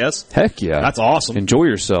game, I guess. Heck yeah. That's awesome. Enjoy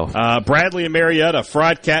yourself. Bradley and Marietta,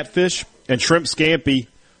 fried catfish and shrimp scampi.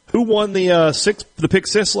 Who won the pick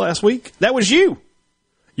six last week? That was you.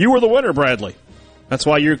 You were the winner, Bradley. That's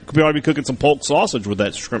why you're going to be cooking some polk sausage with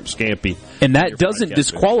that shrimp scampi. And that doesn't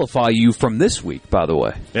disqualify you from this week, by the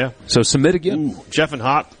way. Yeah. So submit again. Ooh, Jeff in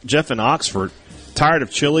Oxford, tired of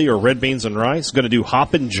chili or red beans and rice, going to do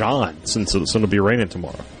Hoppin' John since it's going to be raining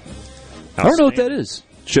tomorrow. I don't know what that is.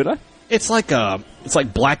 Should I? It's like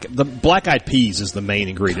black-eyed peas is the main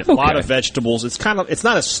ingredient. Okay. A lot of vegetables. It's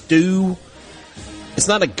not a stew. It's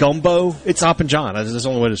not a gumbo. It's Hoppin' John. That's the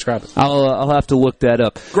only way to describe it. I'll have to look that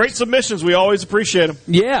up. Great submissions. We always appreciate them.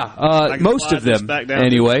 Yeah, most of them.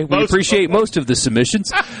 Anyway, we appreciate most of the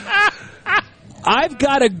submissions. I've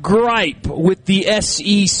got a gripe with the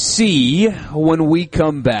SEC when we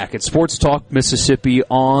come back at Sports Talk Mississippi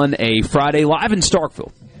on a Friday live in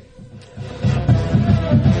Starkville.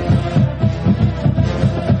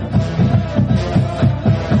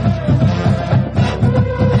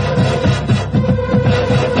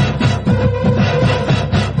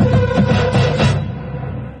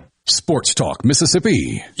 Sports Talk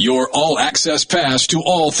Mississippi, your all-access pass to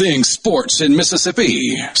all things sports in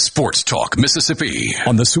Mississippi. Sports Talk Mississippi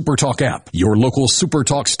on the SuperTalk app, your local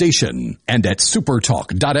SuperTalk station, and at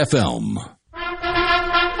supertalk.fm.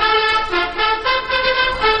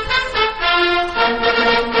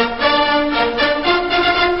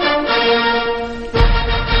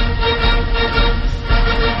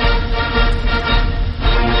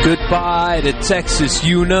 Goodbye to Texas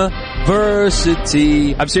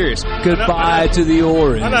University. I'm serious. Goodbye to the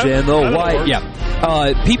orange and the white.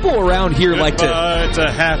 Yeah. People around here like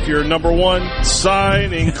to have your number one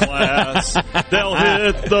signing class. They'll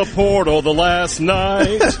hit the portal the last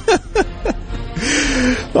night.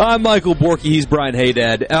 I'm Michael Borky. He's Brian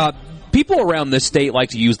Haydad. People around this state like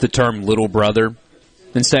to use the term little brother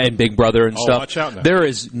and saying big brother and stuff. Watch out now. There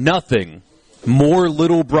is nothing more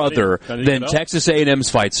little brother than Texas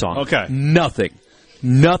A&M's fight song. Okay.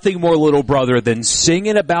 Nothing more little brother than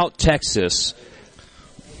singing about Texas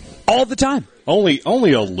all the time. Only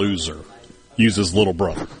a loser uses little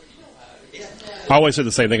brother. I always say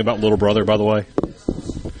the same thing about little brother, by the way.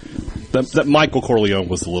 That Michael Corleone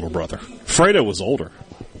was the little brother. Fredo was older.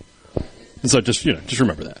 And so just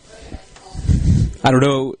remember that. I don't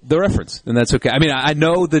know the reference, and that's okay. I mean, I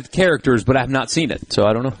know the characters, but I have not seen it, so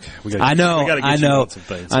I don't know. I know.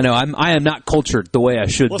 I am not cultured the way I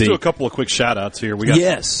should be. Let's do a couple of quick shout-outs here.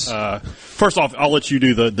 Yes. First off, I'll let you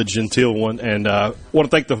do the genteel one, and want to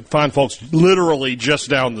thank the fine folks literally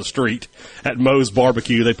just down the street at Moe's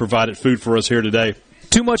Barbecue. They provided food for us here today.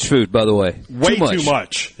 Too much food, by the way. Way too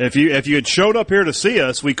much. If you had showed up here to see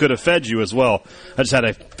us, we could have fed you as well. I just had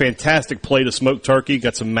a fantastic plate of smoked turkey.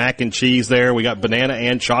 Got some mac and cheese there. We got banana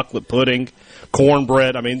and chocolate pudding,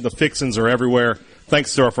 cornbread. I mean, the fixins are everywhere.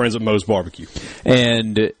 Thanks to our friends at Moe's Barbecue.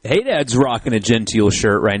 And Haydad's rocking a Genteel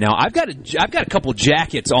shirt right now. I've got a couple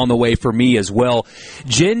jackets on the way for me as well.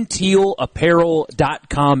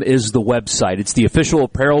 GenteelApparel.com is the website. It's the official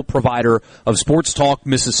apparel provider of Sports Talk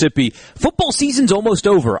Mississippi. Football season's almost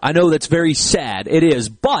over. I know that's very sad. It is,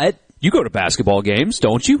 but you go to basketball games,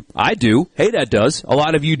 don't you? I do. Haydad does. A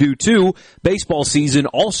lot of you do too. Baseball season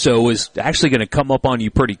also is actually going to come up on you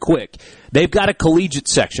pretty quick. They've got a collegiate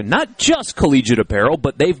section. Not just collegiate apparel,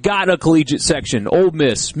 but they've got a collegiate section. Ole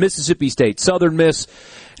Miss, Mississippi State, Southern Miss.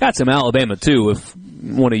 Got some Alabama too, if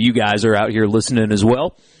one of you guys are out here listening as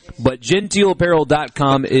well. But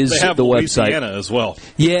GentileApparel.com is they have the Louisiana website as well.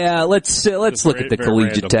 Yeah, let's look at the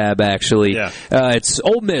collegiate tab. Actually, it's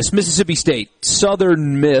Ole Miss, Mississippi State,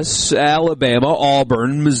 Southern Miss, Alabama,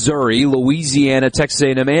 Auburn, Missouri, Louisiana, Texas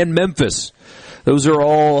A&M, and Memphis. Those are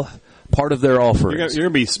all part of their offerings. You're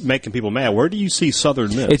going to be making people mad. Where do you see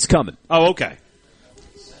Southern Miss? It's coming. Oh, okay.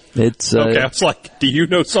 It's okay. I was like, do you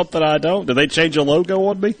know something I don't? Did they change a logo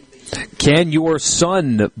on me? Can your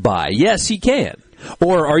son buy? Yes, he can.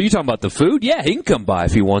 Or are you talking about the food? Yeah, he can come by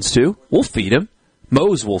if he wants to. We'll feed him.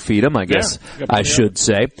 Mose will feed him, I guess I should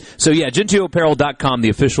say. So, yeah, GentileApparel.com, the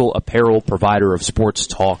official apparel provider of Sports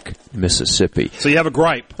Talk Mississippi. So you have a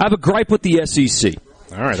gripe. I have a gripe with the SEC.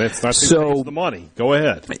 All right, that's not the money. Go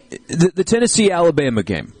ahead. The Tennessee-Alabama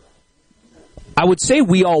game. I would say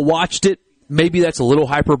we all watched it. Maybe that's a little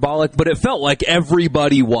hyperbolic, but it felt like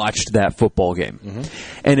everybody watched that football game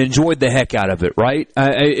and enjoyed the heck out of it, right?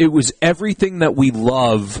 It was everything that we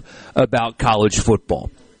love about college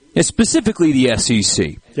football, and specifically the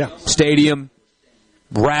SEC. Yeah. Stadium,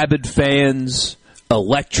 rabid fans,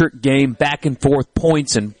 electric game, back and forth,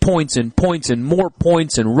 points and points and points and more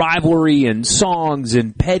points and rivalry and songs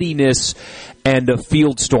and pettiness and a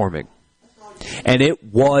field storming. And it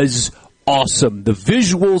was awesome. The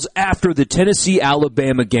visuals after the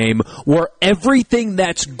Tennessee-Alabama game were everything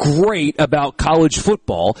that's great about college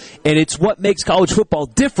football, and it's what makes college football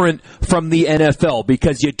different from the NFL,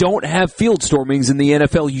 because you don't have field stormings in the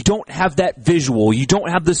NFL. You don't have that visual. You don't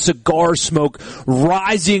have the cigar smoke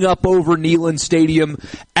rising up over Neyland Stadium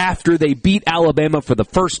after they beat Alabama for the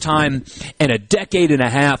first time in a decade and a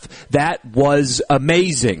half. That was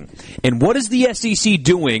amazing. And what is the SEC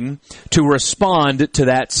doing to respond to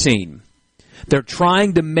that scene? They're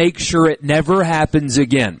trying to make sure it never happens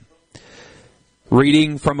again.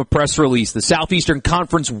 Reading from a press release, the Southeastern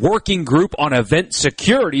Conference Working Group on Event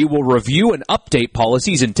Security will review and update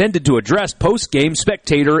policies intended to address post-game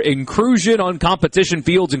spectator intrusion on competition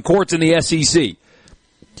fields and courts in the SEC.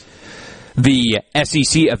 The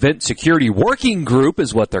SEC Event Security Working Group,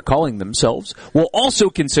 is what they're calling themselves, will also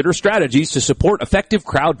consider strategies to support effective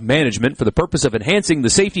crowd management for the purpose of enhancing the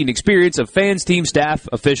safety and experience of fans, team, staff,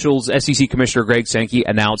 officials, SEC Commissioner Greg Sankey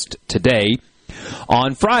announced today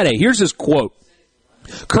on Friday. Here's his quote.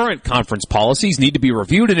 Current conference policies need to be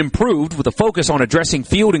reviewed and improved with a focus on addressing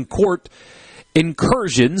field and court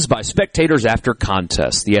incursions by spectators after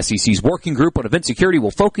contests. The SEC's Working Group on Event Security will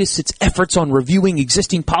focus its efforts on reviewing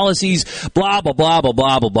existing policies, blah, blah, blah, blah,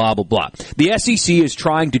 blah, blah, blah, blah, blah. The SEC is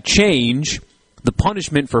trying to change the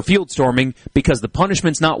punishment for field storming because the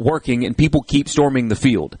punishment's not working and people keep storming the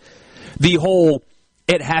field. The whole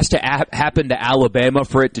it has to happen to Alabama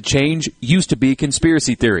for it to change used to be a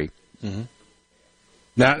conspiracy theory. Mm-hmm.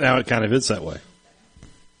 Now it kind of is that way.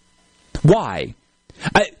 Why?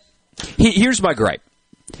 Here's my gripe.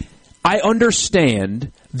 I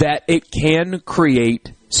understand that it can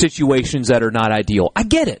create situations that are not ideal. I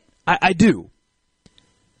get it. I do.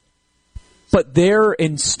 But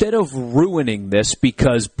instead of ruining this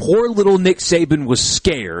because poor little Nick Saban was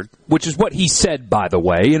scared, which is what he said, by the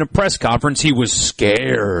way, in a press conference, he was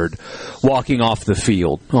scared walking off the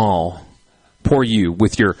field. Oh, poor you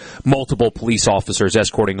with your multiple police officers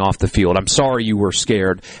escorting off the field. I'm sorry you were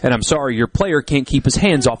scared, and I'm sorry your player can't keep his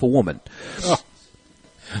hands off a woman. Oh,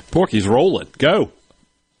 Porky's rolling. Go.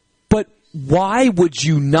 But why would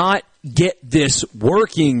you not get this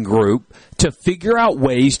working group to figure out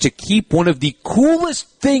ways to keep one of the coolest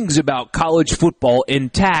things about college football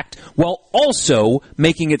intact while also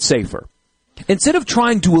making it safer? Instead of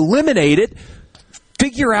trying to eliminate it,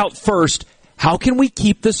 figure out first, how can we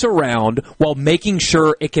keep this around while making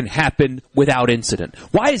sure it can happen without incident?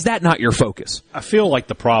 Why is that not your focus? I feel like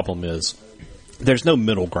the problem is there's no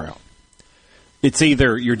middle ground. It's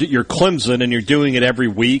either you're Clemson and you're doing it every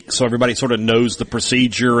week so everybody sort of knows the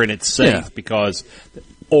procedure and it's safe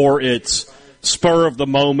or it's spur of the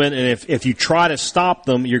moment, and if you try to stop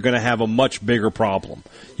them, you're going to have a much bigger problem.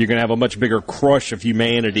 You're going to have a much bigger crush of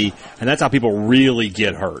humanity, and that's how people really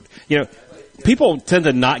get hurt. You know, people tend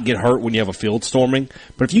to not get hurt when you have a field storming,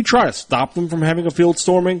 but if you try to stop them from having a field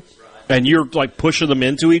storming and you're like pushing them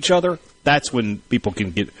into each other, that's when people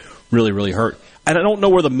can get really, really hurt. And I don't know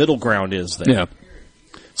where the middle ground is there. Yeah.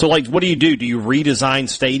 So, like, what do? Do you redesign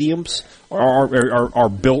stadiums or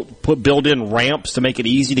build in ramps to make it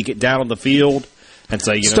easy to get down on the field and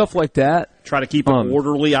say, stuff like that? Try to keep it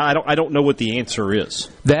orderly. I don't know what the answer is.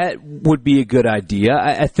 That would be a good idea.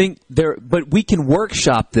 I think but we can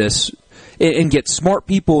workshop this and get smart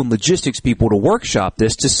people and logistics people to workshop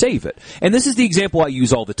this to save it. And this is the example I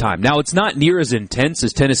use all the time. Now, it's not near as intense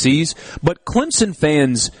as Tennessee's, but Clemson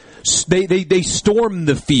fans They storm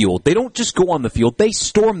the field. They don't just go on the field. They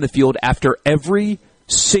storm the field after every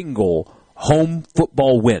single home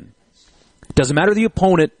football win. Doesn't matter the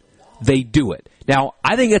opponent, they do it. Now,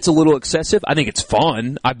 I think it's a little excessive. I think it's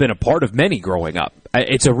fun. I've been a part of many growing up.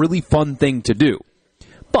 It's a really fun thing to do.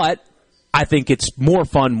 But I think it's more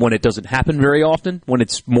fun when it doesn't happen very often, when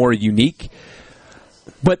it's more unique.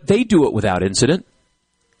 But they do it without incident.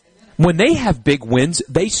 When they have big wins,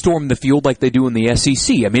 they storm the field like they do in the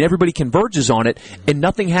SEC. I mean, everybody converges on it, and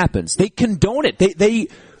nothing happens. They condone it. They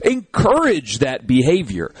encourage that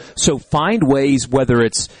behavior. So find ways, whether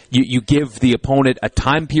it's you give the opponent a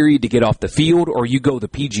time period to get off the field, or you go the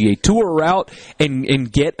PGA Tour route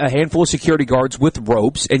and get a handful of security guards with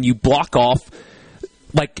ropes, and you block off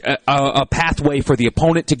like a pathway for the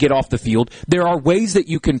opponent to get off the field. There are ways that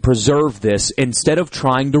you can preserve this instead of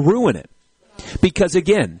trying to ruin it. Because,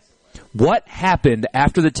 again, what happened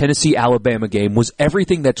after the Tennessee-Alabama game was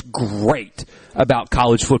everything that's great about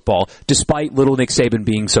college football, despite little Nick Saban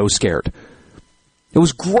being so scared. It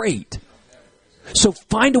was great. So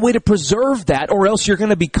find a way to preserve that, or else you're going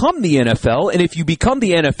to become the NFL, and if you become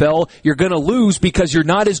the NFL, you're going to lose because you're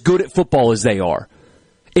not as good at football as they are.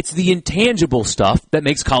 It's the intangible stuff that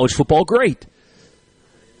makes college football great.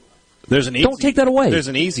 Don't take that away. There's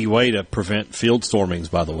an easy way to prevent field stormings,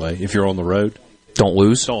 by the way, if you're on the road. Don't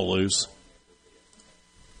lose. Don't lose.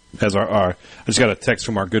 As I just got a text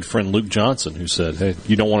from our good friend Luke Johnson who said, hey,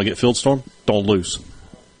 you don't want to get field stormed? Don't lose.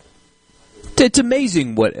 It's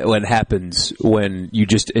amazing what happens when you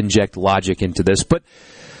just inject logic into this. But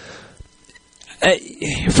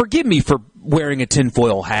forgive me for wearing a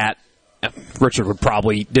tinfoil hat. Richard would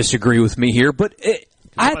probably disagree with me here, but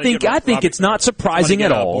I think it's not surprising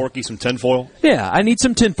at all. Borky some tinfoil? Yeah, I need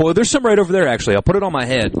some tinfoil. There's some right over there, actually. I'll put it on my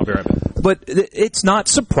head. I'll be right back. But it's not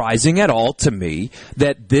surprising at all to me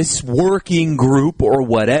that this working group or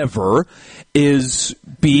whatever is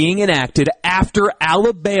being enacted after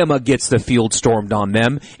Alabama gets the field stormed on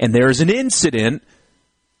them, and there's an incident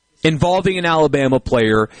involving an Alabama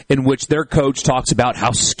player in which their coach talks about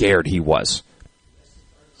how scared he was.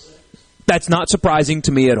 That's not surprising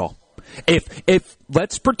to me at all. If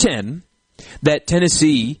let's pretend that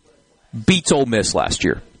Tennessee beats Ole Miss last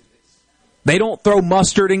year. They don't throw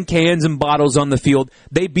mustard in cans and bottles on the field.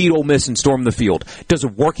 They beat Ole Miss and storm the field. Does a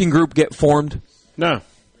working group get formed? No.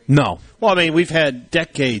 No. Well, I mean, we've had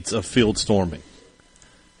decades of field storming.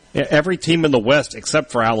 Every team in the West,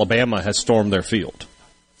 except for Alabama, has stormed their field.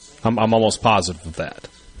 I'm almost positive of that.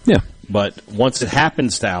 Yeah. But once it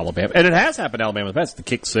happens to Alabama, and it has happened to Alabama in the past, the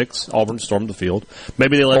kick six, Auburn stormed the field.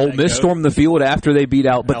 Maybe they let Ole Miss stormed the field after they beat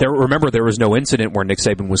out. But remember, there was no incident where Nick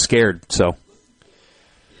Saban was scared. So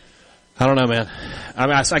I don't know, man. I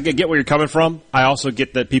mean, I get where you're coming from. I also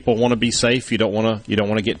get that people want to be safe. You don't want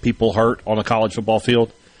to get people hurt on a college football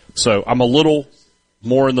field. So I'm a little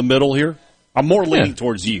more in the middle here. I'm more leaning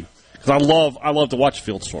towards you because I love to watch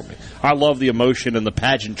field storming. I love the emotion and the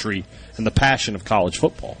pageantry and the passion of college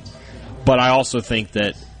football. But I also think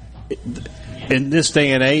that in this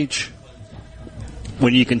day and age,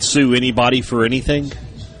 when you can sue anybody for anything,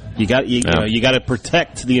 you got to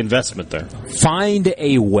protect the investment there. Find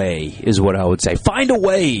a way is what I would say. Find a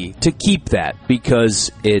way to keep that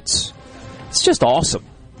because it's just awesome.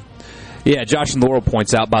 Yeah, Josh and Laurel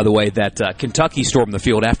points out, by the way, that Kentucky stormed the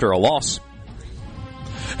field after a loss.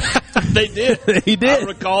 They did. They did. I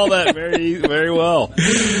recall that very, very well.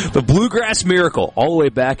 The Bluegrass Miracle, all the way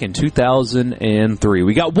back in 2003.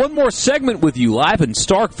 We got one more segment with you live in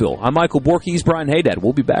Starkville. I'm Michael Borky. He's Brian Haydad.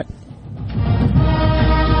 We'll be back.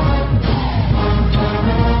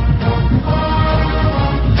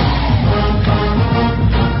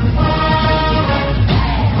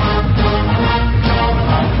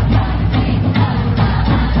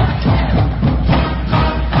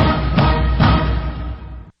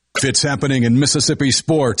 If it's happening in Mississippi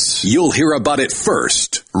sports, you'll hear about it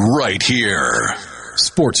first, right here.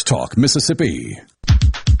 Sports Talk Mississippi.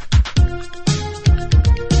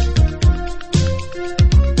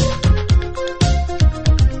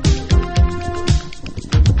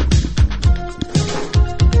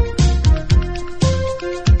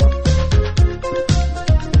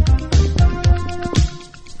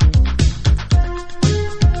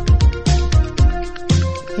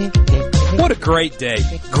 What a great day.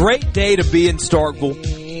 Great day to be in Starkville.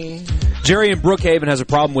 Jerry in Brookhaven has a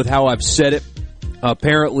problem with how I've said it.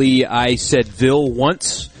 Apparently, I said Ville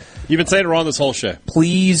once. You've been saying it wrong this whole show.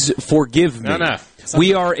 Please forgive me. No.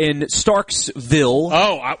 We are in Starksville.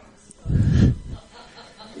 Oh.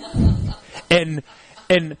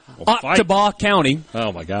 In Ottawa County.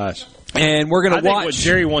 Oh, my gosh. And we're going to watch. What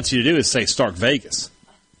Jerry wants you to do is say Stark Vegas.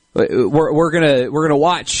 We're gonna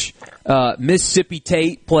watch Mississippi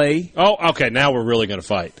State play. Oh, okay. Now we're really gonna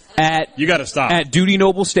fight. You got to stop at Duty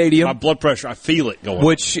Noble Stadium. My blood pressure, I feel it going.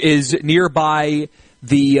 Which is nearby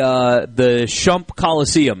the Shump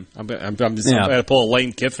Coliseum. I'm just going to pull a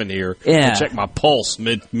Lane Kiffin here and check my pulse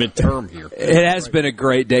midterm here. It has been a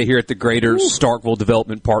great day here at the Greater Starkville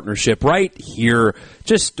Development Partnership, right here,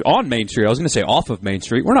 just on Main Street. I was going to say off of Main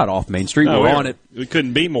Street. We're not off Main Street. No, we're on it. We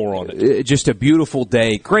couldn't be more on it. Just a beautiful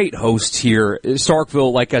day. Great hosts here.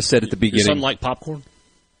 Starkville, like I said at the beginning. Your son like popcorn?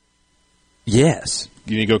 Yes.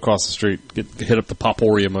 You need to go across the street, hit up the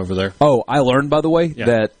Poporium over there. Oh, I learned, by the way,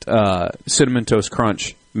 that Cinnamon Toast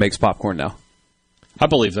Crunch makes popcorn now. I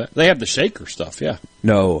believe that. They have the shaker stuff, yeah.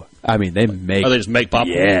 No, I mean, they make... Oh, they just make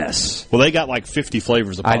popcorn? Yes. Well, they got like 50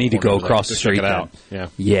 flavors of popcorn. I need to go across the street. Check it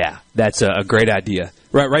out. Yeah, that's a great idea.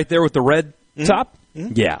 Right there with the red top?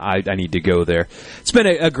 Mm-hmm. Yeah, I need to go there. It's been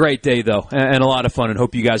a great day, though, and a lot of fun, and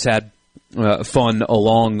hope you guys had fun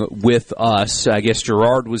along with us. I guess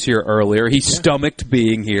Gerard was here earlier. He stomached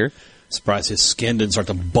being here. Surprised his skin didn't start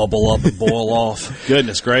to bubble up and boil off.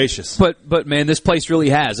 Goodness gracious. But man, this place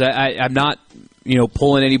really has. I'm not,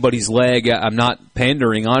 pulling anybody's leg. I'm not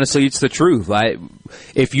pandering. Honestly, it's the truth.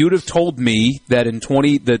 If you'd have told me that in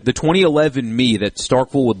the 2011 me that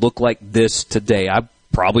Starkville would look like this today, I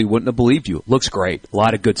probably wouldn't have believed you. It looks great. A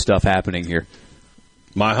lot of good stuff happening here.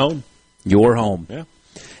 My home. Your home. Yeah.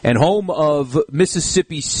 And home of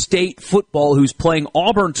Mississippi State football, who's playing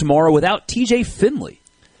Auburn tomorrow without TJ Finley.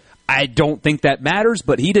 I don't think that matters,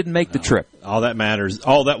 but he didn't make the trip. All that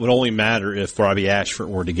would only matter if Robbie Ashford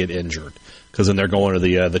were to get injured, because then they're going to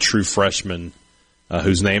the true freshman,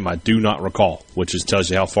 whose name I do not recall, which tells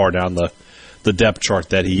you how far down the depth chart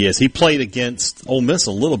that he is. He played against Ole Miss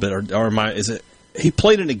a little bit, he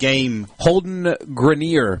played in a game. Holden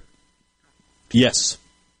Grenier. Yes.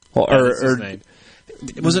 That's his name.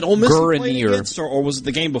 Was it Ole Miss he played against, or was it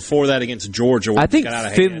the game before that against Georgia? I think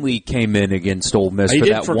Finley came in against Ole Miss for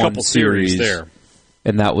that one series there,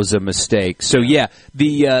 and that was a mistake. So yeah,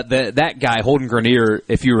 that guy Holden Grenier,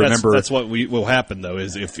 if you remember, that's what will happen though.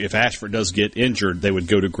 Is if Ashford does get injured, they would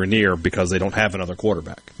go to Grenier because they don't have another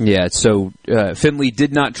quarterback. Yeah. So Finley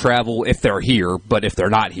did not travel if they're here, but if they're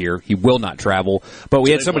not here, he will not travel. But we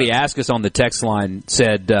had somebody ask us on the text line,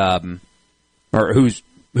 said, or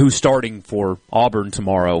who's starting for Auburn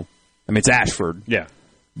tomorrow? I mean, it's Ashford. Yeah.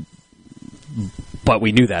 But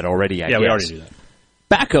we knew that already, I guess. We already knew that.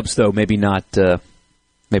 Backups, though, maybe not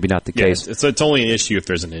the case. It's only an issue if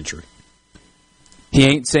there's an injury. He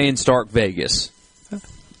ain't saying Stark Vegas.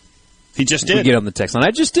 He just did. We get on the text line.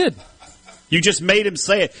 I just did. You just made him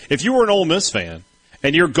say it. If you were an Ole Miss fan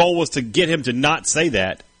and your goal was to get him to not say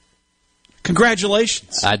that,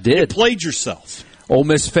 congratulations. I did. You played yourself. Ole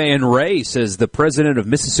Miss fan Ray says the president of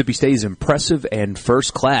Mississippi State is impressive and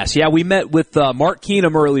first class. Yeah, we met with Mark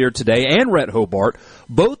Keenum earlier today and Rhett Hobart.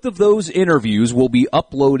 Both of those interviews will be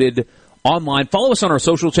uploaded online. Follow us on our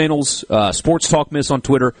social channels, Sports Talk Miss on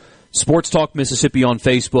Twitter, Sports Talk Mississippi on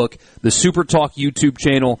Facebook, the Super Talk YouTube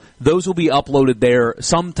channel. Those will be uploaded there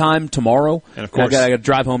sometime tomorrow. And of course, I got to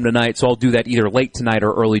drive home tonight, so I'll do that either late tonight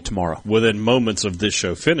or early tomorrow. Within moments of this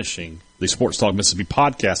show finishing, the Sports Talk Mississippi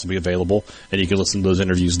podcast will be available, and you can listen to those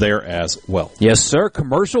interviews there as well. Yes, sir.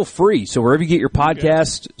 Commercial free. So wherever you get your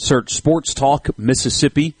podcast, search Sports Talk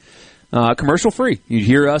Mississippi. Commercial free. You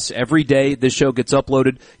hear us every day. This show gets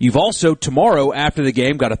uploaded. You've also, tomorrow after the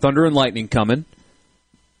game, got a Thunder and Lightning coming.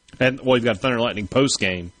 And you've got a Thunder and Lightning post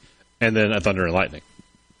game, and then a Thunder and Lightning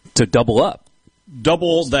to double up,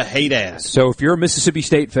 double the hate ass. So if you're a Mississippi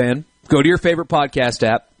State fan, go to your favorite podcast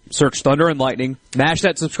app, search Thunder and Lightning, mash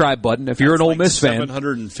that subscribe button. If you're an Ole Miss fan,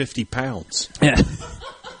 750 pounds. Yeah.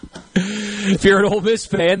 If you're an Ole Miss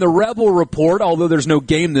fan, the Rebel Report, although there's no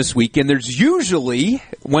game this weekend, there's usually,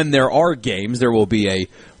 when there are games, there will be a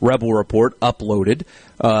Rebel Report uploaded.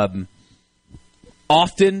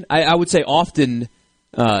 Often, I would say often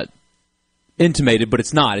intimated, but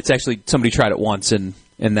it's not. It's actually somebody tried it once, and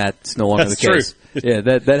that's no longer the case. True. Yeah,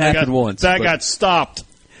 that happened once. That got stopped.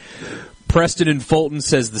 Preston in Fulton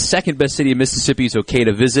says the second best city in Mississippi is okay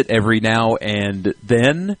to visit every now and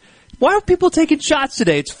then. Why are people taking shots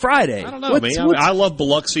today? It's Friday. I don't know, man. I love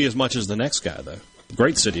Biloxi as much as the next guy, though.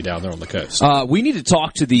 Great city down there on the coast. We need to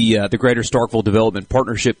talk to the Greater Starkville Development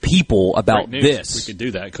Partnership people about this. We could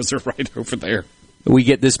do that because they're right over there. We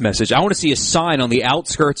get this message. I want to see a sign on the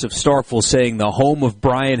outskirts of Starkville saying the home of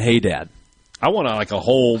Brian Haydad. I want a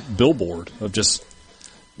whole billboard of just,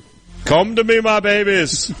 come to me, my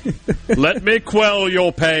babies. Let me quell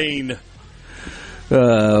your pain.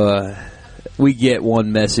 we get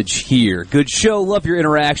one message here. Good show. Love your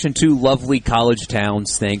interaction. 2 lovely college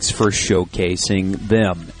towns. Thanks for showcasing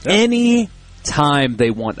them. Yep. Any time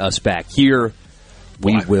they want us back here,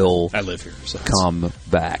 we will I live here, so come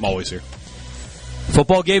back. I'm always here.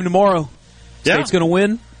 Football game tomorrow. State's going to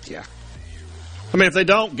win? Yeah. I mean, if they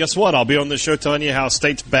don't, guess what? I'll be on this show telling you how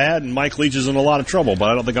State's bad and Mike Leach is in a lot of trouble, but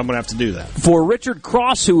I don't think I'm going to have to do that. For Richard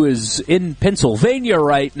Cross, who is in Pennsylvania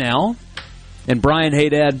right now, and Brian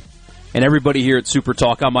Haydad, and everybody here at Super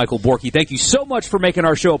Talk, I'm Michael Borky. Thank you so much for making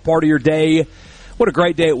our show a part of your day. What a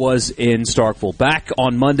great day it was in Starkville. Back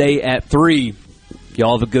on Monday at 3.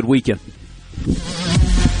 Y'all have a good weekend.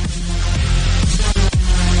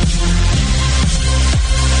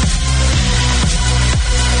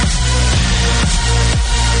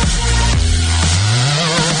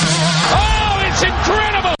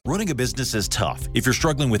 Running a business is tough. If you're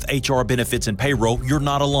struggling with HR, benefits, and payroll, you're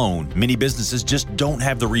not alone. Many businesses just don't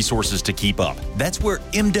have the resources to keep up. That's where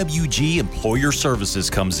MWG Employer Services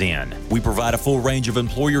comes in. We provide a full range of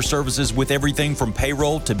employer services with everything from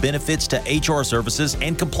payroll to benefits to HR services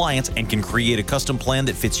and compliance, and can create a custom plan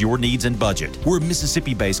that fits your needs and budget. We're a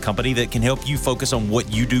Mississippi-based company that can help you focus on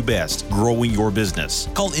what you do best, growing your business.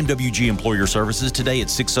 Call MWG Employer Services today at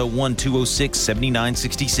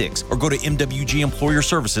 601-206-7966 or go to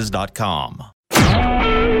MWGEmployerServices.com. A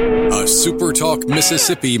SuperTalk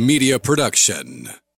Mississippi media production.